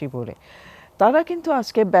বিশ্বাসী বলে, তারা কিন্তু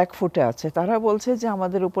আজকে ব্যাকফুটে আছে। তারা বলছে যে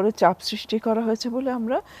আমাদের উপরে চাপ সৃষ্টি করা হয়েছে বলে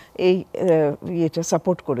আমরা এটা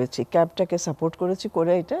সাপোর্ট করেছি, ক্যাবটাকে সাপোর্ট করেছি,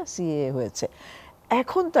 করে এটা সিএএ হয়েছে।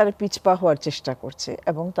 এখন তারা পিছপা হওয়ার চেষ্টা করছে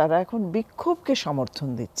এবং তারা এখন বিক্ষোভকে সমর্থন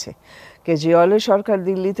দিচ্ছে। কেজরিওয়ালের সরকার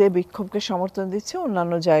দিল্লিতে বিক্ষোভকে সমর্থন দিচ্ছে,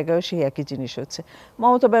 অন্যান্য জায়গায় সেই একই জিনিস হচ্ছে।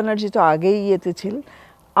 মমতা ব্যানার্জি তো আগেই ইয়েতে ছিলেন।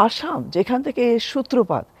 আসাম যেখান থেকে এর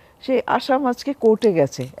সূত্রপাত, সেই আসাম আজকে কোর্টে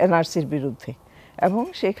গেছে এনআরসির বিরুদ্ধে এবং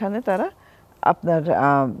সেখানে তারা আপনার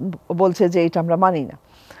বলছে যে এটা আমরা মানি না।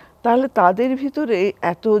 তাহলে তাদের ভিতরে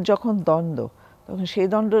এত যখন দ্বন্দ্ব, তখন সেই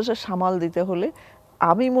দ্বন্দ্বটা সামাল দিতে হলে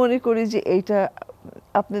আমি মনে করি যে এইটা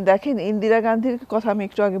আপনি দেখেন ইন্দিরা গান্ধীর কথা আমি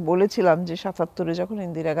একটু আগে বলেছিলাম যে ৭৭-এ যখন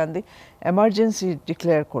ইন্দিরা গান্ধী এমার্জেন্সি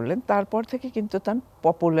ডিক্লেয়ার করলেন, তারপর থেকে কিন্তু তার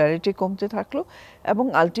পপুলারিটি কমতে থাকলো এবং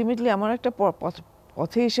আলটিমেটলি এমন একটা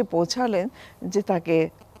পথে এসে পৌঁছালেন যে তাকে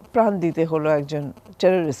প্রাণ দিতে হলো একজন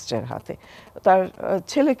টেররিস্টের হাতে, তার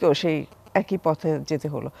ছেলেকেও সেই একই পথে যেতে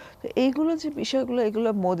হলো। তো এইগুলো যে বিষয়গুলো, এগুলো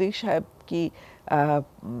মোদি সাহেব কি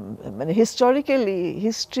মানে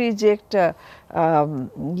হিস্ট্রি যে একটা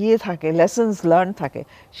ইয়ে থাকে, লেসন্স লার্ন থাকে,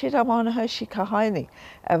 সেটা মনে হয় শেখা হয়নি।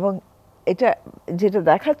 এবং এটা যেটা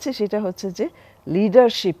দেখাচ্ছে সেটা হচ্ছে যে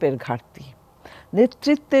লিডারশিপের ঘাটতি,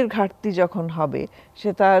 নেতৃত্বের ঘাটতি যখন হবে, সে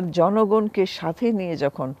তার জনগণকে সাথে নিয়ে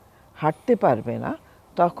যখন হাঁটতে পারবে না,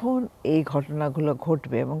 তখন এই ঘটনাগুলো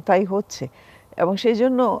ঘটবে এবং তাই হচ্ছে। এবং সেই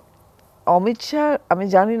জন্য অমিত শাহ, আমি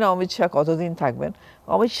জানি না অমিত শাহ কতদিন থাকবেন।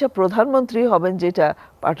 অমিত শাহ প্রধানমন্ত্রী হবেন, যেটা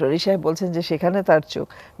পাটোয়ারি সাহেব বলছেন যে সেখানে তার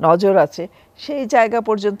নজর আছে, সেই জায়গা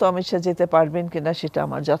পর্যন্ত অমিত শাহ যেতে পারবেন কিনা সেটা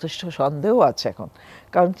আমার যথেষ্ট সন্দেহ আছে এখন।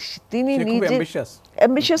 কারণ তিনি নিজে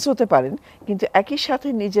অ্যাম্বিশাস হতে পারেন, কিন্তু একই সাথে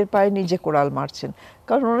নিজের পায়ে নিজে কোড়াল মারছেন।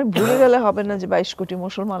 কারণ উনি ভুলে গেলে হবে না যে ২২ কোটি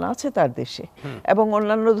মুসলমান আছে তার দেশে এবং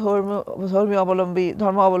অন্যান্য ধর্মাবলম্বী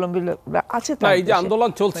আছে তার। এই যে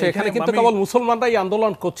আন্দোলন চলছে, এখানে কিন্তু কেবল মুসলমানরাই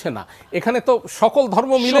আন্দোলন করছে না, এখানে তো সকল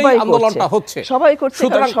ধর্ম মিলেই আন্দোলনটা হচ্ছে, সবাই করছে।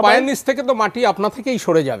 সুতরাং পায়ের নিচ থেকে তো মাটি আপনা থেকেই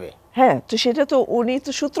সরে যাবে। হ্যাঁ, তো সেটা তো উনি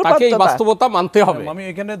তো সূত্রপাত, তাকে এই বাস্তবতা মানতে হবে। আমি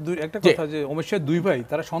এখানে একটা কথা, যে অমিত শাহ দুই ভাই,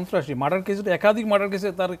 তারা সন্ত্রাসী, মার্ডার কেসে, একাধিক মার্ডার কেসে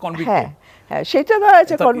তার কনভিক্টেড। হ্যাঁ, সেটা না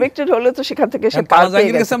আছে, কনভিক্টেড হলে তো সেখান থেকে সে পার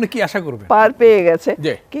পেয়ে গেছে। আমরা কি আশা করব? পার পেয়ে গেছে।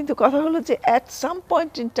 কিন্তু কথা হলো যে এট সাম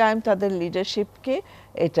পয়েন্ট ইন টাইম তাদের লিডারশিপকে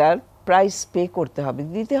এটার প্রাইস পে করতে হবে,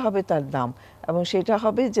 দিতে হবে তার দাম। এবং সেটা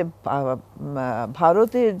হবে যে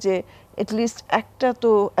ভারতের যে এটলিস্ট একটা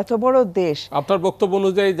তো এত বড় দেশ, আপনার বক্তব্য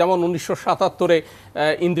অনুযায়ী যেমন ১৯৭৭-এ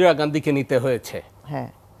ইন্দিরা গান্ধীকে নিতে হয়েছে, হ্যাঁ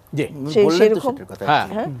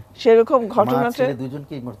সেরকম ঘটনাটা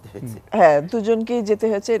দুজনকেই যেতে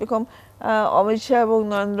হয়েছে। এরকম অমিত শাহ এবং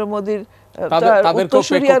নরেন্দ্র মোদীর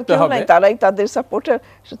তারাই তাদের সাপোর্টার,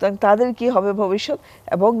 সুতরাং তাদের কি হবে ভবিষ্যৎ।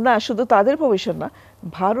 এবং না শুধু তাদের ভবিষ্যৎ না,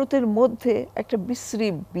 ভারতের মধ্যে একটা বিশ্রী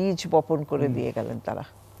বীজ বপন করে দিয়ে গেলেন তারা।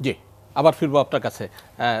 জি, আবার ফিরবো আপনার কাছে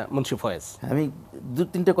মুন্সি ফয়েজ। আমি দু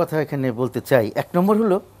তিনটে কথা এখানে বলতে চাই। এক নম্বর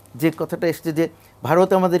হলো যে কথাটা এসছে যে ভারত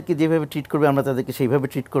আমাদেরকে যেভাবে ট্রিট করবে আমরা তাদেরকে সেইভাবে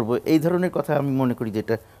ট্রিট করব, এই ধরনের কথা আমি মনে করি যে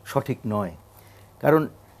এটা সঠিক নয়। কারণ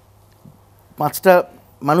 ৫টা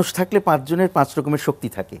মানুষ থাকলে ৫ জনের ৫ রকমের শক্তি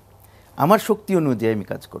থাকে, আমার শক্তি অনুযায়ী আমি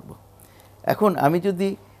কাজ করব। এখন আমি যদি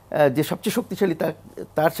যে সবচেয়ে শক্তিশালী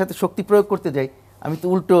তার সাথে শক্তি প্রয়োগ করতে যাই, আমি তো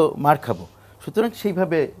উল্টো মার খাবো। সুতরাং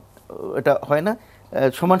সেইভাবে এটা হয় না।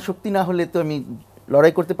 সমান শক্তি না হলে তো আমি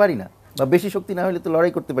লড়াই করতে পারি না, বা বেশি শক্তি না হলে তো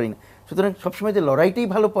লড়াই করতে পারি না। সুতরাং সবসময় যে লড়াইটাই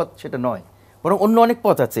ভালো পথ সেটা নয়, বরং অন্য অনেক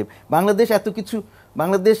পথ আছে।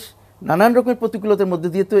 বাংলাদেশ নানান রকমের প্রতিকূলতার মধ্যে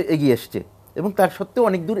দিয়ে তো এগিয়ে এসছে এবং তার সত্ত্বেও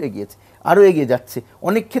অনেক দূর এগিয়েছে, আরও এগিয়ে যাচ্ছে,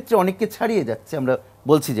 অনেক ক্ষেত্রে অনেককে ছাড়িয়ে যাচ্ছে। আমরা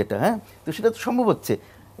বলছি যেটা, হ্যাঁ, তো সেটা তো সম্ভব হচ্ছে।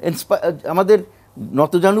 আমাদের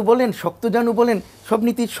নতজানু বলেন, শক্তজানু বলেন, সব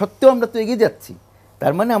নীতি সত্ত্বেও আমরা তো এগিয়ে যাচ্ছি।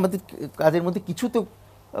 তার মানে আমাদের কাজের মধ্যে কিছু তো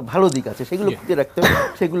ভালো দিক আছে, সেগুলোকে রাখতে হবে,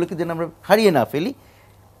 সেগুলোকে যেন আমরা হারিয়ে না ফেলি।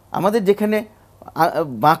 আমাদের যেখানে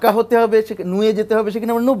বাঁকা হতে হবে, সেখানে নুয়ে যেতে হবে,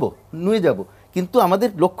 সেখানে আমরা নুয়ে যাব, কিন্তু আমাদের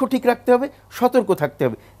লক্ষ্য ঠিক রাখতে হবে, সতর্ক থাকতে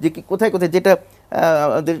হবে যে কোথায় কোথায়, যেটা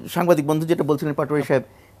আমাদের সাংবাদিক বন্ধু যেটা বলছিলেন পাটোয়ারি সাহেব,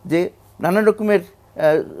 যে নানান রকমের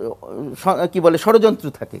ষড়যন্ত্র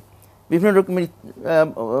থাকে, বিভিন্ন রকমের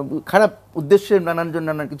খারাপ উদ্দেশ্যে নানানজন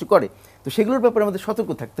নানান কিছু করে, তো সেগুলোর ব্যাপারে আমাদের সতর্ক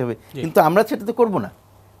থাকতে হবে। কিন্তু আমরা সেটা তো করবো না,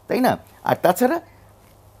 তাই না? আর তাছাড়া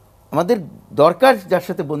আমাদের দরকার যার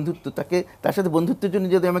সাথে বন্ধুত্ব, তার সাথে বন্ধুত্বের জন্য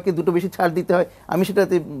যদি আমাকে দুটো বেশি ছাড় দিতে হয়, আমি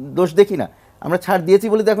সেটাতে দোষ দেখি না। আমরা ছাড় দিয়েছি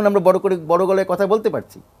বলে তো এখন আমরা বড় গলায় কথা বলতে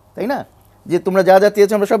পারছি, তাই না? যে তোমরা যা যা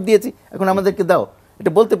চেয়েছো আমরা সব দিয়েছি, এখন আমাদেরকে দাও,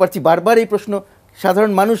 এটা বলতে পারছি। বারবার এই প্রশ্ন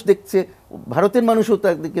সাধারণ মানুষ দেখছে, ভারতের মানুষও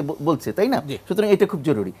তাদেরকে বলছে, তাই না? সুতরাং এটা খুব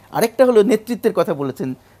জরুরি। আরেকটা হলো নেতৃত্বের কথা বলেছেন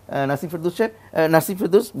নাসির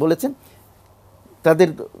ফেরদৌস বলেছেন, তাদের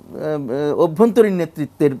অভ্যন্তরীণ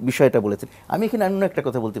নেতৃত্বের বিষয়টা বলেছেন। আমি এখানে অন্য একটা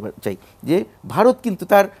কথা বলতে চাই, যে ভারত কিন্তু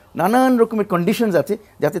তার নানান রকমের কন্ডিশনস আছে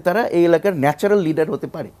যাতে তারা এই এলাকার ন্যাচারাল লিডার হতে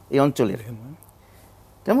পারে, এই অঞ্চলের,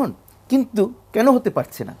 কেমন, কিন্তু কেন হতে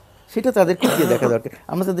পারছে না সেটা তাদেরকে দিয়ে দেখা দরকার।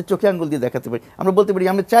 আমরা তাদের চোখে আঙ্গুল দিয়ে দেখাতে পারি, আমরা বলতে পারি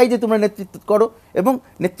আমরা চাই যে তোমরা নেতৃত্ব করো এবং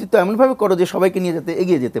নেতৃত্ব এমনভাবে করো যে সবাইকে নিয়ে যাতে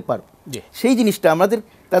এগিয়ে যেতে পারো। সেই জিনিসটা আমাদের,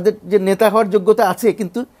 তাদের যে নেতা হওয়ার যোগ্যতা আছে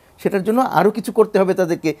কিন্তু সেটার জন্য আরও কিছু করতে হবে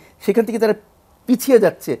তাদেরকে। সেখান থেকে তারা পিছিয়ে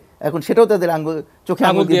যাচ্ছে এখন, সেটাও তাদের চোখে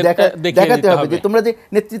আঙুল দিয়ে দেখাতে হবে যে তোমরা যে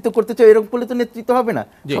নেতৃত্ব করতে চাও এরকম করলে তো নেতৃত্ব হবে না।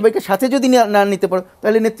 সবাইকে সাথে যদি না নিতে পারো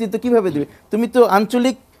তাহলে নেতৃত্ব কিভাবে দেবে? তুমি তো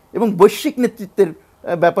আঞ্চলিক এবং বৈশ্বিক নেতৃত্বের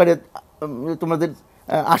ব্যাপারে তোমাদের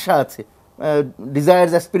আশা আছে,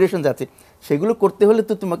 ডিজায়ার্স অ্যাসপিরেশনস আছে, সেগুলো করতে হলে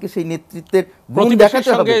তো তোমাকে সেই নেতৃত্বের গুণ দেখাতে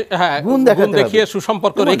হবে, গুণ দেখাতে হবে,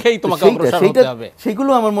 সুসম্পর্ক রেখেই তোমাকে অগ্রসর হতে হবে।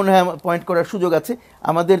 সেইগুলো আমার মনে হয় পয়েন্ট করার সুযোগ আছে।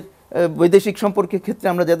 আমাদের বৈদেশিক সম্পর্কের ক্ষেত্রে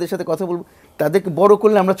আমরা যাদের সাথে কথা বলবো তাদেরকে বড়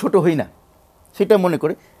করলে আমরা ছোট হই না, সেটা মনে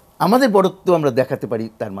করে আমাদের বড়ত্ব আমরা দেখাতে পারি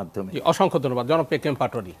তার মাধ্যমে। অসংখ্য ধন্যবাদ জনাব পেকেম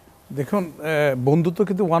পাটোয়ারি। দেখুন, বন্ধুত্ব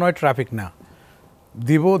কিন্তু ওয়ান ওয়ে ট্রাফিক না,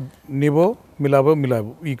 দিব নিব মিলাবো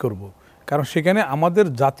করব। কারণ সেখানে আমাদের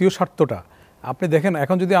জাতীয় স্বার্থটা আপনি দেখেন,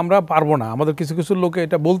 এখন যদি আমরা পারবো না, আমাদের কিছু কিছু লোকে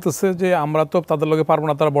এটা বলতেছে যে আমরা তো তাদের লোকে পারবো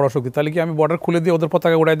না, তারা বড় শক্তি, তাহলে কি আমি বর্ডার খুলে দিয়ে ওদের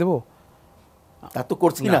পতাকা উড়াই দেবো? তা তো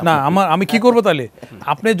করছি না, আমি কি করবো তাহলে?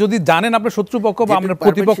 আপনি যদি জানেন আপনার শত্রুপক্ষ বা আপনার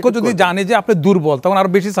প্রতিপক্ষ যদি জানে যে আপনি দুর্বল, তখন আরো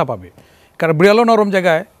বেশি চাপাবে। কারণ বিড়ালও নরম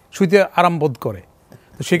জায়গায় শুইতে আরাম বোধ করে।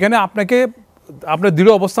 তো সেখানে আপনাকে আপনার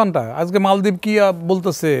দৃঢ় অবস্থানটা, আজকে মালদ্বীপ কি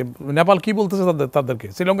বলতেছে, নেপাল কি বলতেছে, তাদেরকে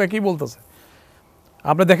শ্রীলঙ্কা কি বলতেছে,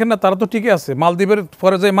 আপনি দেখেন না, তারা তো ঠিকই আছে। মালদ্বীপের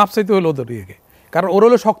পরে যে মাপ চাইতে হলো ওদের ইয়েকে, কারণ ওর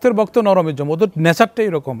হলো শক্তের বক্ত নরমের জন্য, ওদের নেচারটাই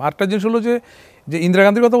এরকম। আরেকটা জিনিস হলো যে ইন্দিরা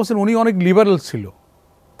গান্ধীর কথা বলছেন, উনি অনেক লিবারেল ছিল।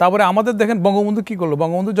 তারপরে আমাদের দেখেন বঙ্গবন্ধু কী করলো,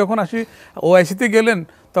 বঙ্গবন্ধু যখন ওআইসিতে গেলেন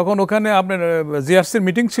তখন ওখানে আপনার জিআরসির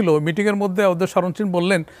মিটিং ছিল, মিটিংয়ের মধ্যে ওদের শরণ সিং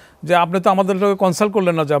বললেন যে আপনি তো আমাদের কনসাল্ট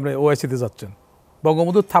করলেন না যে আপনি ওআইসিতে যাচ্ছেন।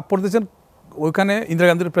 বঙ্গবন্ধু থাপ্পড় দিয়েছেন ওইখানে ইন্দিরা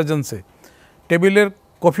গান্ধীর প্রেজেন্সে, টেবিলের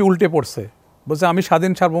কফি উল্টে পড়ছে, বলছে আমি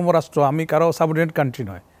স্বাধীন সার্বভৌম রাষ্ট্র, আমি কারো সাবঅর্ডিনেট কান্ট্রি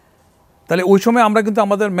নয়। তাহলে ওই সময় আমরা কিন্তু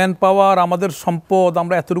আমাদের ম্যান পাওয়ার, আমাদের সম্পদ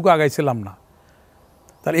আমরা এতটুকু আগাইছিলাম না।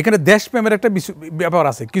 তাহলে এখানে দেশপ্রেমের একটা ব্যাপার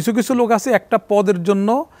আছে। কিছু কিছু লোক আছে একটা পদের জন্য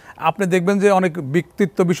আপনি দেখবেন যে অনেক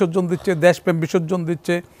ব্যক্তিত্ব বিসর্জন দিচ্ছে, দেশপ্রেম বিসর্জন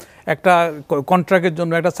দিচ্ছে, একটা কন্ট্রাক্টের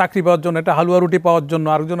জন্য, একটা চাকরি পাওয়ার জন্য, একটা হালুয়া রুটি পাওয়ার জন্য।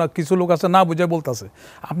 আরেকজন কিছু লোক আছে না বুঝে বলতেছে।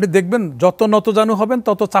 আপনি দেখবেন যত নতজানু হবেন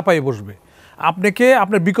তত চাপাই বসবে। আপনাকে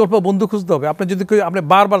আপনার বিকল্প বন্ধু খুঁজতে হবে। আপনি যদি আপনি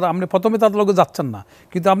বারবার আপনি প্রথমে তাদের লোকে যাচ্ছেন না,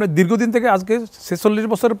 কিন্তু আপনি দীর্ঘদিন থেকে আজকে 46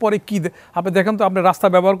 বছরের পরে কি আপনি দেখেন তো, আপনি রাস্তা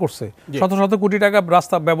ব্যবহার করছে, শত শত কোটি টাকা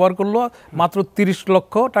রাস্তা ব্যবহার করলো, মাত্র 30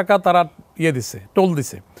 লক্ষ টাকা তারা দিছে, টোল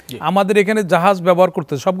দিছে। আমাদের এখানে জাহাজ ব্যবহার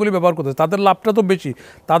করতেছে, সবগুলি ব্যবহার করতেছে, তাদের লাভটা তো বেশি,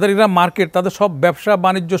 তাদের এরা মার্কেট, তাদের সব ব্যবসা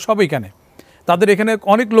বাণিজ্য সব এখানে, তাদের এখানে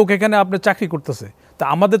অনেক লোক এখানে আপনি চাকরি করতেছে। তা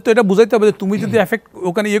আমাদের তো এটা বুঝাইতে হবে যে তুমি যদি এফেক্ট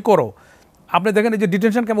ওখানে করো। আপনি দেখেন এই যে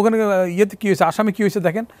ডিটেনশন ক্যাম্প, ওখানে ইয়েতে কী হয়েছে, আসামে কী হয়েছে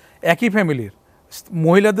দেখেন, একই ফ্যামিলির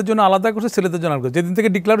মহিলাদের জন্য আলাদা করছে, ছেলেদের জন্য আলাদা করছে। যেদিন থেকে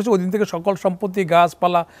ডিক্লার হচ্ছে ওই দিন থেকে সকল সম্পত্তি,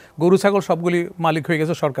 গাছপালা, গরু ছাগল সবগুলি মালিক হয়ে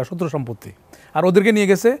গেছে সরকার, শত্রু সম্পত্তি। আর ওদেরকে নিয়ে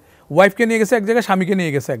গেছে, ওয়াইফকে নিয়ে গেছে এক জায়গায়, স্বামীকে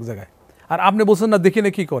নিয়ে গেছে এক জায়গায়। আর আপনি বলছেন না দেখি না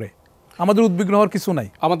কি করে। আমাদের উদ্বিগ্ন হওয়ার কিছু নাই।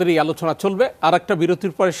 আমাদের এই আলোচনা চলবে, আর একটা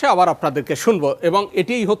বিরতির পরে এসে আবার আপনাদেরকে শুনবো, এবং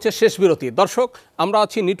এটিই হচ্ছে শেষ বিরতি। দর্শক, আমরা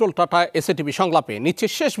আছি নিটোল টাটা এসএটিভি সংলাপে, নিচ্ছে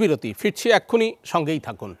শেষ বিরতি, ফিরছি এক্ষুনি, সঙ্গেই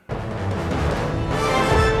থাকুন।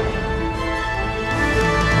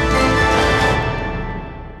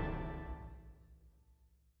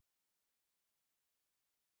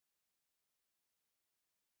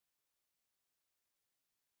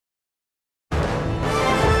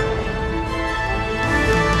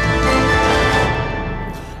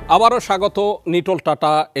 আবারও স্বাগত নিটোল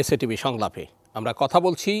টাটা এসএটিভি সংলাপে। আমরা কথা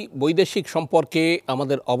বলছি বৈদেশিক সম্পর্কে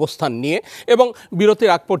আমাদের অবস্থান নিয়ে, এবং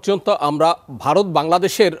বিরতির আগ পর্যন্ত আমরা ভারত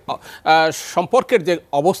বাংলাদেশের সম্পর্কের যে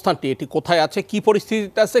অবস্থানটি, এটি কোথায় আছে, কি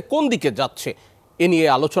পরিস্থিতিতে আছে, কোন দিকে যাচ্ছে, এ নিয়ে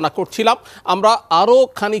আলোচনা করছিলাম। আমরা আরও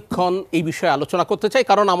খানিকক্ষণ এই বিষয়ে আলোচনা করতে চাই,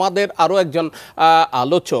 কারণ আমাদের আরও একজন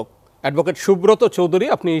আলোচক অ্যাডভোকেট সুব্রত চৌধুরী,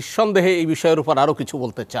 আপনি নিঃসন্দেহে এই বিষয়ের উপর আরও কিছু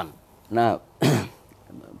বলতে চান। না,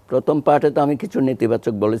 প্রথম পার্টে তো আমি কিছু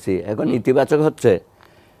নেতিবাচক বলেছি, এখন ইতিবাচক হচ্ছে।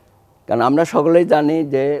 কারণ আমরা সকলেই জানি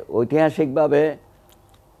যে ঐতিহাসিকভাবে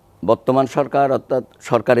বর্তমান সরকার, অর্থাৎ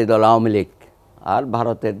সরকারি দল আওয়ামী লীগ আর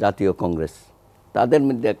ভারতের জাতীয় কংগ্রেস, তাদের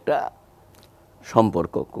মধ্যে একটা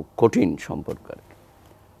সম্পর্ক, খুব কঠিন সম্পর্ক আর কি,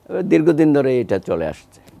 দীর্ঘদিন ধরে এটা চলে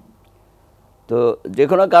আসছে। তো যে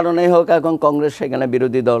কোনো কারণেই হোক, এখন কংগ্রেস সেখানে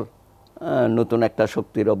বিরোধী দল, নতুন একটা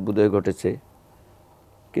শক্তির অভ্যুদয় ঘটেছে।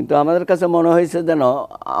 কিন্তু আমাদের কাছে মনে হয়েছে যেন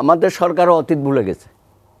আমাদের সরকারও অতীত ভুলে গেছে,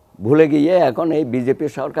 ভুলে গিয়ে এখন এই বিজেপি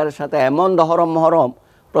সরকারের সাথে এমন দহরম মহরম।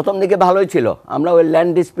 প্রথম দিকে ভালোই ছিল, আমরা ওই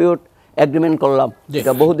ল্যান্ড ডিসপিউট এগ্রিমেন্ট করলাম,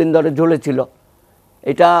 এটা বহুদিন ধরে ঝুলেছিল,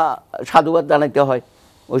 এটা সাধুবাদ জানাইতে হয়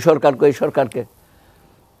ওই সরকারকে, ওই সরকারকে।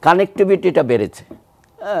 কানেক্টিভিটিটা বেড়েছে,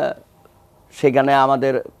 সেখানে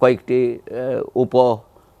আমাদের কয়েকটি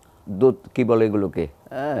উপদূত, কী বলে এগুলোকে,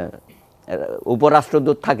 হ্যাঁ,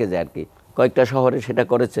 উপরাষ্ট্রদূত থাকে যে আর কি, কয়েকটা শহরে সেটা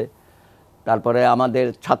করেছে। তারপরে আমাদের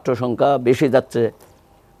ছাত্র সংখ্যা বেশি যাচ্ছে,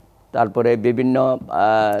 তারপরে বিভিন্ন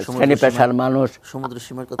শ্রেণী পেশার মানুষ, সমুদ্র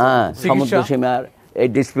সীমার কথা, হ্যাঁ সমুদ্র সীমার এই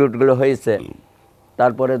ডিসপিউটগুলো হয়েছে।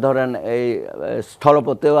 তারপরে ধরেন এই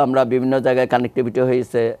স্থলপথেও আমরা বিভিন্ন জায়গায় কানেক্টিভিটি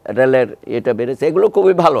হয়েছে, রেলের এটা বেড়েছে, এগুলো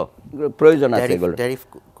খুবই ভালো, প্রয়োজন আছে এগুলো। ট্যারিফ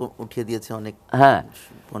উঠিয়ে দিয়েছে অনেক। হ্যাঁ,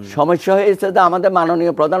 সমস্যা হয়েছে যে আমাদের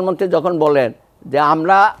মাননীয় প্রধানমন্ত্রী যখন বলেন যে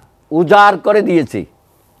আমরা উজাড় করে দিয়েছি,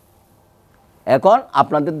 এখন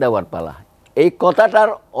আপনাদের দেওয়ার পালা, এই কথাটার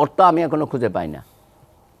অর্থ আমি এখনো খুঁজে পাই না।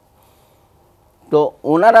 তো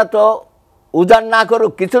ওনারা তো উজাড় না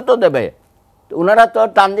করুক, কিছু তো দেবে। ওনারা তো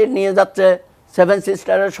ট্রানজিট নিয়ে যাচ্ছে, 7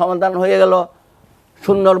 সিস্টারের সমাধান হয়ে গেল,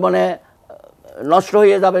 সুন্দরবনে নষ্ট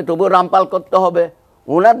হয়ে যাবে, তবুও রামপাল করতে হবে।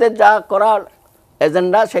 ওনাদের যা করার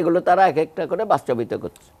এজেন্ডা সেগুলো তারা এক একটা করে বাস্তবিত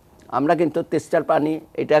করছে। আমরা কিন্তু তিস্তার পানি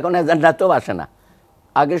এটা এখন এজেন্ডাতেও আসে না।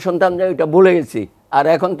 আগে শুনতাম যে এটা ভুলে গেছি, আর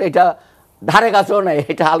এখন তো এটা ধারে কাছেও নেই,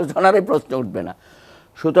 এটা আলোচনারই প্রশ্ন উঠবে না।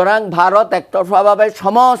 সুতরাং ভারত একতরফাভাবে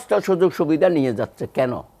সমস্ত সুযোগ সুবিধা নিয়ে যাচ্ছে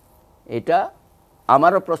কেন? এটা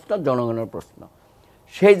আমারও প্রশ্ন, জনগণের প্রশ্ন।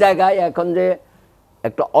 সেই জায়গায় এখন যে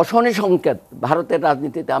একটা অশনি সংকেত ভারতের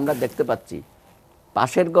রাজনীতিতে আমরা দেখতে পাচ্ছি,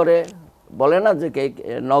 পাশের ঘরে বলে না যে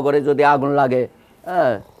নগরে যদি আগুন লাগে,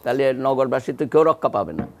 হ্যাঁ, তাহলে নগরবাসী তো কেউ রক্ষা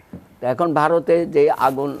পাবে না। তো এখন ভারতে যে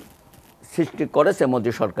আগুন সৃষ্টি করেছে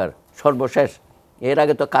মোদী সরকার সর্বশেষ, এর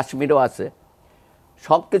আগে তো কাশ্মীরও আছে,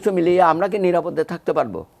 সব কিছু মিলিয়ে আমরা কি নিরাপদে থাকতে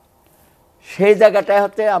পারবো? সেই জায়গাটাই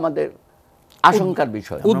হচ্ছে আমাদের আশঙ্কার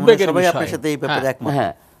বিষয়, উদ্বেগের সবাই বিষয়। আপনার সাথে এই ব্যাপারে একমত।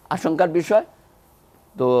 হ্যাঁ, আশঙ্কার বিষয়।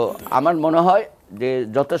 তো আমার মনে হয় যে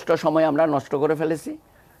যথেষ্ট সময় আমরা নষ্ট করে ফেলেছি।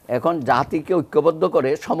 এখন জাতিকে ঐক্যবদ্ধ করে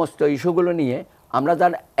সমস্ত ইস্যুগুলো নিয়ে আমরা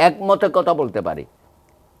যার একমতে কথা বলতে পারি।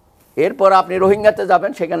 এরপর আপনি রোহিঙ্গাতে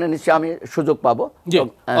যাবেন, সেখানে নিশ্চয়ই আমি সুযোগ পাবো,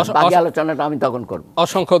 বাকি আলোচনাটা আমি তখন করব।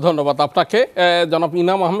 অসংখ্য ধন্যবাদ আপনাকে। জনাব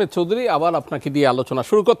ইনাম আহমেদ চৌধুরী, আবার আপনাকে দিয়ে আলোচনা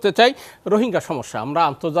শুরু করতে চাই। রোহিঙ্গা সমস্যা, আমরা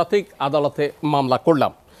আন্তর্জাতিক আদালতে মামলা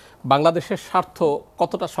করলাম, বাংলাদেশের স্বার্থ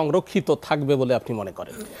কতটা সংরক্ষিত থাকবে বলে আপনি মনে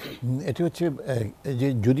করেন? এটি হচ্ছে যে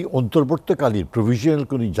যদি অন্তর্বর্তীকালীন প্রভিশনাল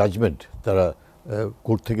কোনো জাজমেন্ট তারা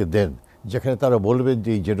কোর্ট থেকে দেন, যেখানে তারা বলবেন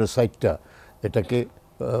যে এই জেনোসাইডটা এটাকে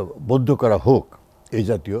বন্ধ করা হোক এই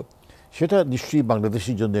জাতীয়, সেটা নিশ্চয়ই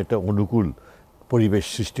বাংলাদেশের জন্য একটা অনুকূল পরিবেশ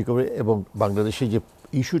সৃষ্টি করবে এবং বাংলাদেশে যে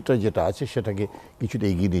ইস্যুটা যেটা আছে সেটাকে কিছুটা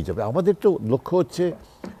এগিয়ে নিয়ে যাবে। আমাদের তো লক্ষ্য হচ্ছে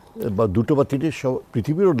বা দুটো বা তিনটে,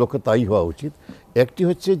 পৃথিবীরও লক্ষ্য তাই হওয়া উচিত। একটি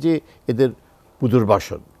হচ্ছে যে এদের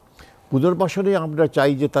পুনর্বাসনে আমরা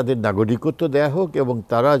চাই যে তাদের নাগরিকত্ব দেয়া হোক এবং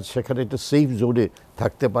তারা সেখানে একটা সেফ জোনে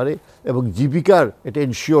থাকতে পারে এবং জীবিকার এটা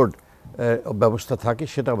এনশিওর্ড ব্যবস্থা থাকে,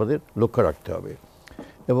 সেটা আমাদের লক্ষ্য রাখতে হবে।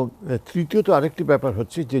 এবং তৃতীয়ত আরেকটি ব্যাপার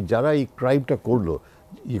হচ্ছে যে যারা এই ক্রাইমটা করলো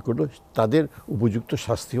তাদের উপযুক্ত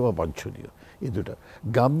শাস্তি হওয়া বাঞ্ছনীয়। এই দুটা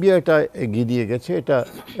গাম্বিয়া এটা এগিয়ে নিয়ে গেছে।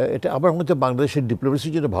 এটা আমার মধ্যে বাংলাদেশের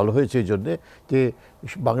ডিপ্লোমেসির জন্য ভালো হয়েছে এই জন্যে যে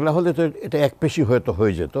বাংলা হলে তো এটা একপেশি হয়তো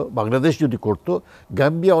হয়ে যেত, বাংলাদেশ যদি করতো।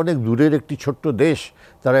 গাম্বিয়া অনেক দূরের একটি ছোট্ট দেশ,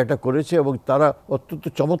 তারা এটা করেছে এবং তারা অত্যন্ত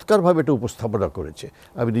চমৎকারভাবে এটা উপস্থাপনা করেছে।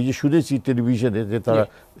 আমি নিজে শুনেছি টেলিভিশনে যে তারা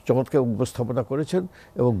চমৎকার উপস্থাপনা করেছেন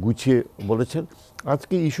এবং গুছিয়ে বলেছেন।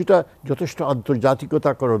 আজকে ইস্যুটা যথেষ্ট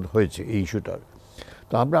আন্তর্জাতিকতাকরণ হয়েছে এই ইস্যুটার।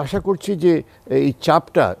 তো আমরা আশা করছি যে এই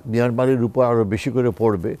চাপটা মিয়ানমারের উপর আরও বেশি করে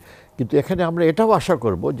পড়বে, কিন্তু এখানে আমরা এটাও আশা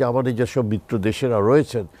করব যে আমাদের যেসব মিত্র দেশেরা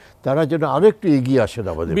রয়েছেন তারা যেন আরও একটু এগিয়ে আসেন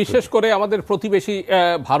আমাদের, বিশেষ করে আমাদের প্রতিবেশী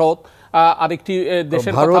ভারত, আরেকটি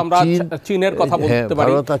দেশের কথা আমরা চীনের কথা বলতে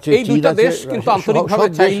পারি। এই দুইটা দেশ কিন্তু আন্তরিকভাবে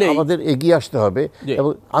চাইলে আমাদের এগিয়ে আসতে হবে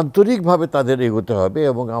এবং আন্তরিকভাবে তাদের এগোতে হবে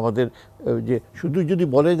এবং আমাদের যে শুধু যদি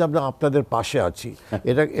বলে যে আমরা আপনাদের পাশে আছি,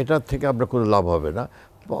 এটার থেকে আমরা কোনো লাভ হবে না।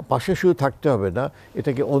 পাশে শুধু থাকতে হবে না,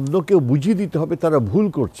 এটাকে অন্যকেও বুঝিয়ে দিতে হবে তারা ভুল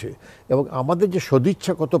করছে। এবং আমাদের যে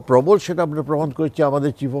সদিচ্ছা কত প্রবল সেটা আমরা প্রমাণ করেছি।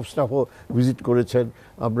 আমাদের চিফ অফ স্টাফও ভিজিট করেছেন,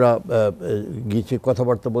 আমরা গিয়েছি,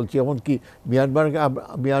 কথাবার্তা বলছি। এমনকি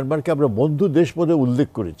মিয়ানমারকে আমরা বন্ধু দেশ বলে উল্লেখ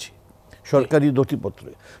করেছি সরকারি নথিপত্রে।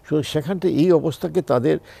 সেখান থেকে এই অবস্থাকে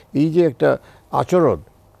তাদের এই যে একটা আচরণ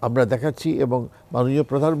আমরা দেখাচ্ছি এবং মাননীয়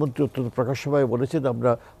প্রধানমন্ত্রী অত্যন্ত প্রকাশ্যভাবে বলেছেন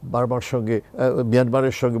আমরা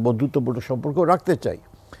মিয়ানমারের সঙ্গে বন্ধুত্বপূর্ণ সম্পর্ক রাখতে চাই।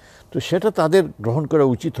 তো সেটা তাদের গ্রহণ করা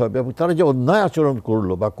উচিত হবে এবং তারা যে অন্যায় আচরণ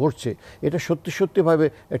করলো বা করছে এটা সত্যিভাবে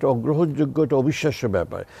একটা অগ্রহণযোগ্য, একটা অবিশ্বাস্য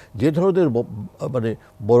ব্যাপার। যে ধরনের মানে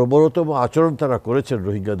বড়তম আচরণ তারা করেছেন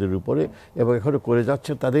রোহিঙ্গাদের উপরে এবং এখনও করে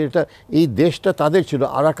যাচ্ছেন, তাদের এই দেশটা তাদের ছিল,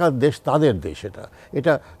 আরাকান দেশ তাদের দেশ।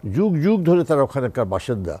 এটা যুগ ধরে তারা ওখানকার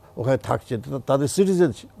বাসিন্দা, ওখানে থাকছে, তাদের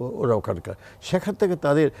সিটিজেন ওরা ওখানকার। সেখান থেকে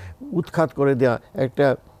তাদের উৎখাত করে দেওয়া একটা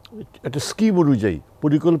একটা স্কিম অনুযায়ী,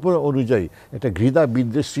 পরিকল্পনা অনুযায়ী একটা ঘৃণা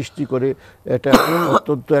বিদ্বেষ সৃষ্টি করে এটা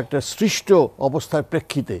অত্যন্ত একটা সৃষ্ট অবস্থার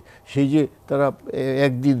প্রেক্ষিতে সেই যে তারা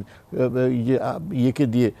একদিন ইয়েকে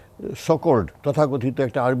দিয়ে সকল্ড তথাকথিত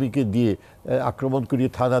একটা আর্মিকে দিয়ে আক্রমণ করিয়ে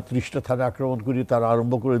 30টা থানা আক্রমণ করিয়ে তারা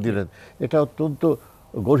আরম্ভ করে দিলেন। এটা অত্যন্ত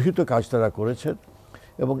গর্হিত কাজ তারা করেছেন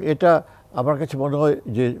এবং এটা আমার কাছে মনে হয়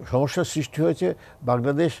যে সমস্যার সৃষ্টি হয়েছে।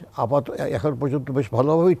 বাংলাদেশ এখন পর্যন্ত বেশ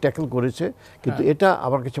ভালোভাবেই ট্যাকল করেছে, কিন্তু এটা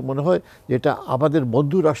আমার কাছে মনে হয় যে এটা আমাদের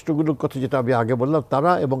বন্ধু রাষ্ট্রগুলোর কথা যেটা আমি আগে বললাম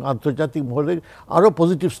তারা এবং আন্তর্জাতিক মহলে আরও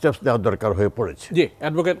পজিটিভ স্টেপস নেওয়ার দরকার হয়ে পড়েছে। জি,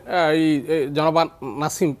 অ্যাডভোকেট জনাব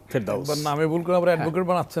নাসিম ফেরদাউস। নামে ভুল করে আবার অ্যাডভোকেট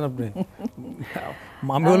বানাচ্ছেন আপনি।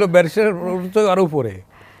 আমি হলো ব্যারিস্টার আরও উপরে।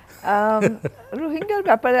 রোহিঙ্গার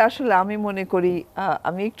ব্যাপারে আসলে আমি মনে করি,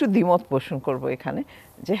 আমি একটু দ্বিমত পোষণ করব এখানে,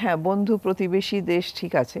 যে হ্যাঁ বন্ধু প্রতিবেশী দেশ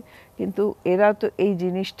ঠিক আছে, কিন্তু এরা তো এই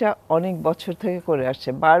জিনিসটা অনেক বছর থেকে করে আসছে,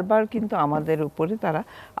 বারবার কিন্তু আমাদের উপরে তারা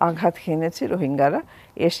আঘাত হেনেছে, রোহিঙ্গারা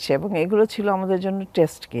এসছে এবং এগুলো ছিল আমাদের জন্য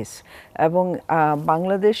টেস্ট কেস। এবং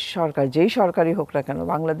বাংলাদেশ সরকার যেই সরকারই হোক না কেন,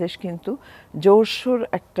 বাংলাদেশ কিন্তু জোরসোর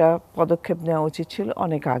একটা পদক্ষেপ নেওয়া উচিত ছিল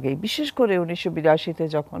অনেক আগেই, বিশেষ করে 1982-তে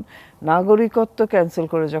যখন নাগরিকত্ব ক্যান্সেল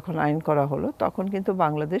করে যখন আইন করা হলো তখন কিন্তু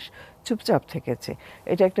বাংলাদেশ চুপচাপ থেকেছে।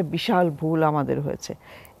 এটা একটা বিশাল ভুল আমাদের হয়েছে।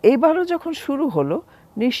 এইবারও যখন শুরু হলো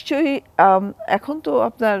নিশ্চয়ই, এখন তো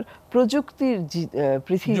আপনার প্রযুক্তির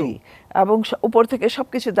পৃথিবী এবং উপর থেকে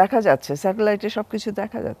সবকিছু দেখা যাচ্ছে, স্যাটেলাইটে সবকিছু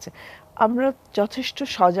দেখা যাচ্ছে, আমরা যথেষ্ট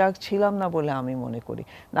সজাগ ছিলাম না বলে আমি মনে করি।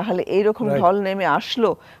 না হলে এইরকম ঢল নেমে আসলো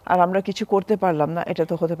আর আমরা কিছু করতে পারলাম না, এটা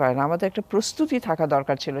তো হতে পারে না। আমাদের একটা প্রস্তুতি থাকা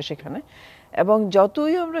দরকার ছিল সেখানে। এবং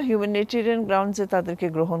যতই আমরা হিউম্যানিটেরিয়ান গ্রাউন্ডসে তাদেরকে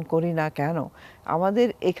গ্রহণ করি না কেন, আমাদের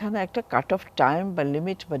এখানে একটা কাট অফ টাইম বা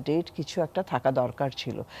লিমিট বা ডেট কিছু একটা থাকা দরকার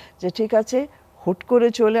ছিল, যে ঠিক আছে হুট করে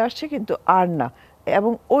চলে আসছে কিন্তু আর না,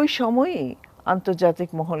 এবং ওই সময়ই আন্তর্জাতিক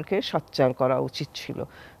মহলকে সোচ্চার করা উচিত ছিল।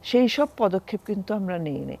 সেই সব পদক্ষেপ কিন্তু আমরা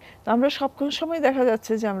নিইনি। তো আমরা সব সময় দেখা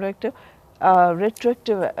যাচ্ছে যে আমরা একটা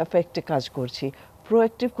রেট্রোঅ্যাক্টিভ এফেক্টে কাজ করছি,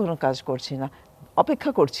 প্রোঅ্যাক্টিভ কোনো কাজ করছি না,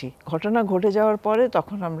 অপেক্ষা করছি ঘটনা ঘটে যাওয়ার পরে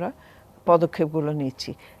তখন আমরা পদক্ষেপগুলো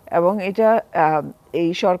নিচ্ছি। এবং এটা এই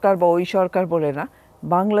সরকার বা ওই সরকার বলে না,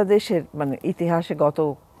 বাংলাদেশের মানে ইতিহাসে গত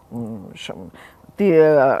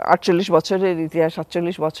 48 বছরের ইতিহাস,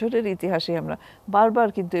 47 বছরের ইতিহাসে আমরা বারবার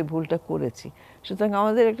কিন্তু এই ভুলটা করেছি। সুতরাং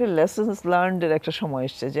আমাদের একটা লেসন্স লার্নডের একটা সময়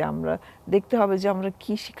এসছে যে আমরা দেখতে হবে যে আমরা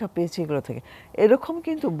কি শিক্ষা পেয়েছি এগুলো থেকে। এরকম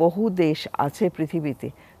কিন্তু বহু দেশ আছে পৃথিবীতে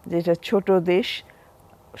যেটা ছোট দেশ,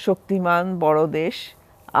 শক্তিমান বড় দেশ,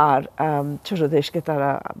 আর ছোট দেশকে তারা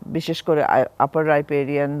বিশেষ করে আপার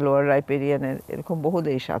রাইপেরিয়ান, লোয়ার রাইপেরিয়ানের এরকম বহু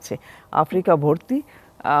দেশ আছে। আফ্রিকা ভর্তি,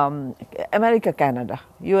 America, Canada,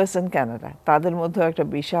 US and Canada, তাদের মধ্যেও একটা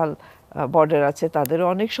বিশাল বর্ডার আছে, তাদেরও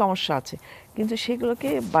অনেক সমস্যা আছে। কিন্তু সেগুলোকে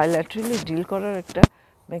বায়োল্যাটারালি ডিল করার একটা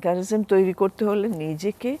মেকানিজম তৈরি করতে হলে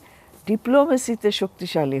নিজেকে ডিপ্লোমেসিতে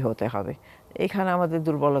শক্তিশালী হতে হবে। এখানে আমাদের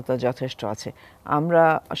দুর্বলতা যথেষ্ট আছে। আমরা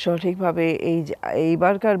সঠিকভাবে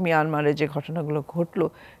এইবারকার মিয়ানমারে যে ঘটনাগুলো ঘটলো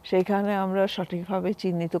সেইখানে আমরা সঠিকভাবে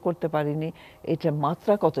চিহ্নিত করতে পারিনি এটা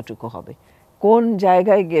মাত্রা কতটুকু হবে, কোন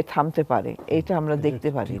জায়গায় গিয়ে থামতে পারে, এটা আমরা দেখতে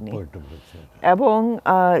পারিনি। এবং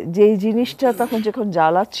যেই জিনিসটা তখন যখন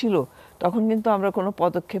জ্বালাচ্ছিল তখন কিন্তু আমরা কোনো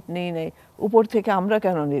পদক্ষেপ নেই নাই। উপর থেকে আমরা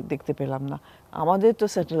কেন দেখতে পেলাম না? আমাদের তো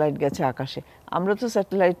স্যাটেলাইট গেছে আকাশে, আমরা তো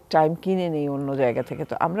স্যাটেলাইট টাইম কিনে নেই অন্য জায়গা থেকে,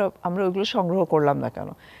 তো আমরা ওইগুলো সংগ্রহ করলাম না কেন?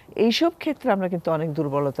 এইসব ক্ষেত্রে আমরা কিন্তু অনেক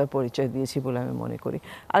দুর্বলতার পরিচয় দিয়েছি বলে আমি মনে করি।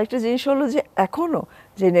 আরেকটা জিনিস হলো যে এখনও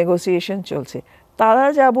যে নেগোসিয়েশন চলছে, তারা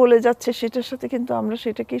যা বলে যাচ্ছে সেটার সাথে কিন্তু আমরা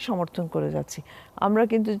সেটাকেই সমর্থন করে যাচ্ছি। আমরা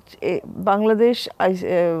কিন্তু বাংলাদেশ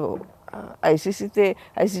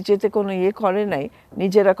আইসিসিতে কোনো ইয়ে করে নাই,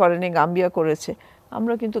 নিজেরা করেনি, গাম্বিয়া করেছে।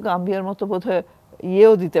 আমরা কিন্তু গাম্বিয়ার মতো বোধহয়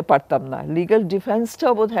ইয়েও দিতে পারতাম না, লিগ্যাল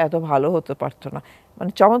ডিফেন্সটাও বোধহয় এত ভালো হতে পারতো না।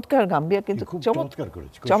 মানে চমৎকার, গাম্বিয়া কিন্তু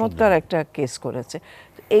চমৎকার একটা কেস করেছে।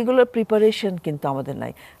 এইগুলোর প্রিপারেশন কিন্তু আমাদের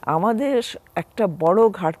নাই। আমাদের একটা বড়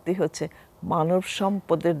ঘাটতি হচ্ছে মানব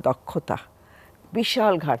সম্পদের দক্ষতা,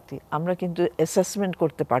 বিশাল ঘাটতি। আমরা কিন্তু অ্যাসেসমেন্ট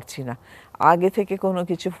করতে পারছি না আগে থেকে কোনো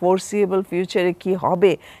কিছু, ফোরসিয়েবল ফিউচারে কি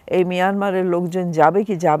হবে, এই মিয়ানমারের লোকজন যাবে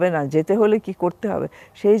কি যাবে না, যেতে হলে কি করতে হবে,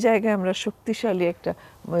 সেই জায়গায় আমরা শক্তিশালী একটা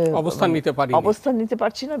অবস্থান নিতে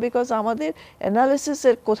পারছি না। বিকজ আমাদের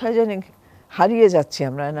অ্যানালিসিসের কোথায় জানি হারিয়ে যাচ্ছি,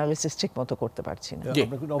 আমরা অ্যানালিসিস ঠিক মতো করতে পারছি না।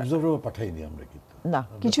 না,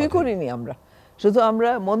 কিছুই করিনি আমরা, শুধু আমরা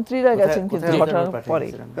মন্ত্রীরা গেছেন কিন্তু ঘটনার পরে।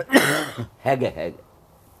 হ্যাঁ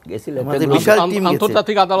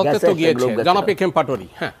আন্তর্জাতিক আদালতে তো গিয়েছে জনাব একেএম পাটোয়ারী।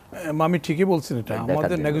 হ্যাঁ, আমি ঠিকই বলছেন, এটা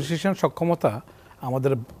আমাদের নেগোসিয়েশন সক্ষমতা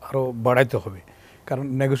আমাদের আরও বাড়াইতে হবে, কারণ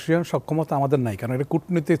নেগোসিয়েশন সক্ষমতা আমাদের নাই। কারণ এটা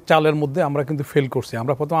কূটনীতিক চালের মধ্যে আমরা কিন্তু ফেল করছি।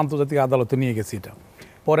 আমরা প্রথম আন্তর্জাতিক আদালতে নিয়ে গেছি এটা,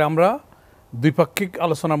 পরে আমরা দ্বিপাক্ষিক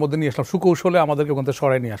আলোচনার মধ্যে নিয়ে আসলাম, সুকৌশলে আমাদেরকে ওখান থেকে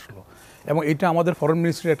সরাই নিয়ে আসলো। এবং এটা আমাদের ফরেন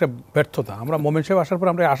মিনিস্ট্রির একটা ব্যর্থতা। আমরা মোমেন সাহেব আসার পর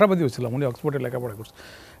আমরা আশাবাদী হয়েছিলাম, উনি অক্সফোর্ডে লেখাপড়া করছে,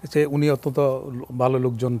 যে উনি অত্যন্ত ভালো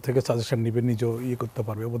লোকজন থেকে সাজেশন নেবে, নিজেও করতে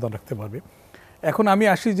পারবে, অবদান রাখতে পারবে। এখন আমি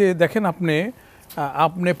আসি যে দেখেন,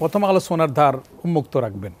 আপনি প্রথম আলোচনার ধার উন্মুক্ত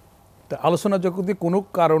রাখবেন। তো আলোচনা যদি কোনো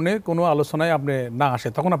কারণে কোনো আলোচনায় আপনি না আসে,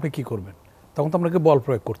 তখন আপনি কি করবেন? তখন তো আপনাকে বল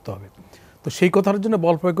প্রয়োগ করতে হবে। তো সেই কথার জন্য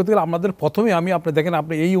বল প্রয়োগ করতে গেলে আমাদের প্রথমে আপনি দেখেন,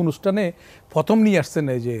 আপনি এই অনুষ্ঠানে প্রথম নিয়ে আসছেন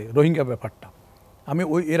এই যে রোহিঙ্গা ব্যাপারটা। আমি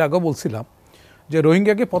এর আগেও বলছিলাম যে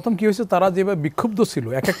রোহিঙ্গাকে প্রথম কী হয়েছে, তারা যেভাবে বিক্ষুব্ধ ছিল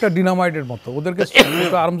এক একটা ডিনামাইটের মতো, ওদেরকে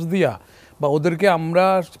আর্মস দিয়া বা ওদেরকে আমরা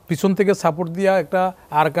পিছন থেকে সাপোর্ট দিয়া একটা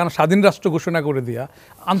আরাকান স্বাধীন রাষ্ট্র ঘোষণা করে দিয়া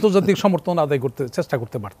আন্তর্জাতিক সমর্থন আদায় করতে চেষ্টা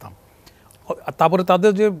করতে পারতাম। তারপরে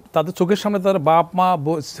তাদের চোখের সামনে তার বাপ মা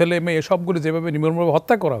ছেলে মেয়ে এসবগুলো যেভাবে নির্মমভাবে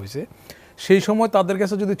হত্যা করা হয়েছে, সেই সময় তাদের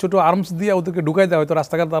কাছে যদি ছোটো আর্মস দিয়ে ওদেরকে ঢুকাই দেওয়া হয়তো,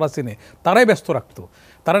 রাস্তাঘাট তারা চেনে, তারাই ব্যস্ত রাখতো।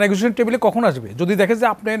 তারা নেগোসিয়েশন টেবিলে কখন আসবে? যদি দেখে যে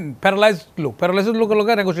আপনি প্যারালাইজড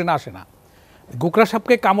লোকের নেগোসিয়েশন আসে না। গোকরা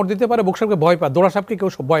সাপকে কামড় দিতে পারে, বোক সাপকে ভয় পায়, দোড়া সাপকে কেউ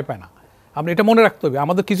ভয় পায় না। আপনি এটা মনে রাখতে হবে।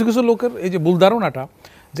 আমাদের কিছু কিছু লোকের এই যে ভুল ধারণাটা,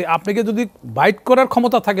 যে আপনাকে যদি বাইট করার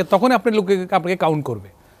ক্ষমতা থাকে তখনই আপনাকে কাউন্ট করবে।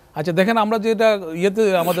 আচ্ছা দেখেন, আমরা যেটা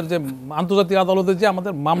আমাদের যে আন্তর্জাতিক আদালতে যে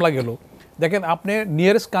আমাদের মামলা গেল, দেখেন আপনি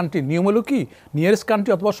নিয়ারেস্ট কান্ট্রি, নিয়ম হলো কি, নিয়ারেস্ট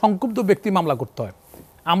কান্ট্রি অথবা সংক্ষুব্ধ ব্যক্তি মামলা করতে হয়।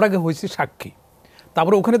 আমরা হয়েছি সাক্ষী।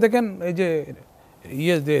 তারপরে ওখানে দেখেন এই যে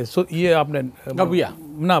আপনার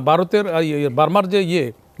না, ভারতের বার্মার যে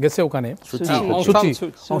গেছে ওখানে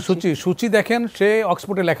সূচি দেখেন, সে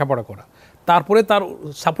অক্সফোর্ডে লেখাপড়া করা, তারপরে তার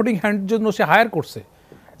সাপোর্টিং হ্যান্ডের জন্য সে হায়ার করছে,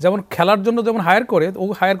 যেমন খেলার জন্য যেমন হায়ার করে, ও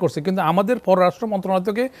হায়ার করছে। কিন্তু আমাদের পররাষ্ট্র মন্ত্রণালয়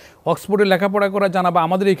থেকে অক্সফোর্ডে লেখাপড়া করা জানা, বা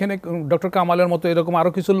আমাদের এখানে ডক্টর কামালের মতো এরকম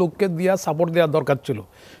আরও কিছু লোককে দিয়া সাপোর্ট দেওয়ার দরকার ছিল,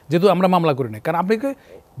 যেহেতু আমরা মামলা করি না। কারণ আপনাকে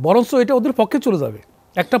বরঞ্চ এটা ওদের পক্ষে চলে যাবে।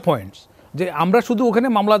 একটা পয়েন্টস যে আমরা শুধু ওখানে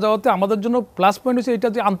মামলা যাওয়াতে আমাদের জন্য প্লাস পয়েন্ট হচ্ছে এটা,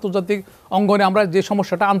 যে আন্তর্জাতিক অঙ্গনে আমরা যে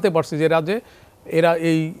সমস্যাটা আনতে পারছি, যে এরা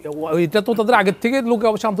এটা তো তাদের আগের থেকে লোকে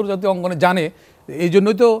অবশ্যই আন্তর্জাতিক অঙ্গনে জানে। এই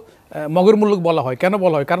জন্যই তো মগের মূল্য বলা হয়। কেন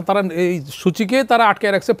বলা হয়? কারণ তারা এই সূচিকে তারা আটকে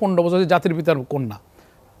রাখছে 15 বছর, জাতির পিতার কন্যা,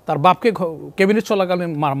 তার বাপকে ক্যাবিনেট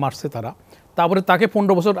চলাকালীন মারছে তারা। তারপরে তাকে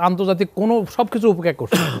 15 বছর আন্তর্জাতিক কোনো সব কিছু উপেক্ষা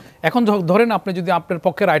করছে। এখন ধরেন আপনি যদি আপনার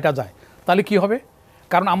পক্ষে রায়টা যায়, তাহলে কি হবে?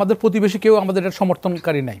 কারণ আমাদের প্রতিবেশী কেউ আমাদের এটা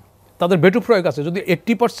সমর্থনকারী নাই, তাদের ভেটো প্রয়োগ আছে। যদি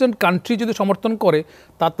 80% কান্ট্রি যদি সমর্থন করে,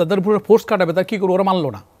 তাদের উপরে ফোর্স কাটাবে, তা কী করবে? ওরা মানলো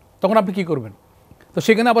না, তখন আপনি কী করবেন? তো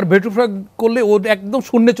সেখানে আবার ভেটো প্রয়োগ করলে ও একদম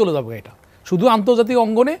শূন্যে চলে যাবে। এটা শুধু আন্তর্জাতিক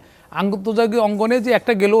অঙ্গনে যে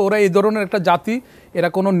একটা গেল, ওরা এই ধরনের একটা জাতি, এরা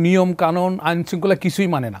কোনো নিয়ম কানুন আইন শৃঙ্খলা কিছুই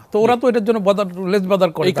মানে না। তো ওরা তো এটার জন্য লেজ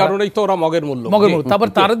বাদার করে, এই কারণেই তো ওরা মগের মূল্য। তারপর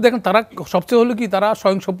তারা দেখেন, তারা সবচেয়ে হলো কি, তারা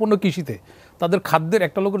স্বয়ংসম্পূর্ণ কৃষিতে। তাদের খাদ্যের,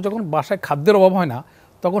 একটা লোকের যখন বাসায় খাদ্যের অভাব হয় না,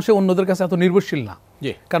 তখন সে অন্যদের কাছে এত নির্ভরশীল না।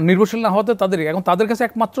 কারণ নির্ভরশীল না হওয়াতে তাদের কাছে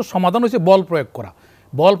একমাত্র সমাধান হচ্ছে বল প্রয়োগ করা।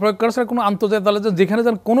 বল প্রয়োগ করা ছাড়া কোনো আন্তর্জাতিক আদালতে যেখানে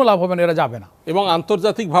যান কোনো লাভ হবে না, এরা যাবে না। এবং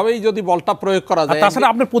আন্তর্জাতিকভাবেই যদি বলটা প্রয়োগ করা যায়, তাছাড়া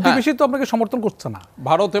আপনার প্রতিবেশী তো আপনাকে সমর্থন করছে না,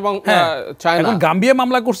 ভারত এবং চায়না। এখন গাম্বিয়া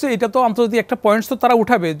মামলা করছে, এটা তো আন্তর্জাতিক একটা পয়েন্টস তো তারা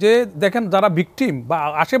উঠাবে, যে দেখেন যারা ভিকটিম বা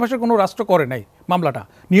আশেপাশে কোনো রাষ্ট্র করে নাই মামলাটা,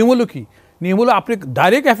 নিয়ম হলো কি, নিয়ম হলো আপনি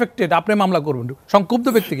ডাইরেক্ট এফেক্টেড, আপনি মামলা করবেন সংক্ষুব্ধ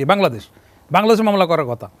ব্যক্তিকে। বাংলাদেশে মামলা করার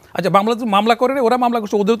কথা। আচ্ছা, বাংলাদেশ মামলা করে, ওরা মামলা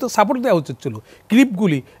করছে, ওদের তো সাপোর্ট দেওয়া উচিত ছিল।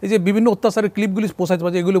 ক্লিপগুলি, এই যে বিভিন্ন অত্যাচারের ক্লিপগুলি পোষাইতে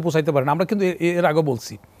পারে, এগুলো পোষাইতে পারে না। আমরা কিন্তু এর আগে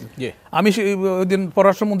বলছি, আমি ওই দিন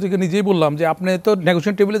পররাষ্ট্রমন্ত্রীকে নিজেই বললাম যে আপনি তো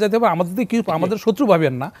নেগোসিয়েশন টেবিলে যেতে হবে, আমাদের থেকে কিছু, আমাদের শত্রু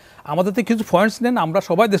ভাবেন না, আমাদের থেকে কিছু পয়েন্টস নেন, আমরা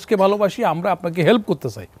সবাই দেশকে ভালোবাসি, আমরা আপনাকে হেল্প করতে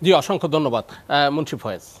চাই। জি, অসংখ্য ধন্যবাদ মুন্সি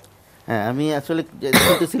ফয়েজ। হ্যাঁ, আমি আসলে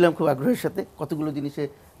শুনতেছিলাম খুব আগ্রহের সাথে, কতগুলো জিনিসে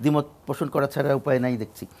দ্বিমত পোষণ করা ছাড়া উপায় নাই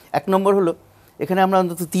দেখছি। 1 নম্বর হলো, এখানে আমরা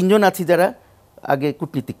অন্তত 3 জন আছি যারা আগে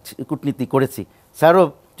কূটনীতি করেছি। স্যারও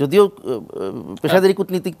যদিও পেশাদারি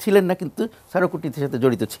কূটনীতিক ছিলেন না, কিন্তু স্যারও কূটনীতির সাথে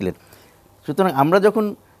জড়িত ছিলেন। সুতরাং আমরা যখন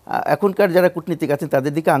এখনকার যারা কূটনীতিক আছেন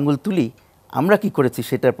তাদের দিকে আঙ্গুল তুলি, আমরা কি করেছি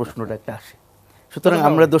সেটার প্রশ্নটা একটা আসে। সুতরাং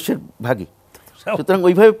আমরা দোষের ভাগী। সুতরাং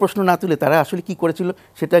ওইভাবে প্রশ্ন না তুলে তারা আসলে কি করেছিল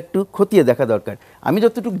সেটা একটু খতিয়ে দেখা দরকার। আমি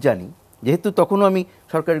যতটুকু জানি, যেহেতু তখনও আমি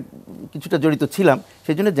সরকার কিছুটা জড়িত ছিলাম,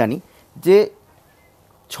 সেই জন্য জানি যে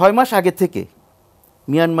 6 মাস আগে থেকে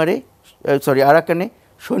মিয়ানমারে আরাকানে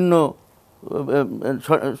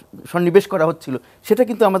সন্নিবেশ করা হচ্ছিল, সেটা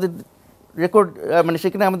কিন্তু আমাদের রেকর্ড, মানে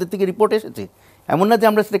সেখানে আমাদের থেকে রিপোর্ট এসেছে। এমন না যে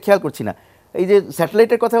আমরা সেটা খেয়াল করছি না। এই যে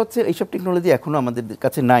স্যাটেলাইটের কথা হচ্ছে, এইসব টেকনোলজি এখনও আমাদের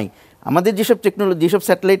কাছে নাই। আমাদের যেসব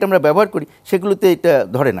স্যাটেলাইট আমরা ব্যবহার করি সেগুলোতে এটা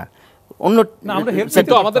ধরে না। অন্য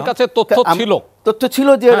আমাদের কাছে তথ্য ছিল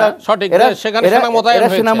যে এরা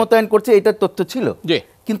সেনা মোতায়েন করছে, এটার তথ্য ছিল।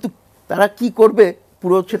 কিন্তু তারা কি করবে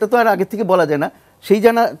পুরো সেটা তো আর আগে থেকে বলা যায় না, সেই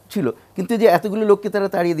জানা ছিল। কিন্তু যে এতগুলো লোককে তারা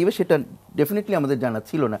তাড়িয়ে দিবে সেটা ডেফিনেটলি আমাদের জানা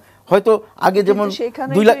ছিল না। হয়তো আগে যেমন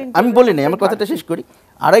 2 লাখ, আমি বলি নাই, আমার কথাটা শেষ করি,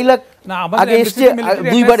 2.5 লাখ না, আমাদের আগে এসছে, embassy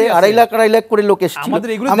military দুইবারে attache আছে। 2.5 লাখ করে লোক এসেছিল। আমাদের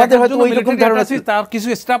এগুলো আমাদের হয়তো ওই রকম ধারণা ছিল তার কিছু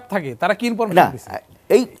স্টাফ থাকে, তারা কি না, ইনফরমেশন দিচ্ছে?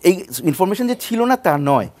 এই ইনফরমেশন যে ছিল না তা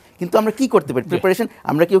নয়, কিন্তু আমরা কি করতে পারি প্রিপারেশন,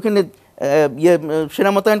 আমরা কি ওখানে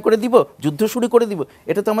সেনা মোতায়েন করে দিব, যুদ্ধ শুরু করে দিব?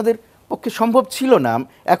 এটা তো আমাদের পক্ষে সম্ভব ছিল না।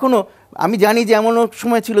 এখনো আমি জানি যে এমনও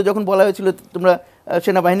সময় ছিল যখন বলা হয়েছিল তোমরা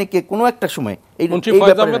সেনাবাহিনীকে কোনো একটা সময় মন্ত্রী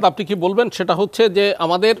ফয়েজ আহমেদ, আপনি কি বলবেন? সেটা হচ্ছে যে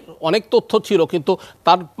আমাদের অনেক তথ্য ছিল, কিন্তু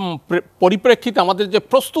তার পরিপ্রেক্ষিতে আমাদের যে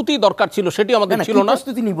প্রস্তুতি দরকার ছিল সেটি আমাদের ছিল না।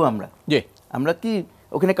 প্রস্তুতি নিব আমরা? জি, আমরা কি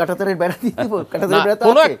ওখানে কাঁটাতারের বেড়া দিয়ে দিব? কাঁটাতারের বেড়া তো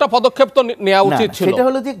কোনো আছে। একটা পদক্ষেপ তো নেওয়া উচিত ছিল। সেটা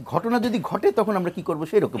হলো যে ঘটনা যদি ঘটে তখন আমরা কি করব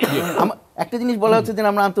সেই রকম। একটা জিনিস বলা হচ্ছে যে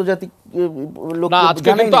আমরা আন্তর্জাতিক লোক না, আজকে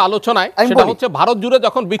কিন্তু আলোচনায় সেটা হচ্ছে ভারত জুড়ে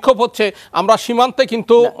যখন বিক্ষোভ হচ্ছে, আমরা সীমান্তে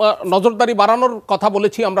কিন্তু নজরদারি বাড়ানোর কথা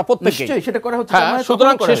বলেছি আমরা প্রত্যেককে। নিশ্চয়ই সেটা করা হচ্ছে। হ্যাঁ,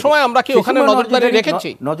 সুতরাং সে সময় আমরা কি ওখানে নজরদারি রেখেছি?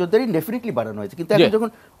 নজরদারি ডেফিনেটলি বাড়ানো হয়েছে, কিন্তু এখন যখন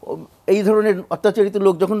এই ধরনের অত্যাচারিত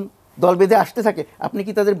লোক যখন দল বেঁধে আসতে থাকে, আপনি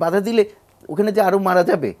কি তাদের বাধা দিলে ওখানে যে আরো মারা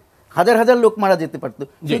যাবে, হাজার হাজার লোক মারা যেতে পারতো,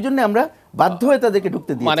 সেই জন্য আমরা বাধ্য হয়ে তাদেরকে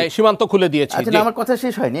ঢুকতে দিয়েছি, মানে সীমান্ত খুলে দিয়েছি। আচ্ছা, আমার কথা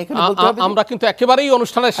শেষ হয়নি, এখানে বলতে হবে আমরা কিন্তু একেবারেই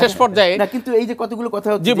অনুষ্ঠানের শেষ পর্যায়ে না, কিন্তু এই যে কতগুলো কথা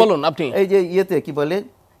হচ্ছে, জি বলুন আপনি। এই যে ইয়েতে কি বলে,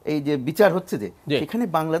 এই যে বিচার হচ্ছে যে এখানে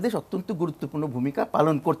বাংলাদেশ অত্যন্ত গুরুত্বপূর্ণ ভূমিকা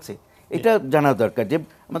পালন করছে, এটা জানা দরকার। যে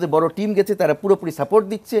আমাদের বড় টিম গেছে, তারা পুরোপুরি সাপোর্ট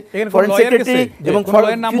দিচ্ছে। ফরেন সেক্রেটারি এবং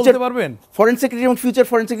ফরেন সেক্রেটারি এবং ফিউচার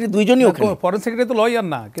ফরেন সেক্রেটারি দুইজনই ওখানে। ফরেন সেক্রেটারি তো লয়ার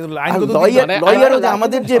না, কিন্তু লয়ারও যে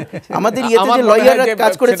আমাদের ইয়েতে যে লয়াররা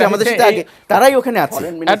কাজ করেছে আমাদের সাথে আগে, তারাই ওখানে আছে।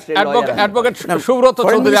 অ্যাডভোকেট সুব্রত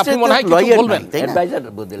চৌধুরী, আপনি মনে হয় কিছু বলবেন?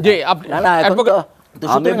 জি, আপনি অ্যাডভোকেট।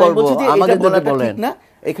 আমি বলবো, আমাদের যদি বলেন না,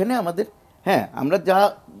 এখানে আমাদের, হ্যাঁ, আমরা যা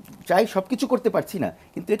চাই সবকিছু করতে পারছি না,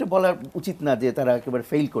 কিন্তু এটা বলা উচিত না যে তারা একেবারে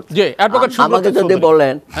ফেল করছে। জি, অ্যাডভোকেট সুব্রত আমাকে যদি চৌধুরী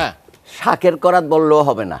বলেন, হ্যাঁ, শাকের করাত বললেও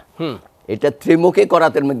হবে না, এটা ত্রিমুখী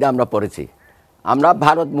করাতের মধ্যে আমরা পড়েছি। আমরা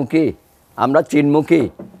ভারতমুখী, আমরা চীনমুখী,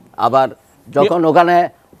 আবার যখন ওখানে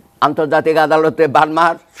আন্তর্জাতিক আদালতে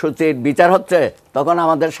বার্মার সূচির বিচার হচ্ছে, তখন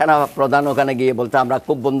আমাদের সেনা প্রধান ওখানে গিয়ে বলছে আমরা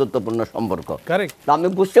খুব বন্ধুত্বপূর্ণ সম্পর্ক। তো আমি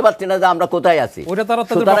বুঝতে পারছি না যে আমরা কোথায় আছি।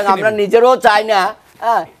 সুতরাং আমরা নিজেরও চাই না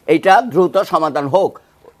এইটা দ্রুত সমাধান হোক।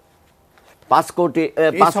 5 কোটি,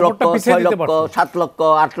 5 লক্ষ, 6 লক্ষ, 7 লক্ষ,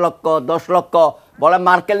 8 লক্ষ, 10 লক্ষ, বলে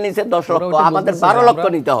মার্কেল নিচে 10 লক্ষ, আমাদের 12 লক্ষ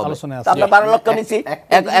নিতে হবে। আমরা 12 লক্ষ নিছি,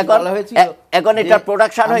 এখন এটা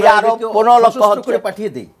প্রোডাকশন হয়ে আরো 15 লক্ষ হচ্ছে, পাঠিয়ে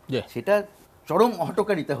দেই। সেটা চরম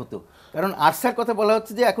হটকারিতা হতো, কারণ আরসার কথা বলা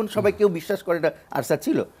হচ্ছে যে এখন সবাই কেউ বিশ্বাস করে না আরসা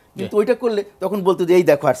ছিল, কিন্তু ওইটা করলে তখন বলতো যে এই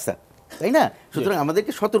দেখো আরসা, তাই না? সুতরাং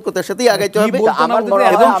আমাদেরকে সতর্কতার সাথেই আগাইতে হবে। আমার মনে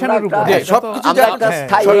হয়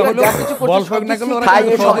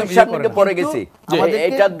পড়ে গেছি,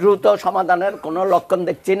 এটা দ্রুত সমাধানের কোনো লক্ষণ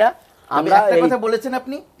দেখছি না। আমরা একটা কথা বলেছেন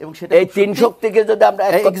আপনি, এবং সেটা এই 3 শক্তিকে যদি আমরা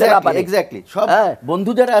এক করতে না পারি, এক্স্যাক্টলি সব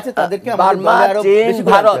বন্ধু যারা আছে তাদেরকে আমাদের দলে আরো বেশি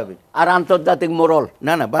ভারত করতে হবে। আর আন্তর্জাতিক মোড়ল,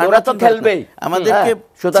 না ওরা তো খেলবেই আমাদেরকে।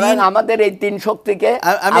 সুতরাং আমাদের এই 3 শক্তিকে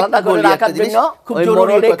আলাদা করে রাখার জন্য খুব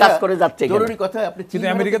জরুরি কাজ করে যাচ্ছে। জরুরি কথা, আপনি কিন্তু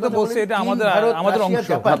আমেরিকা তো বলছে এটা আমাদের অংশ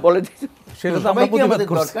বলে দিচ্ছে, সেটা তো আমরা প্রতিবাদ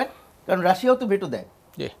করছি, দরকার, কারণ রাশিয়াও তো ভেটো দেয়,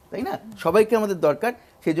 তাই না? সবাইকে আমাদের দরকার,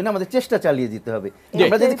 সেই জন্য আমাদের চেষ্টা চালিয়ে যেতে হবে।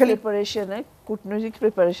 আমরা যদি খালি প্রিপারেশনে, কূটনৈতিক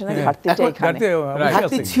প্রিপারেশনে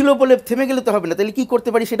ঘাটতি ছিল বলে থেমে গেলে তো হবে না, তাহলে কি করতে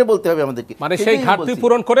পারি সেটা বলতে হবে আমাদেরকে, মানে সেই ঘাটতি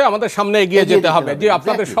পূরণ করে আমাদের সামনে এগিয়ে যেতে হবে। জি,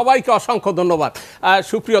 আপনাদের সবাইকে অসংখ্য ধন্যবাদ।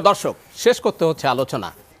 সুপ্রিয় দর্শক, শেষ করতে হচ্ছে আলোচনা।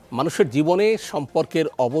 মানুষের জীবনে সম্পর্কের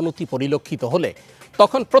অবনতি পরিলক্ষিত হলে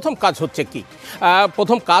তখন প্রথম কাজ হচ্ছে কি?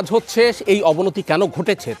 প্রথম কাজ হচ্ছে এই অবনতি কেন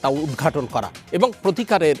ঘটেছে তা উদ্ঘাটন করা এবং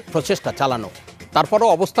প্রতিকারের প্রচেষ্টা চালানো।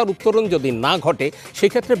 তারপরও অবস্থার উত্তরণ যদি না ঘটে,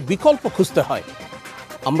 সেক্ষেত্রে বিকল্প খুঁজতে হয়।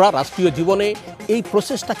 আমরা রাষ্ট্রীয় জীবনে এই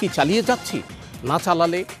প্রসেসটা কি চালিয়ে যাচ্ছি? না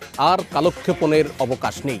চালালে আর কালক্ষেপণের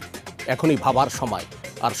অবকাশ নেই। এখনই ভাবার সময়,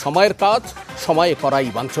 আর সময়ের কাজ সময়ে করাই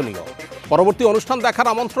বাঞ্ছনীয়। পরবর্তী অনুষ্ঠান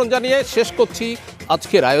দেখার আমন্ত্রণ জানিয়ে শেষ করছি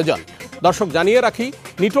আজকের আয়োজন। দর্শক, জানিয়ে রাখি,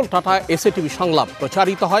 নিটোল টাটা SATV সংলাপ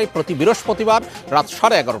প্রচারিত হয় প্রতি বৃহস্পতিবার রাত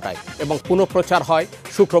 11:30টায় এবং পুনঃপ্রচার হয়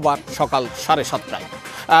শুক্রবার সকাল 7:30টায়।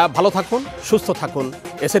 ভালো থাকুন, সুস্থ থাকুন,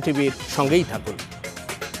 SATVর সঙ্গেই থাকুন।